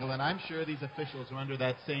that angle, and I'm sure these officials are under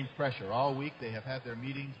that same pressure. All week they have had their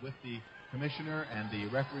meetings with the commissioner and the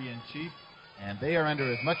referee-in-chief, and they are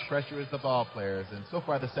under as much pressure as the ball players. And so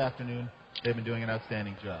far this afternoon, they've been doing an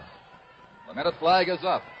outstanding job. The minute flag is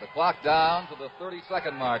up. The clock down to the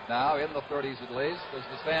 30-second mark now, in the 30s at least, as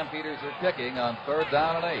the Stampeders are kicking on 3rd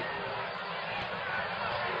down and 8.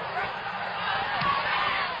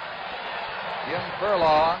 Jim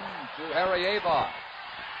Furlong to Harry Aboff.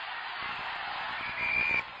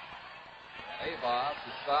 Aboff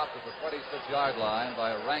is stopped at the 26-yard line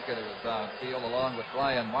by Rankin, who was downfield, along with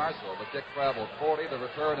Brian Marshall. The kick traveled 40. The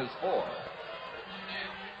return is 4.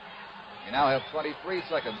 We now have 23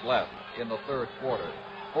 seconds left in the third quarter.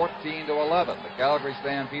 14-11. The Calgary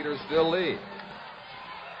Stampeders still lead.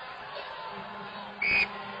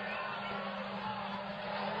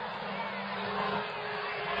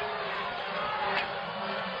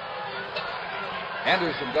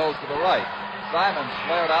 Henderson goes to the right. Simons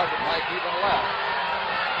flared out to Mike even left.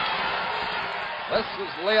 This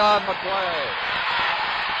is Leon McClay.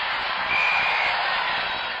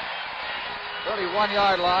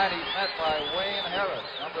 31-yard line. He's met by Wayne Harris,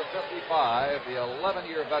 number 55, the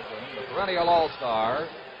 11-year veteran, the perennial all-star,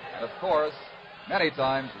 and, of course, many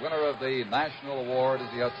times winner of the national award as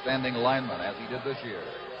the outstanding lineman, as he did this year.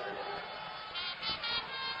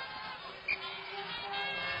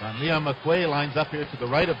 And Leon McQuay lines up here to the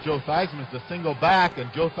right of Joe Theismann. It's a single back,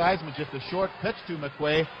 and Joe Theismann just a short pitch to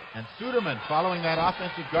McQuay, and Suderman, following that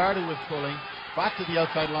offensive guard who was pulling, fought to the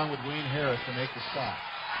outside along with Wayne Harris to make the stop.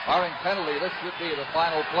 Barring penalty, this should be the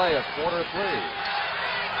final play of quarter 3.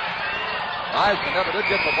 Theismann never did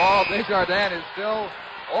get the ball. Desjardins is still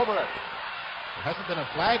over it. There hasn't been a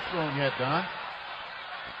flag thrown yet, Don.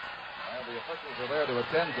 Well, the officials are there to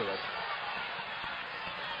attend to it.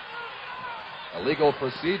 A legal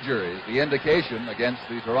procedure is the indication against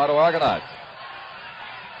the Toronto Argonauts.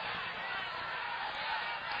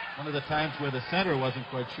 One of the times where the center wasn't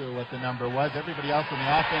quite sure what the number was. Everybody else on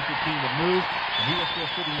the offensive team had moved, and he was still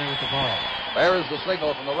sitting there with the ball. There's the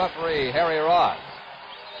signal from the referee, Harry Ross.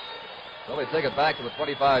 So they take it back to the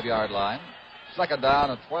 25-yard line. Second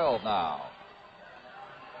down and 12 now.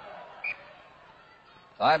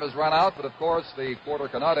 Time has run out, but of course the quarter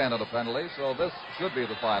cannot end on a penalty, so this should be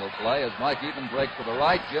the final play as Mike Eben breaks to the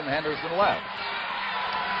right, Jim Henderson left.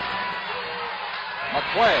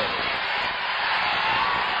 McQuay.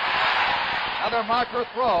 Another marker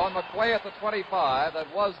throw, and McQuay at the 25.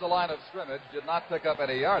 That was the line of scrimmage. Did not pick up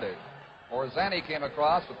any yardage. Orzani came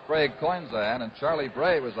across with Craig Coinzan, and Charlie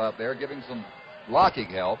Bray was out there giving some blocking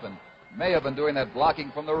help, and may have been doing that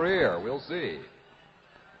blocking from the rear. We'll see.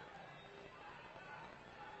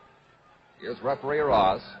 Here's referee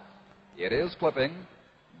Ross. It is clipping.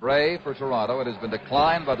 Bray for Toronto. It has been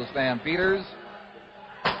declined by the Stampeders.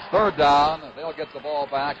 Third down. They'll get the ball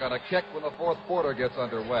back on a kick when the fourth quarter gets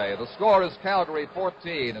underway. The score is Calgary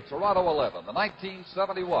 14 and Toronto 11. The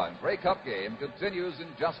 1971 Grey Cup game continues in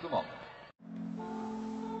just a moment.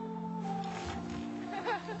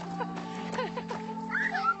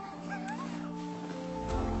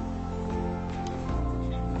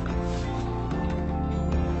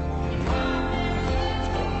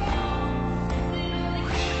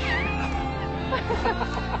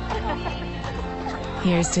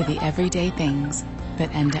 Here's to the everyday things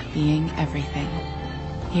that end up being everything.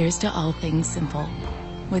 Here's to all things simple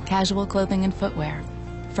with casual clothing and footwear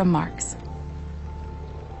from Marks.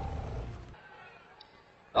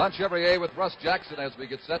 Don Chevrier with Russ Jackson as we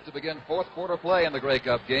get set to begin fourth quarter play in the Grey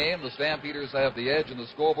Cup game. The Stampeders have the edge in the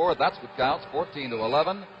scoreboard. That's what counts,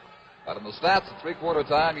 14-11. But in the stats at three-quarter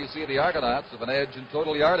time, you see the Argonauts have an edge in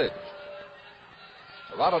total yardage.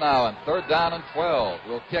 Toronto now on third down and 12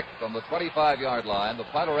 will kick from the 25-yard line. The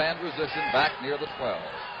punter Andrew Zishin back near the 12.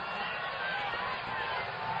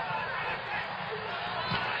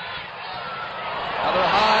 Another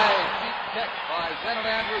high deep kick by Zenon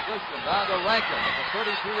Andrew Zishin down to Rankin at the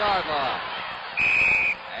 33-yard line.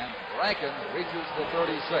 And Rankin reaches the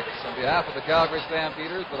 36 on behalf of the Calgary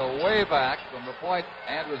Stampeders, but away back from the point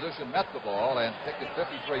Andrew Zishin met the ball and kicked it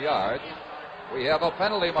 53 yards. We have a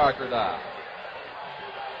penalty marker down.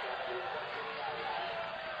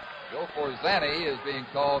 Joe Forzani is being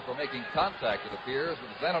called for making contact, it appears, with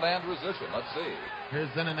Zenon Andrew Zishin. Let's see. Here's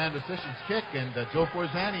Zenon Andrew Zishin's kick, and Joe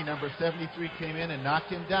Forzani, number 73, came in and knocked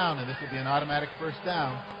him down, and this will be an automatic first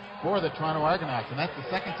down for the Toronto Argonauts. And that's the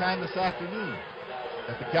second time this afternoon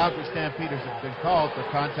that the Calgary Stampeders have been called for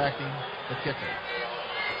contacting the kicker.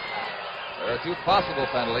 There are two possible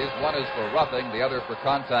penalties. One is for roughing, the other for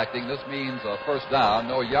contacting. This means a first down,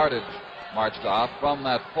 no yardage marched off from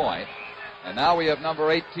that point. And now we have number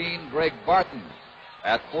 18, Greg Barton,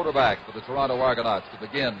 at quarterback for the Toronto Argonauts to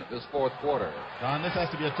begin this fourth quarter. Don, this has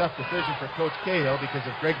to be a tough decision for Coach Cahill, because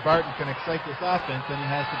if Greg Barton can excite this offense, then he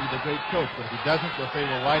has to be the great coach. But if he doesn't, they'll say,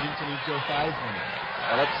 well, why didn't you leave Joe Theismann in?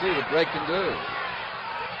 Well, let's see what Greg can do.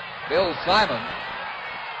 Bill Simon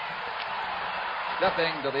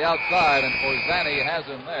stepping to the outside, and Forzani has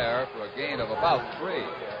him there for a gain of about 3.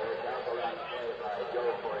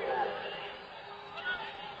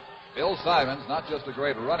 Bill Simons, not just a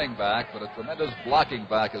great running back, but a tremendous blocking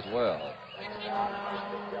back as well.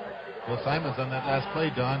 Bill Simons on that last play,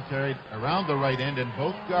 Don, carried around the right end, and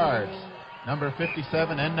both guards, number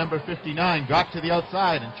 57 and number 59, got to the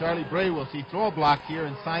outside, and Charlie Bray will see throw a block here,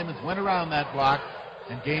 and Simons went around that block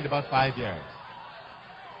and gained about 5 yards.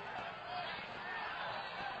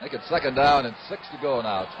 Make it second down and 6 to go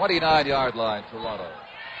now. 29-yard line, Toronto.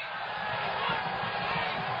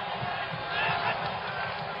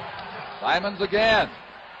 Simons again.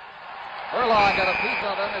 Furlong got a piece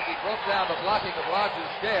of him as he broke down the blocking of Roger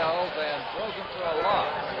Scales and throws him for a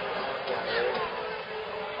loss.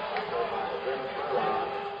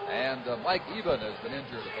 And Mike Eben has been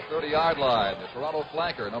injured at the 30-yard line, the Toronto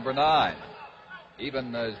flanker, number 9.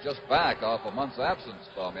 Eben is just back off a month's absence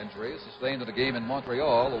from injury sustained in a game in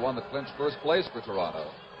Montreal, the one that clinched first place for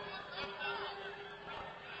Toronto.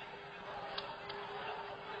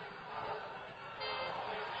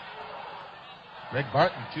 Greg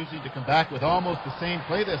Barton choosing to come back with almost the same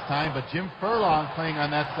play this time, but Jim Furlong playing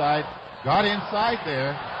on that side got inside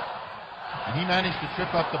there, and he managed to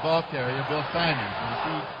trip up the ball carrier, Bill Simons. And you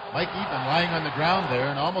see Mike Eben lying on the ground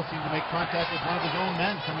there and almost seemed to make contact with one of his own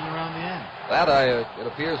men coming around the end. That, it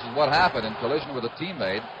appears, is what happened in collision with a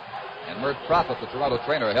teammate, and Mert Profit, the Toronto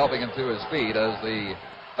trainer, helping him to his feet as the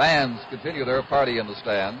fans continue their party in the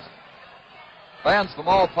stands. Fans from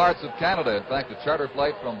all parts of Canada, in fact, a charter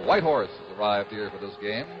flight from Whitehorse has arrived here for this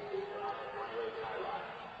game.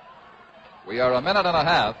 We are a minute and a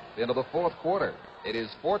half into the fourth quarter. It is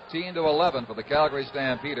 14-11 for the Calgary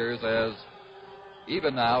Stampeders, as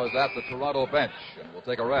even now is at the Toronto bench, and will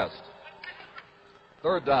take a rest.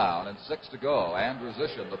 Third down and 6 to go. Andrew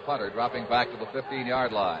Zishin, the punter, dropping back to the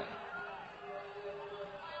 15-yard line.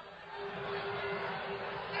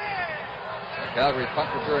 The Calgary punt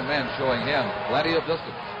return men showing him plenty of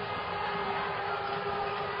distance.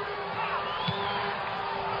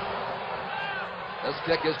 This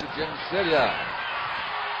kick is to Jim Cilia.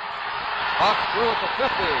 Off through at the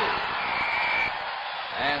 50.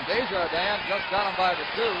 And Desjardins just got him by the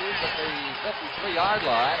twos at the 53-yard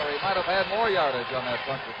line, or he might have had more yardage on that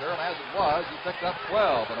punt return. As it was, he picked up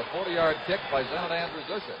 12 on a 40-yard kick by Zenit Andrew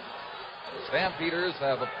Zishin. The Stampeders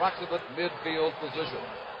have approximate midfield position.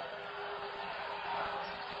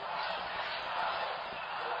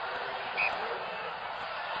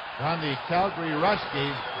 On the Calgary rush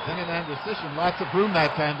gave Zenit Andrew Zishin lots of room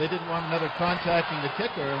that time. They didn't want another contacting the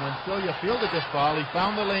kicker, and when Cilia fielded this ball, he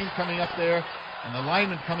found the lane coming up there, and the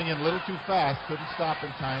lineman coming in a little too fast couldn't stop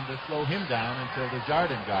in time to slow him down until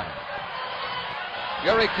Desjardins got him.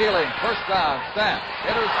 Jerry Keeling, first down, snapped,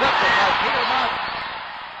 intercepted by Peter Martin.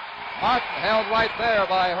 Martin held right there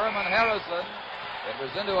by Herman Harrison. It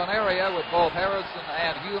was into an area with both Harrison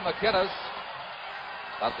and Hugh McInnes.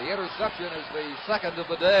 But the interception is the second of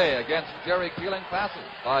the day against Jerry Keeling passes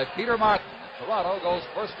by Peter Martin. Toronto goes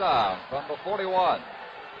first down from the 41.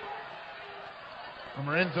 From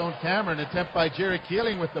our end zone camera, an attempt by Jerry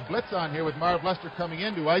Keeling with the blitz on here with Marv Lester coming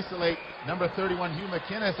in to isolate number 31 Hugh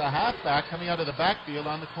McInnes, a halfback coming out of the backfield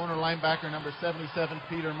on the corner linebacker number 77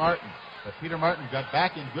 Peter Martin. But Peter Martin got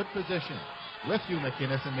back in good position with Hugh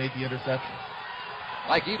McInnes and made the interception.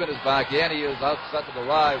 Mike Eben is back in. He is outset to the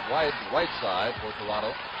right side for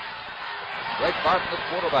Toronto. Greg Barton at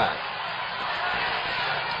quarterback.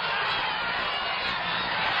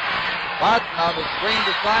 Barton on the screen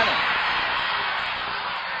to Simon.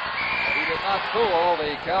 But he did not fool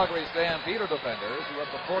the Calgary Stampeder defenders, who at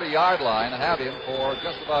the 40-yard line have him for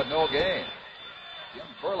just about no gain. Jim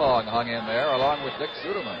Furlong hung in there along with Dick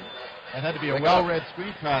Suderman. That had to be a well-read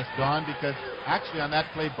screen pass, Don, because actually on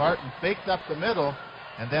that play, Barton faked up the middle.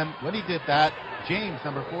 And then when he did that, James,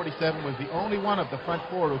 number 47, was the only one of the front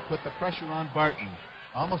four who put the pressure on Barton,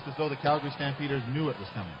 almost as though the Calgary Stampeders knew it was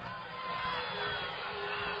coming.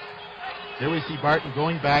 There we see Barton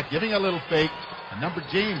going back, giving a little fake, and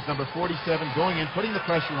James, number 47, going in, putting the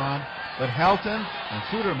pressure on, but Helton and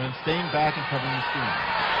Suderman staying back and covering the screen.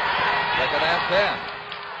 Second and 10.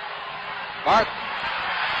 Barton.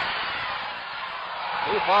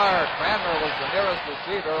 Too far. Cranmer was the nearest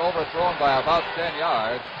receiver, overthrown by about 10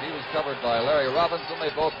 yards. He was covered by Larry Robinson. They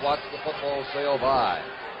both watched the football sail by.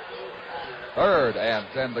 Third and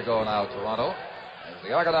 10 to go now, Toronto. As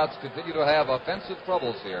the Argonauts continue to have offensive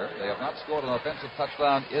troubles here. They have not scored an offensive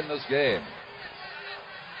touchdown in this game.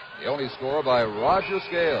 The only score by Roger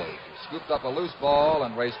Scales, who scooped up a loose ball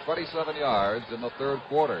and raced 27 yards in the third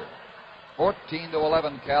quarter.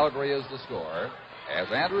 14-11 Calgary is the score,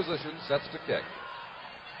 as Andrew Zishin sets to kick.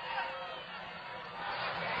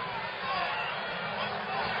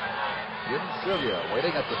 Jim Cilia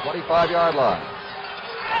waiting at the 25-yard line.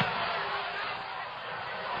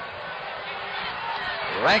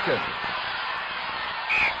 Rankin.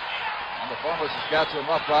 And the former Saskatchewan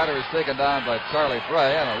Rough Rider is taken down by Charlie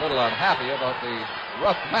Frey, and a little unhappy about the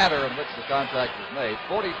rough manner in which the contact was made.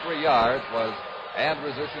 43 yards was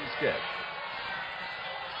Andrew Zishin's kick.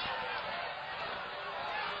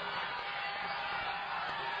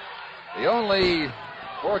 The only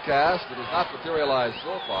forecast that has not materialized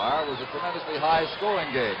so far was a tremendously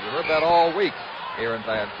high-scoring game. You heard that all week here in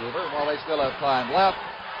Vancouver. While they still have time left,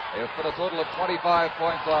 they have put a total of 25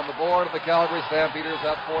 points on the board, and the Calgary Stampeders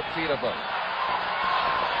have 14 of them.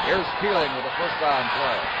 Here's Keeling with a first down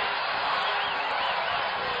play.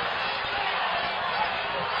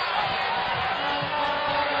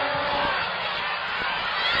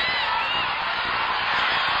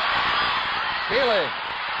 Keeling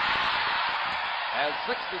has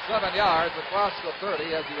 67 yards across the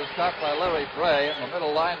 30 as he was caught by Larry Frey, the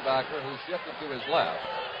middle linebacker, who shifted to his left.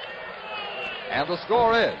 And the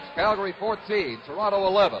score is Calgary 14, Toronto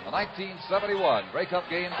 11. The 1971 Grey Cup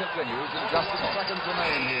game continues in just a second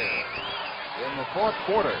remain here in the fourth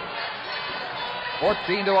quarter.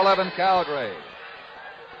 14-11 Calgary.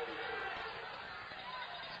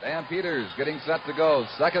 Stampeders getting set to go.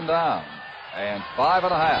 Second down and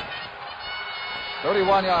 5.5.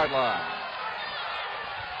 31-yard line.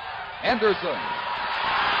 Henderson.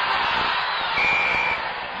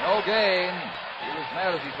 No gain. He was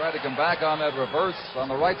mad as he tried to come back on that reverse on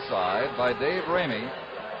the right side by Dave Ramey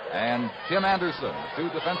and Tim Anderson, two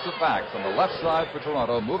defensive backs on the left side for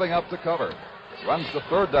Toronto, moving up to cover. Runs to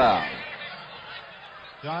third down.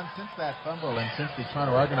 John, since that fumble and since the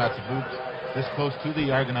Toronto Argonauts have moved this close to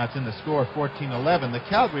the Argonauts in the score 14-11, the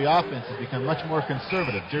Calgary offense has become much more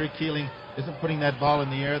conservative. Jerry Keeling isn't putting that ball in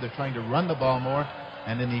the air. They're trying to run the ball more.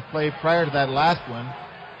 And in the play prior to that last one,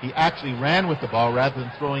 he actually ran with the ball rather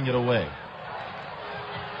than throwing it away.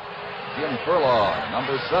 Jim Furlong,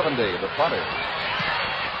 number 70, the punter.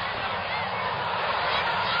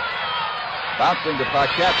 Bouncing to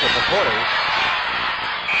Paquette at the 40.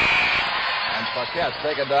 And Paquette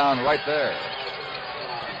taken down right there.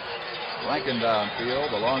 Rankin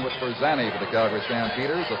downfield along with Berzani for the Calgary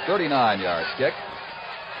Stampeders. A 39-yard kick.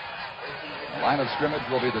 The line of scrimmage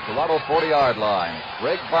will be the Toronto 40-yard line.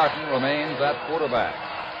 Greg Barton remains at quarterback.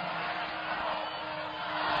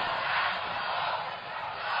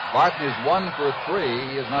 Barton is 1 for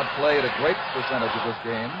 3. He has not played a great percentage of this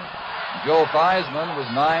game. Joe Theismann was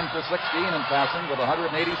 9 for 16 in passing with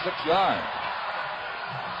 186 yards.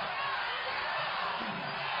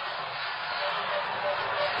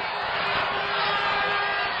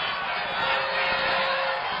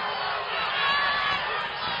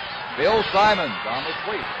 Bill Simons on the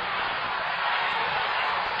sweep.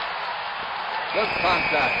 Good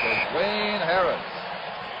contact as Wayne Harris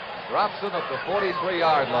drops him at the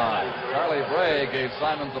 43-yard line. Charlie Bray gave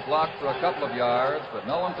Simons a block for a couple of yards, but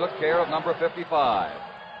no one took care of number 55.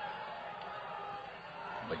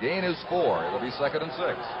 The gain is 4. It'll be 2nd and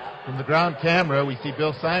 6. From the ground camera, we see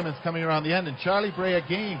Bill Simons coming around the end, and Charlie Bray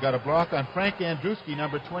again got a block on Frank Andruski,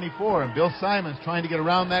 number 24, and Bill Simons trying to get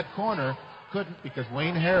around that corner. Couldn't, because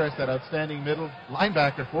Wayne Harris, that outstanding middle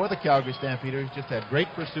linebacker for the Calgary Stampeders, just had great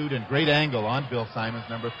pursuit and great angle on Bill Simons,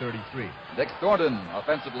 number 33. Dick Thornton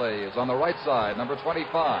offensively is on the right side, number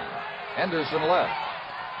 25. Henderson left.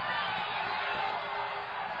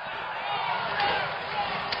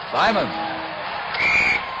 Simons,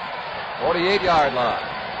 48-yard line.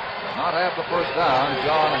 Will not have the first down.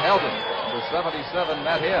 John Heldon, number 77,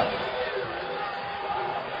 met him.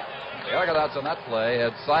 The Argonauts on that play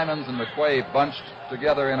had Simons and McQuaid bunched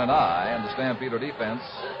together in an I, and the Stampeder defense,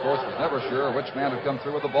 of course, was never sure which man had come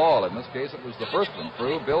through with the ball. In this case, it was the first one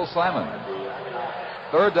through, Bill Simons.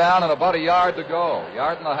 Third down and about a yard to go, 1.5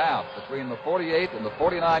 yards between the 48 and the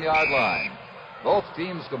 49-yard line. Both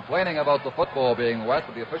teams complaining about the football being wet,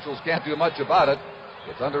 but the officials can't do much about it.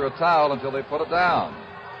 It's under a towel until they put it down.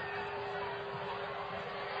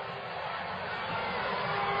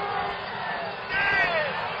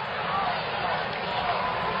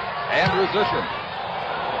 Andrew Zishin.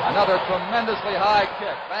 Another tremendously high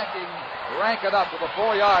kick, banking Rankin up to the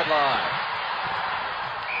 4-yard line.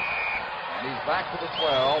 And he's back to the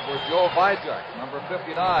 12 where Joe Vajak, number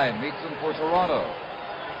 59, meets him for Toronto.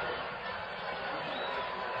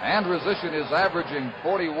 Andrew Zishin is averaging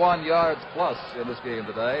 41 yards plus in this game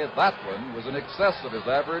today. That one was in excess of his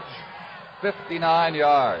average, 59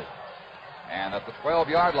 yards. And at the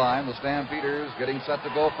 12-yard line, the Stampeders getting set to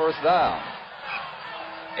go first down.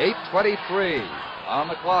 8:23 on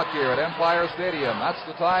the clock here at Empire Stadium. That's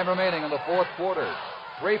the time remaining in the fourth quarter.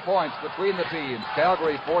 3 points between the teams.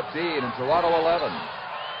 Calgary 14 and Toronto 11.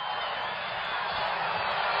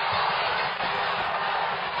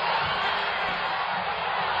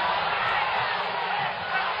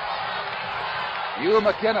 Hugh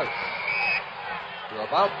McInnes to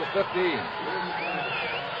about the 15.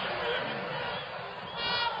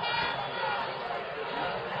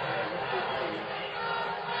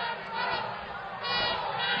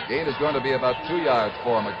 Gain is going to be about 2 yards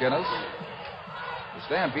for McInnes. The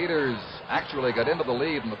Stampeders actually got into the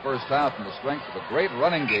lead in the first half on the strength of a great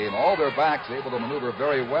running game. All their backs able to maneuver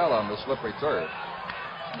very well on the slippery turf.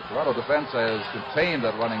 And the Toronto defense has contained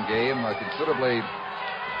that running game considerably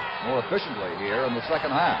more efficiently here in the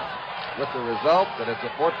second half, with the result that it's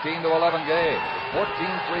a 14-11 game.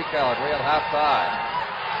 14-3 Calgary at halftime.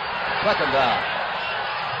 Second down.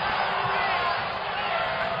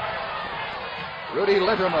 Rudy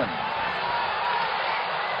Litterman.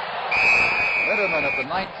 Litterman at the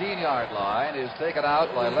 19-yard line is taken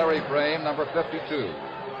out by Larry Frame, number 52,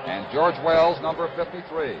 and George Wells, number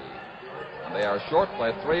 53. And they are short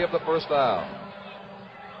by 3 of the first down.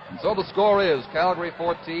 And so the score is Calgary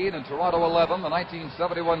 14 and Toronto 11. The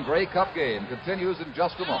 1971 Grey Cup game continues in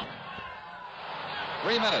just a moment.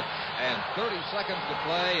 3 minutes and 30 seconds to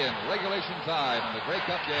play in regulation time in the Grey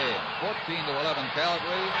Cup game. 14-11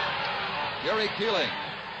 Calgary. Jerry Keeling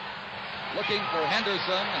looking for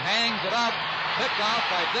Henderson, hangs it up, picked off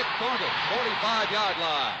by Dick Thornton, 45-yard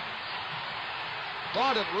line.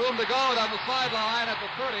 Thornton, room to go down the sideline at the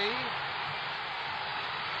 30.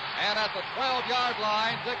 And at the 12-yard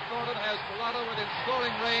line, Dick Thornton has Toronto within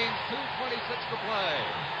scoring range, 2:26 to play.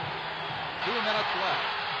 2 minutes left.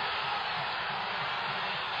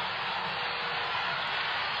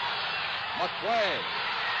 McQuay,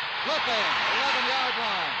 flipping, 11-yard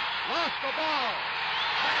line. Lost the ball.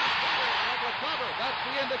 Has recovered. That's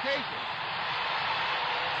the indication.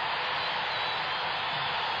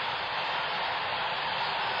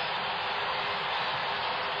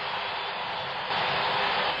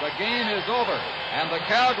 The game is over, and the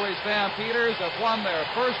Calgary Stampeders have won their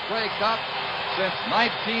first Grey Cup since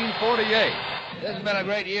 1948. This has been a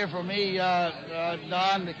great year for me,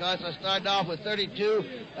 Don, because I started off with 32,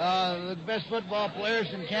 the best football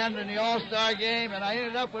players in Canada in the All-Star game, and I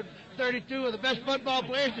ended up with 32 of the best football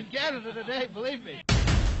players in Canada today, believe me.